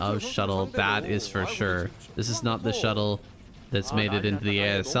out of Shuttle, that is for sure. This is not the Shuttle that's made it into the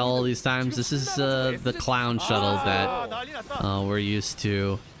ASL all these times. This is the clown Shuttle that we're used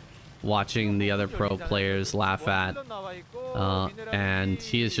to watching the other pro players laugh at. And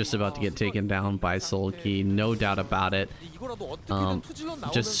he is just about to get taken down by Solkey, no doubt about it.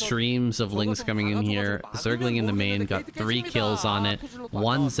 Just streams of Lings coming in here. Zergling in the main, got 3 kills on it,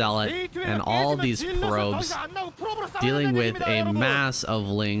 1 Zealot, and all these probes dealing with a mass of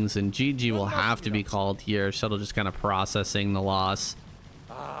Lings, and GG will have to be called here. Shuttle just kind of processing the loss.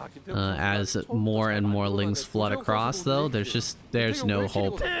 As more and more Lings flood across, though, there's no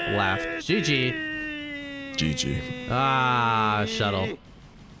hope left. GG. GG. Ah, Shuttle.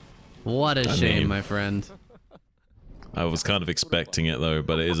 What a shame, my friend. I was kind of expecting it though,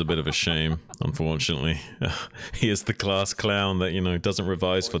 but it is a bit of a shame, unfortunately. He is the class clown that, you know, doesn't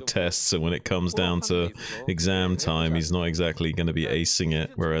revise for tests, so when it comes down to exam time, he's not exactly going to be acing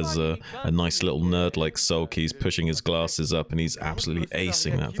it, whereas a nice little nerd like Sulky's pushing his glasses up and he's absolutely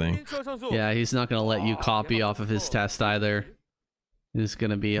acing that thing. Yeah, he's not going to let you copy off of his test either. He's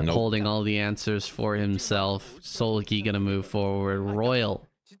going to be holding all the answers for himself. Sulky going to move forward. Royal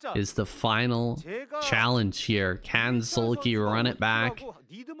is the final challenge here. Can Sulky run it back?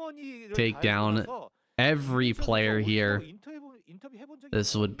 Take down every player here.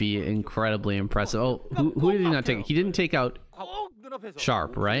 This would be incredibly impressive. Oh, who did he not take? He didn't take out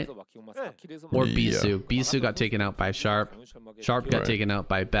Sharp, right? Or Bisu. Yeah. Bisu got taken out by Sharp. Sharp got taken out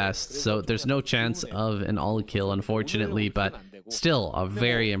by Best. So there's no chance of an all kill, unfortunately, but still a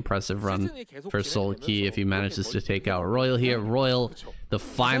very impressive run for Sulky if he manages to take out Royal here. Royal, the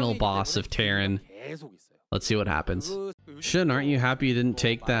final boss of Terran. Let's see what happens. Shun, aren't you happy you didn't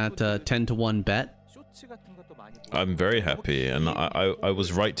take that 10-to-1 bet? I'm very happy, and I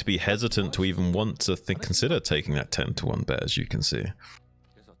was right to be hesitant to even want to consider taking that 10-to-1 bet, as you can see.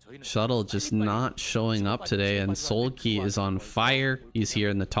 Shuttle just not showing up today, and Sulky is on fire. He's here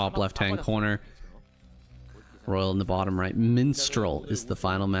in the top left-hand corner. Royal in the bottom right. Minstrel is the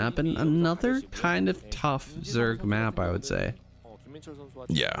final map, and another kind of tough Zerg map, I would say.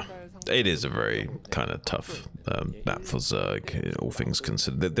 Yeah, it is a very kind of tough map for Zerg, all things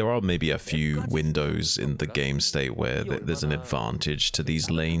considered. There are maybe a few windows in the game state where there's an advantage to these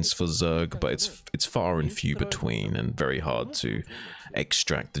lanes for Zerg, but it's far and few between and very hard to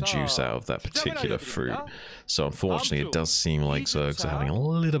extract the juice out of that particular fruit. So unfortunately, it does seem like Zergs are having a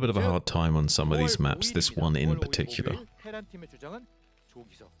little bit of a hard time on some of these maps, this one in particular.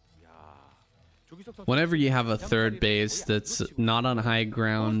 whenever you have a third base that's not on high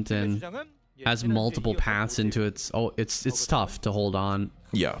ground and has multiple paths into it's tough to hold on.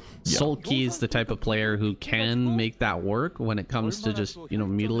 Yeah. Sulky is the type of player who can make that work when it comes to just, you know,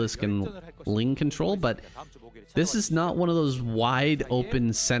 Mutalisk and Ling control, but this is not one of those wide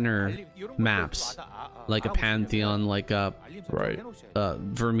open center maps like a Pantheon, like a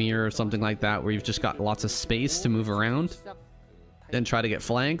Vermeer or something like that, where you've just got lots of space to move around and try to get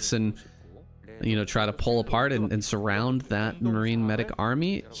flanks and, you know, try to pull apart and surround that Marine medic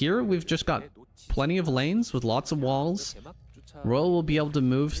army. Here we've just got plenty of lanes with lots of walls. Royal will be able to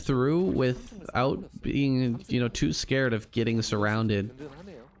move through without being, you know, too scared of getting surrounded.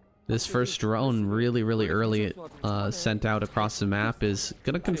 This first drone really early sent out across the map is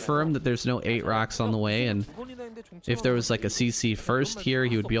gonna confirm that there's no 8 racks on the way, and if there was like a CC first here,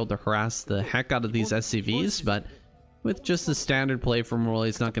 he would be able to harass the heck out of these SCVs, but with just the standard play from Royal,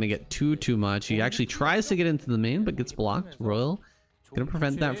 he's not going to get too much. He actually tries to get into the main, but gets blocked. Royal going to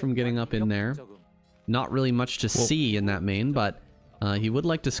prevent that from getting up in there. Not really much to see in that main, but he would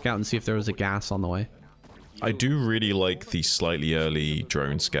like to scout and see if there was a gas on the way. I do really like the slightly early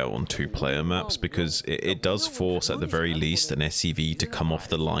drone scout on 2-player maps, because it does force, at the very least, an SCV to come off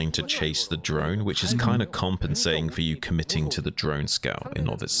the line to chase the drone, which is kind of compensating for you committing to the drone scout in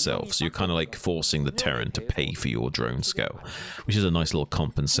of itself. So you're kind of like forcing the Terran to pay for your drone scout, which is a nice little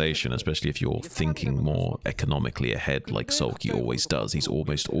compensation, especially if you're thinking more economically ahead, like Sulky always does. He's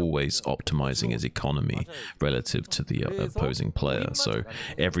almost always optimizing his economy relative to the opposing player. So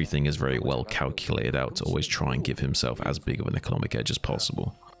everything is very well calculated out to always try and give himself as big of an economic edge as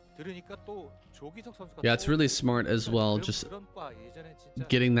possible. Yeah, it's really smart as well, just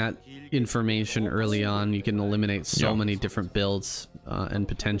getting that information early on. You can eliminate so many different builds and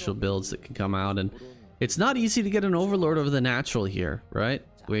potential builds that can come out, and it's not easy to get an Overlord over the natural here, right?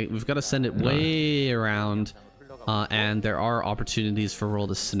 We've got to send it way around, and there are opportunities for Roll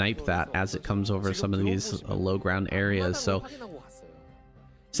to snipe that as it comes over some of these low ground areas. So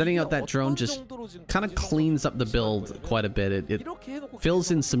sending out that drone just kind of cleans up the build quite a bit. It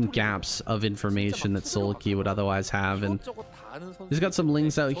fills in some gaps of information that Sulky would otherwise have, and he's got some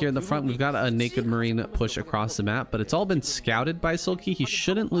Lings out here in the front. We've got a Naked Marine push across the map, but it's all been scouted by Sulky. He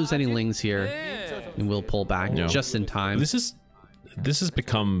shouldn't lose any Lings here, and we'll pull back just in time. This has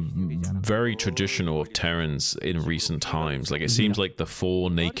become very traditional of Terrans in recent times. Like, it seems like the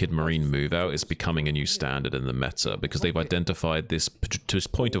 4 Naked Marine move out is becoming a new standard in the meta, because they've identified this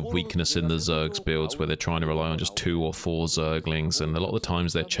point of weakness in the Zergs builds, where they're trying to rely on just 2 or 4 Zerglings, and a lot of the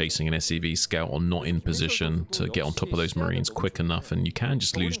times they're chasing an SCV scout or not in position to get on top of those Marines quick enough, and you can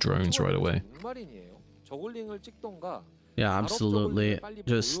just lose drones right away. Yeah, absolutely.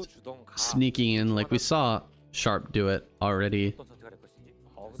 Just sneaking in, like we saw Sharp do it already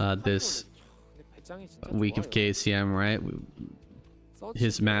this week of KCM, right?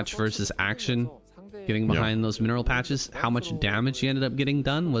 His match versus Action, getting behind those mineral patches. How much damage he ended up getting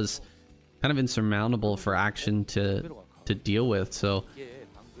done was kind of insurmountable for Action to deal with. So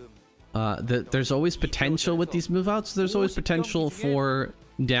there's always potential with these move outs. There's always potential for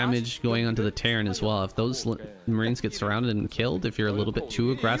damage going onto the Terran as well. If those Marines get surrounded and killed, if you're a little bit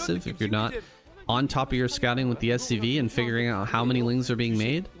too aggressive, if you're not on top of your scouting with the SCV and figuring out how many Lings are being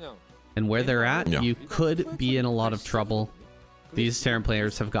made and where they're at, you could be in a lot of trouble. These Terran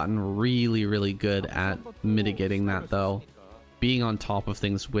players have gotten really good at mitigating that, though, being on top of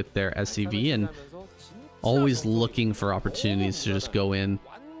things with their SCV and always looking for opportunities to just go in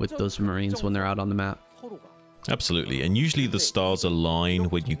with those Marines when they're out on the map. Absolutely, and usually the stars align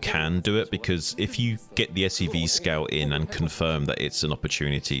when you can do it, because if you get the SCV scout in and confirm that it's an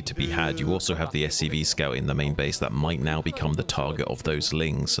opportunity to be had, you also have the SCV scout in the main base that might now become the target of those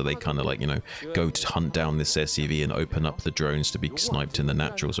Lings, so they kind of, like, you know, go to hunt down this SCV and open up the drones to be sniped in the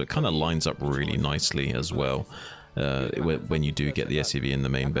natural, so it kind of lines up really nicely as well. When you do get the SCV in the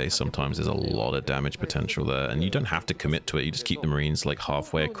main base, sometimes there's a lot of damage potential there, and you don't have to commit to it. You just keep the Marines like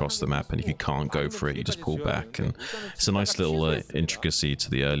halfway across the map, and if you can't go for it, you just pull back. And it's a nice little intricacy to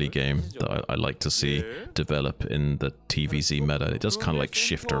the early game that I like to see develop in the TVZ meta. It does kind of like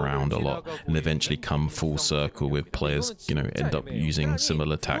shift around a lot and eventually come full circle with players, you know, end up using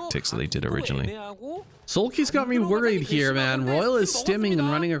similar tactics that they did originally. Sulky's got me worried here, man. Royal is stimming and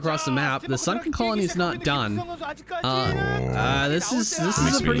running across the map. The sunken colony is not done. This is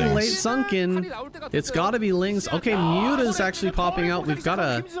a pretty late sunken. It's got to be Lings. Okay, Muta's actually popping out. We've got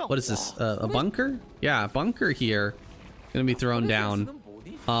a, what is this? A bunker? Yeah, a bunker here. Gonna be thrown down.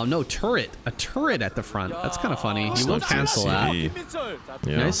 No, turret. A turret at the front. That's kind of funny. You will cancel that.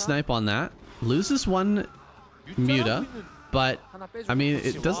 Nice snipe on that. Loses one Muta. but I mean,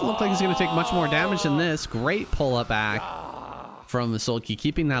 it doesn't look like he's going to take much more damage than this. Great pull-up back from Sulky,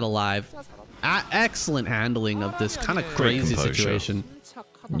 keeping that alive. Excellent handling of this kind of crazy situation.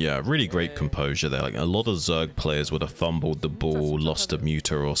 Yeah, really great composure there. Like, a lot of Zerg players would have fumbled the ball, lost a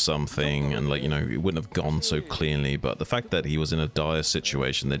muter or something, and, like, you know, it wouldn't have gone so cleanly. But the fact that he was in a dire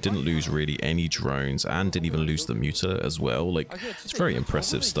situation, they didn't lose really any drones and didn't even lose the muter as well. Like, it's very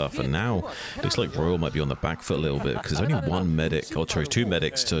impressive stuff. And now it looks like Royal might be on the back foot a little bit, because there's only one medic, or sorry, two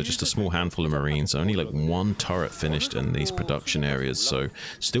medics to just a small handful of Marines. Only like one turret finished in these production areas, so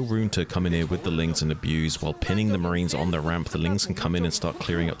still room to come in here with the Lings and abuse while pinning the Marines on the ramp. The Lings can come in and start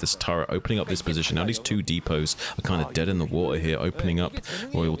clearing up this turret, opening up this position. Now these two depots are kind of dead in the water here, opening up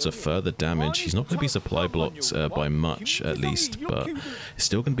Royal to further damage. He's not going to be supply blocked by much, at least, but it's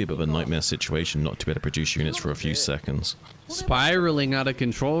still going to be a bit of a nightmare situation not to be able to produce units for a few seconds. Spiraling out of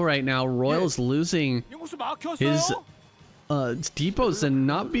control right now. Royal's losing his depots and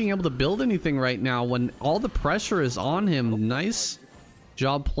not being able to build anything right now when all the pressure is on him. Nice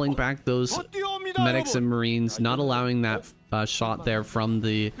job pulling back those medics and Marines, not allowing that shot there from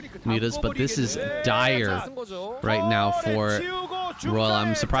the mutas, but this is dire right now for Royal.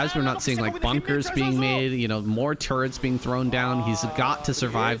 I'm surprised we're not seeing like bunkers being made, you know, more turrets being thrown down. He's got to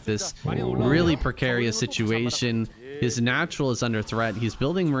survive this really precarious situation. His natural is under threat. He's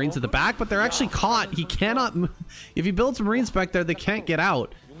building Marines at the back, but they're actually caught. He cannot, if he builds Marines back there, they can't get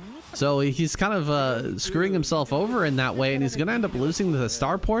out. So he's kind of screwing himself over in that way, and he's going to end up losing the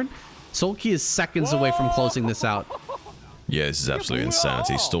starport. Sulky is seconds away from closing this out. Yeah, this is absolute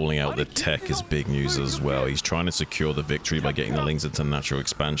insanity. Stalling out the tech is big news as well. He's trying to secure the victory by getting the Lings into natural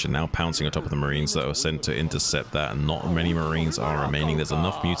expansion, now pouncing on top of the Marines that are sent to intercept that, and not many Marines are remaining. There's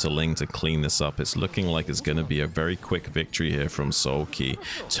enough mutaling to clean this up. It's looking like it's going to be a very quick victory here from Sulky,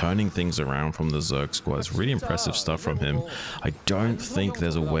 turning things around from the Zerg squad. It's really impressive stuff from him. I don't think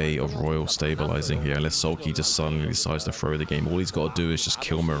there's a way of Royal stabilizing here unless Sulky just suddenly decides to throw the game. All he's got to do is just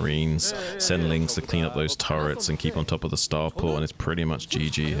kill Marines, send Lings to clean up those turrets, and keep on top of the starport, and it's pretty much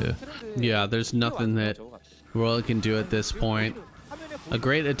GG here. Yeah, there's nothing that Royal can do at this point. A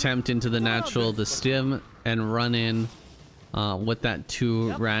great attempt into the natural, the stim and run in with that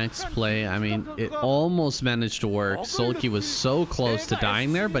 2 ranks play. I mean, it almost managed to work. Sulky was so close to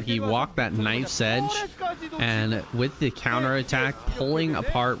dying there, but he walked that knife's edge, and with the counterattack, pulling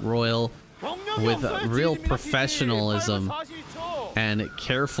apart Royal with real professionalism and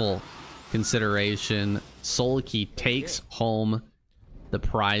careful consideration, Sulky takes home the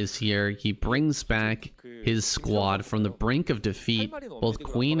prize here. He brings back his squad from the brink of defeat. Both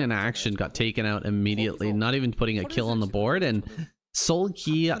Queen and Action got taken out immediately, not even putting a kill on the board, and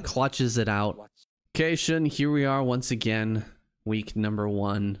Sulky clutches it out. Okay, Shun, here we are once again, week number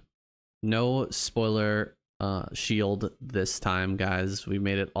 1. No spoiler shield this time, guys. We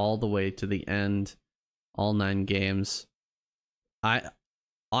made it all the way to the end, all 9 games.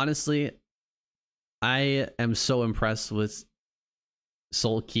 Honestly, I am so impressed with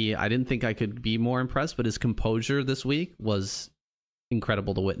Sulky. I didn't think I could be more impressed, but his composure this week was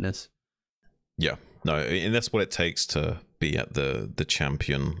incredible to witness. Yeah, no, and that's what it takes to be at the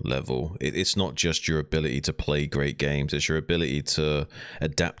champion level. It's not just your ability to play great games, it's your ability to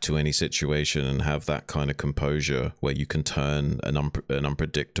adapt to any situation and have that kind of composure where you can turn an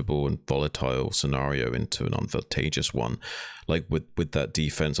unpredictable and volatile scenario into an advantageous one. Like with that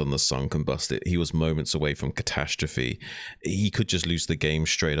defense on the Sun Combust, he was moments away from catastrophe. He could just lose the game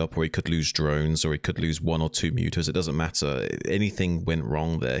straight up, or he could lose drones, or he could lose 1 or 2 muters. It doesn't matter. Anything went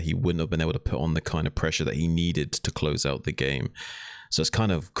wrong there, he wouldn't have been able to put on the kind of pressure that he needed to close out the game. So it's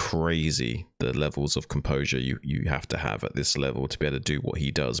kind of crazy the levels of composure you have to have at this level to be able to do what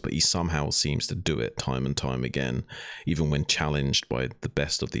he does, but he somehow seems to do it time and time again, even when challenged by the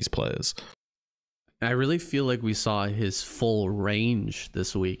best of these players. I really feel like we saw his full range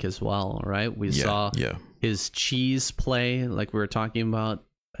this week as well, right? We saw his cheese play, like we were talking about.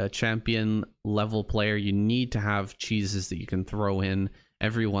 A champion level player, you need to have cheeses that you can throw in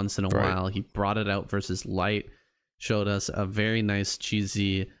every once in a while. He brought it out versus Light, showed us a very nice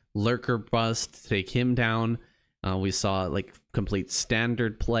cheesy lurker bust to take him down. We saw like complete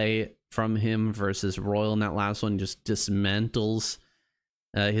standard play from him versus Royal in that last one, just dismantles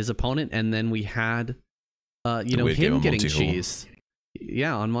his opponent. And then we had him getting cheesed.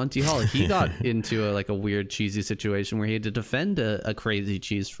 Yeah, on Monty Hall, he got into a weird cheesy situation where he had to defend a crazy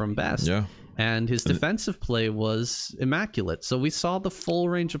cheese from Best. Yeah. And his defensive play was immaculate. So we saw the full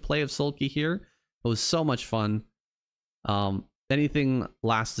range of play of Sulky here. It was so much fun. Anything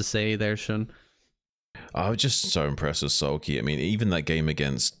last to say there, Shun? I was just so impressed with Sulky. I mean, even that game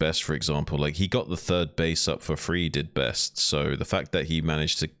against Best, for example, like he got the third base up for free, did Best. So the fact that he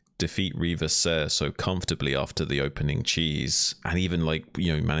managed to defeat Reaver Ser so comfortably after the opening cheese, and even like,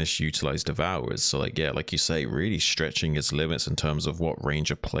 you know, managed to utilize Devourers. So like, yeah, like you say, really stretching his limits in terms of what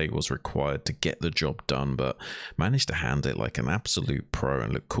range of play was required to get the job done, but managed to handle it like an absolute pro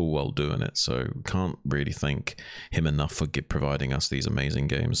and look cool while doing it. So can't really thank him enough for providing us these amazing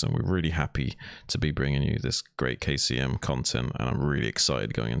games, and we're really happy to be bringing you this great KCM content, and I'm really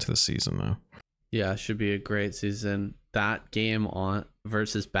excited going into the season now. Yeah, should be a great season. That game on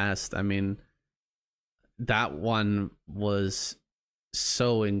versus Best, I mean, that one was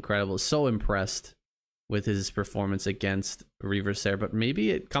so incredible. So impressed with his performance against Reaver Ser, but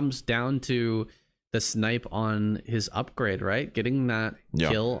maybe it comes down to the snipe on his upgrade, right? Getting that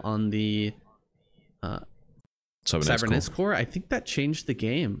kill on the Cybernetics core. I think that changed the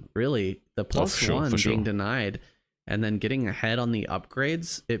game, really. The +1 being denied and then getting ahead on the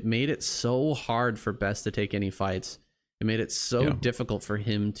upgrades, it made it so hard for Best to take any fights. It made it so difficult for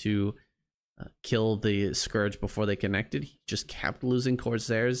him to kill the Scourge before they connected. He just kept losing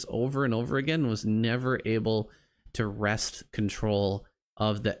Corsairs over and over again, was never able to wrest control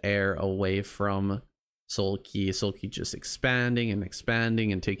of the air away from Sulky. Sulky just expanding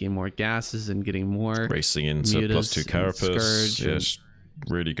and taking more gases and getting more racing into +2 Carapace. Yes,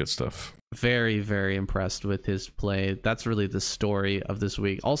 really good stuff. Very, very impressed with his play. That's really the story of this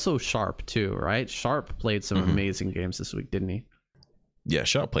week. Also Sharp too, right? Sharp played some amazing games this week, didn't he? Yeah,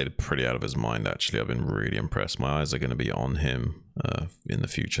 Sharp played pretty out of his mind, actually. I've been really impressed. My eyes are going to be on him in the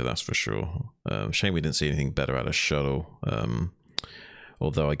future, that's for sure. Shame we didn't see anything better out of Shuttle.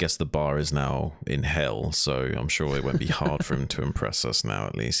 Although I guess the bar is now in hell, so I'm sure it won't be hard for him to impress us now,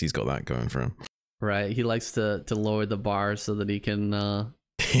 at least. He's got that going for him. Right, he likes to lower the bar so that he can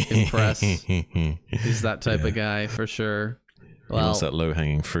impress. He's that type of guy, for sure. Well, he wants that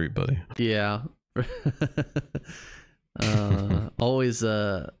low-hanging fruit, buddy. Yeah. Always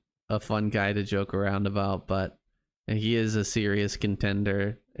a fun guy to joke around about, but he is a serious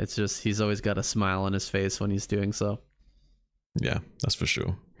contender. It's just he's always got a smile on his face when he's doing so. Yeah, that's for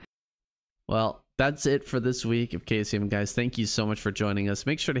sure. Well, that's it for this week of KCM, guys. Thank you so much for joining us.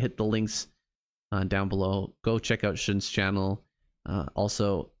 Make sure to hit the links down below. Go check out Shun's channel.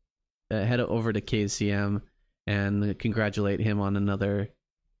 Also, head over to KCM and congratulate him on another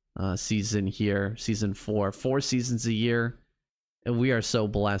season here, season 4 seasons a year, and we are so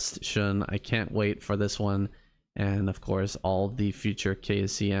blessed, Shun. I can't wait for this one, and of course all the future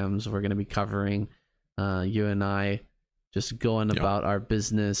KCMs we're going to be covering. You and I just going about our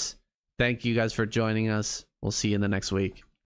business. Thank you guys for joining us. We'll see you in the next week.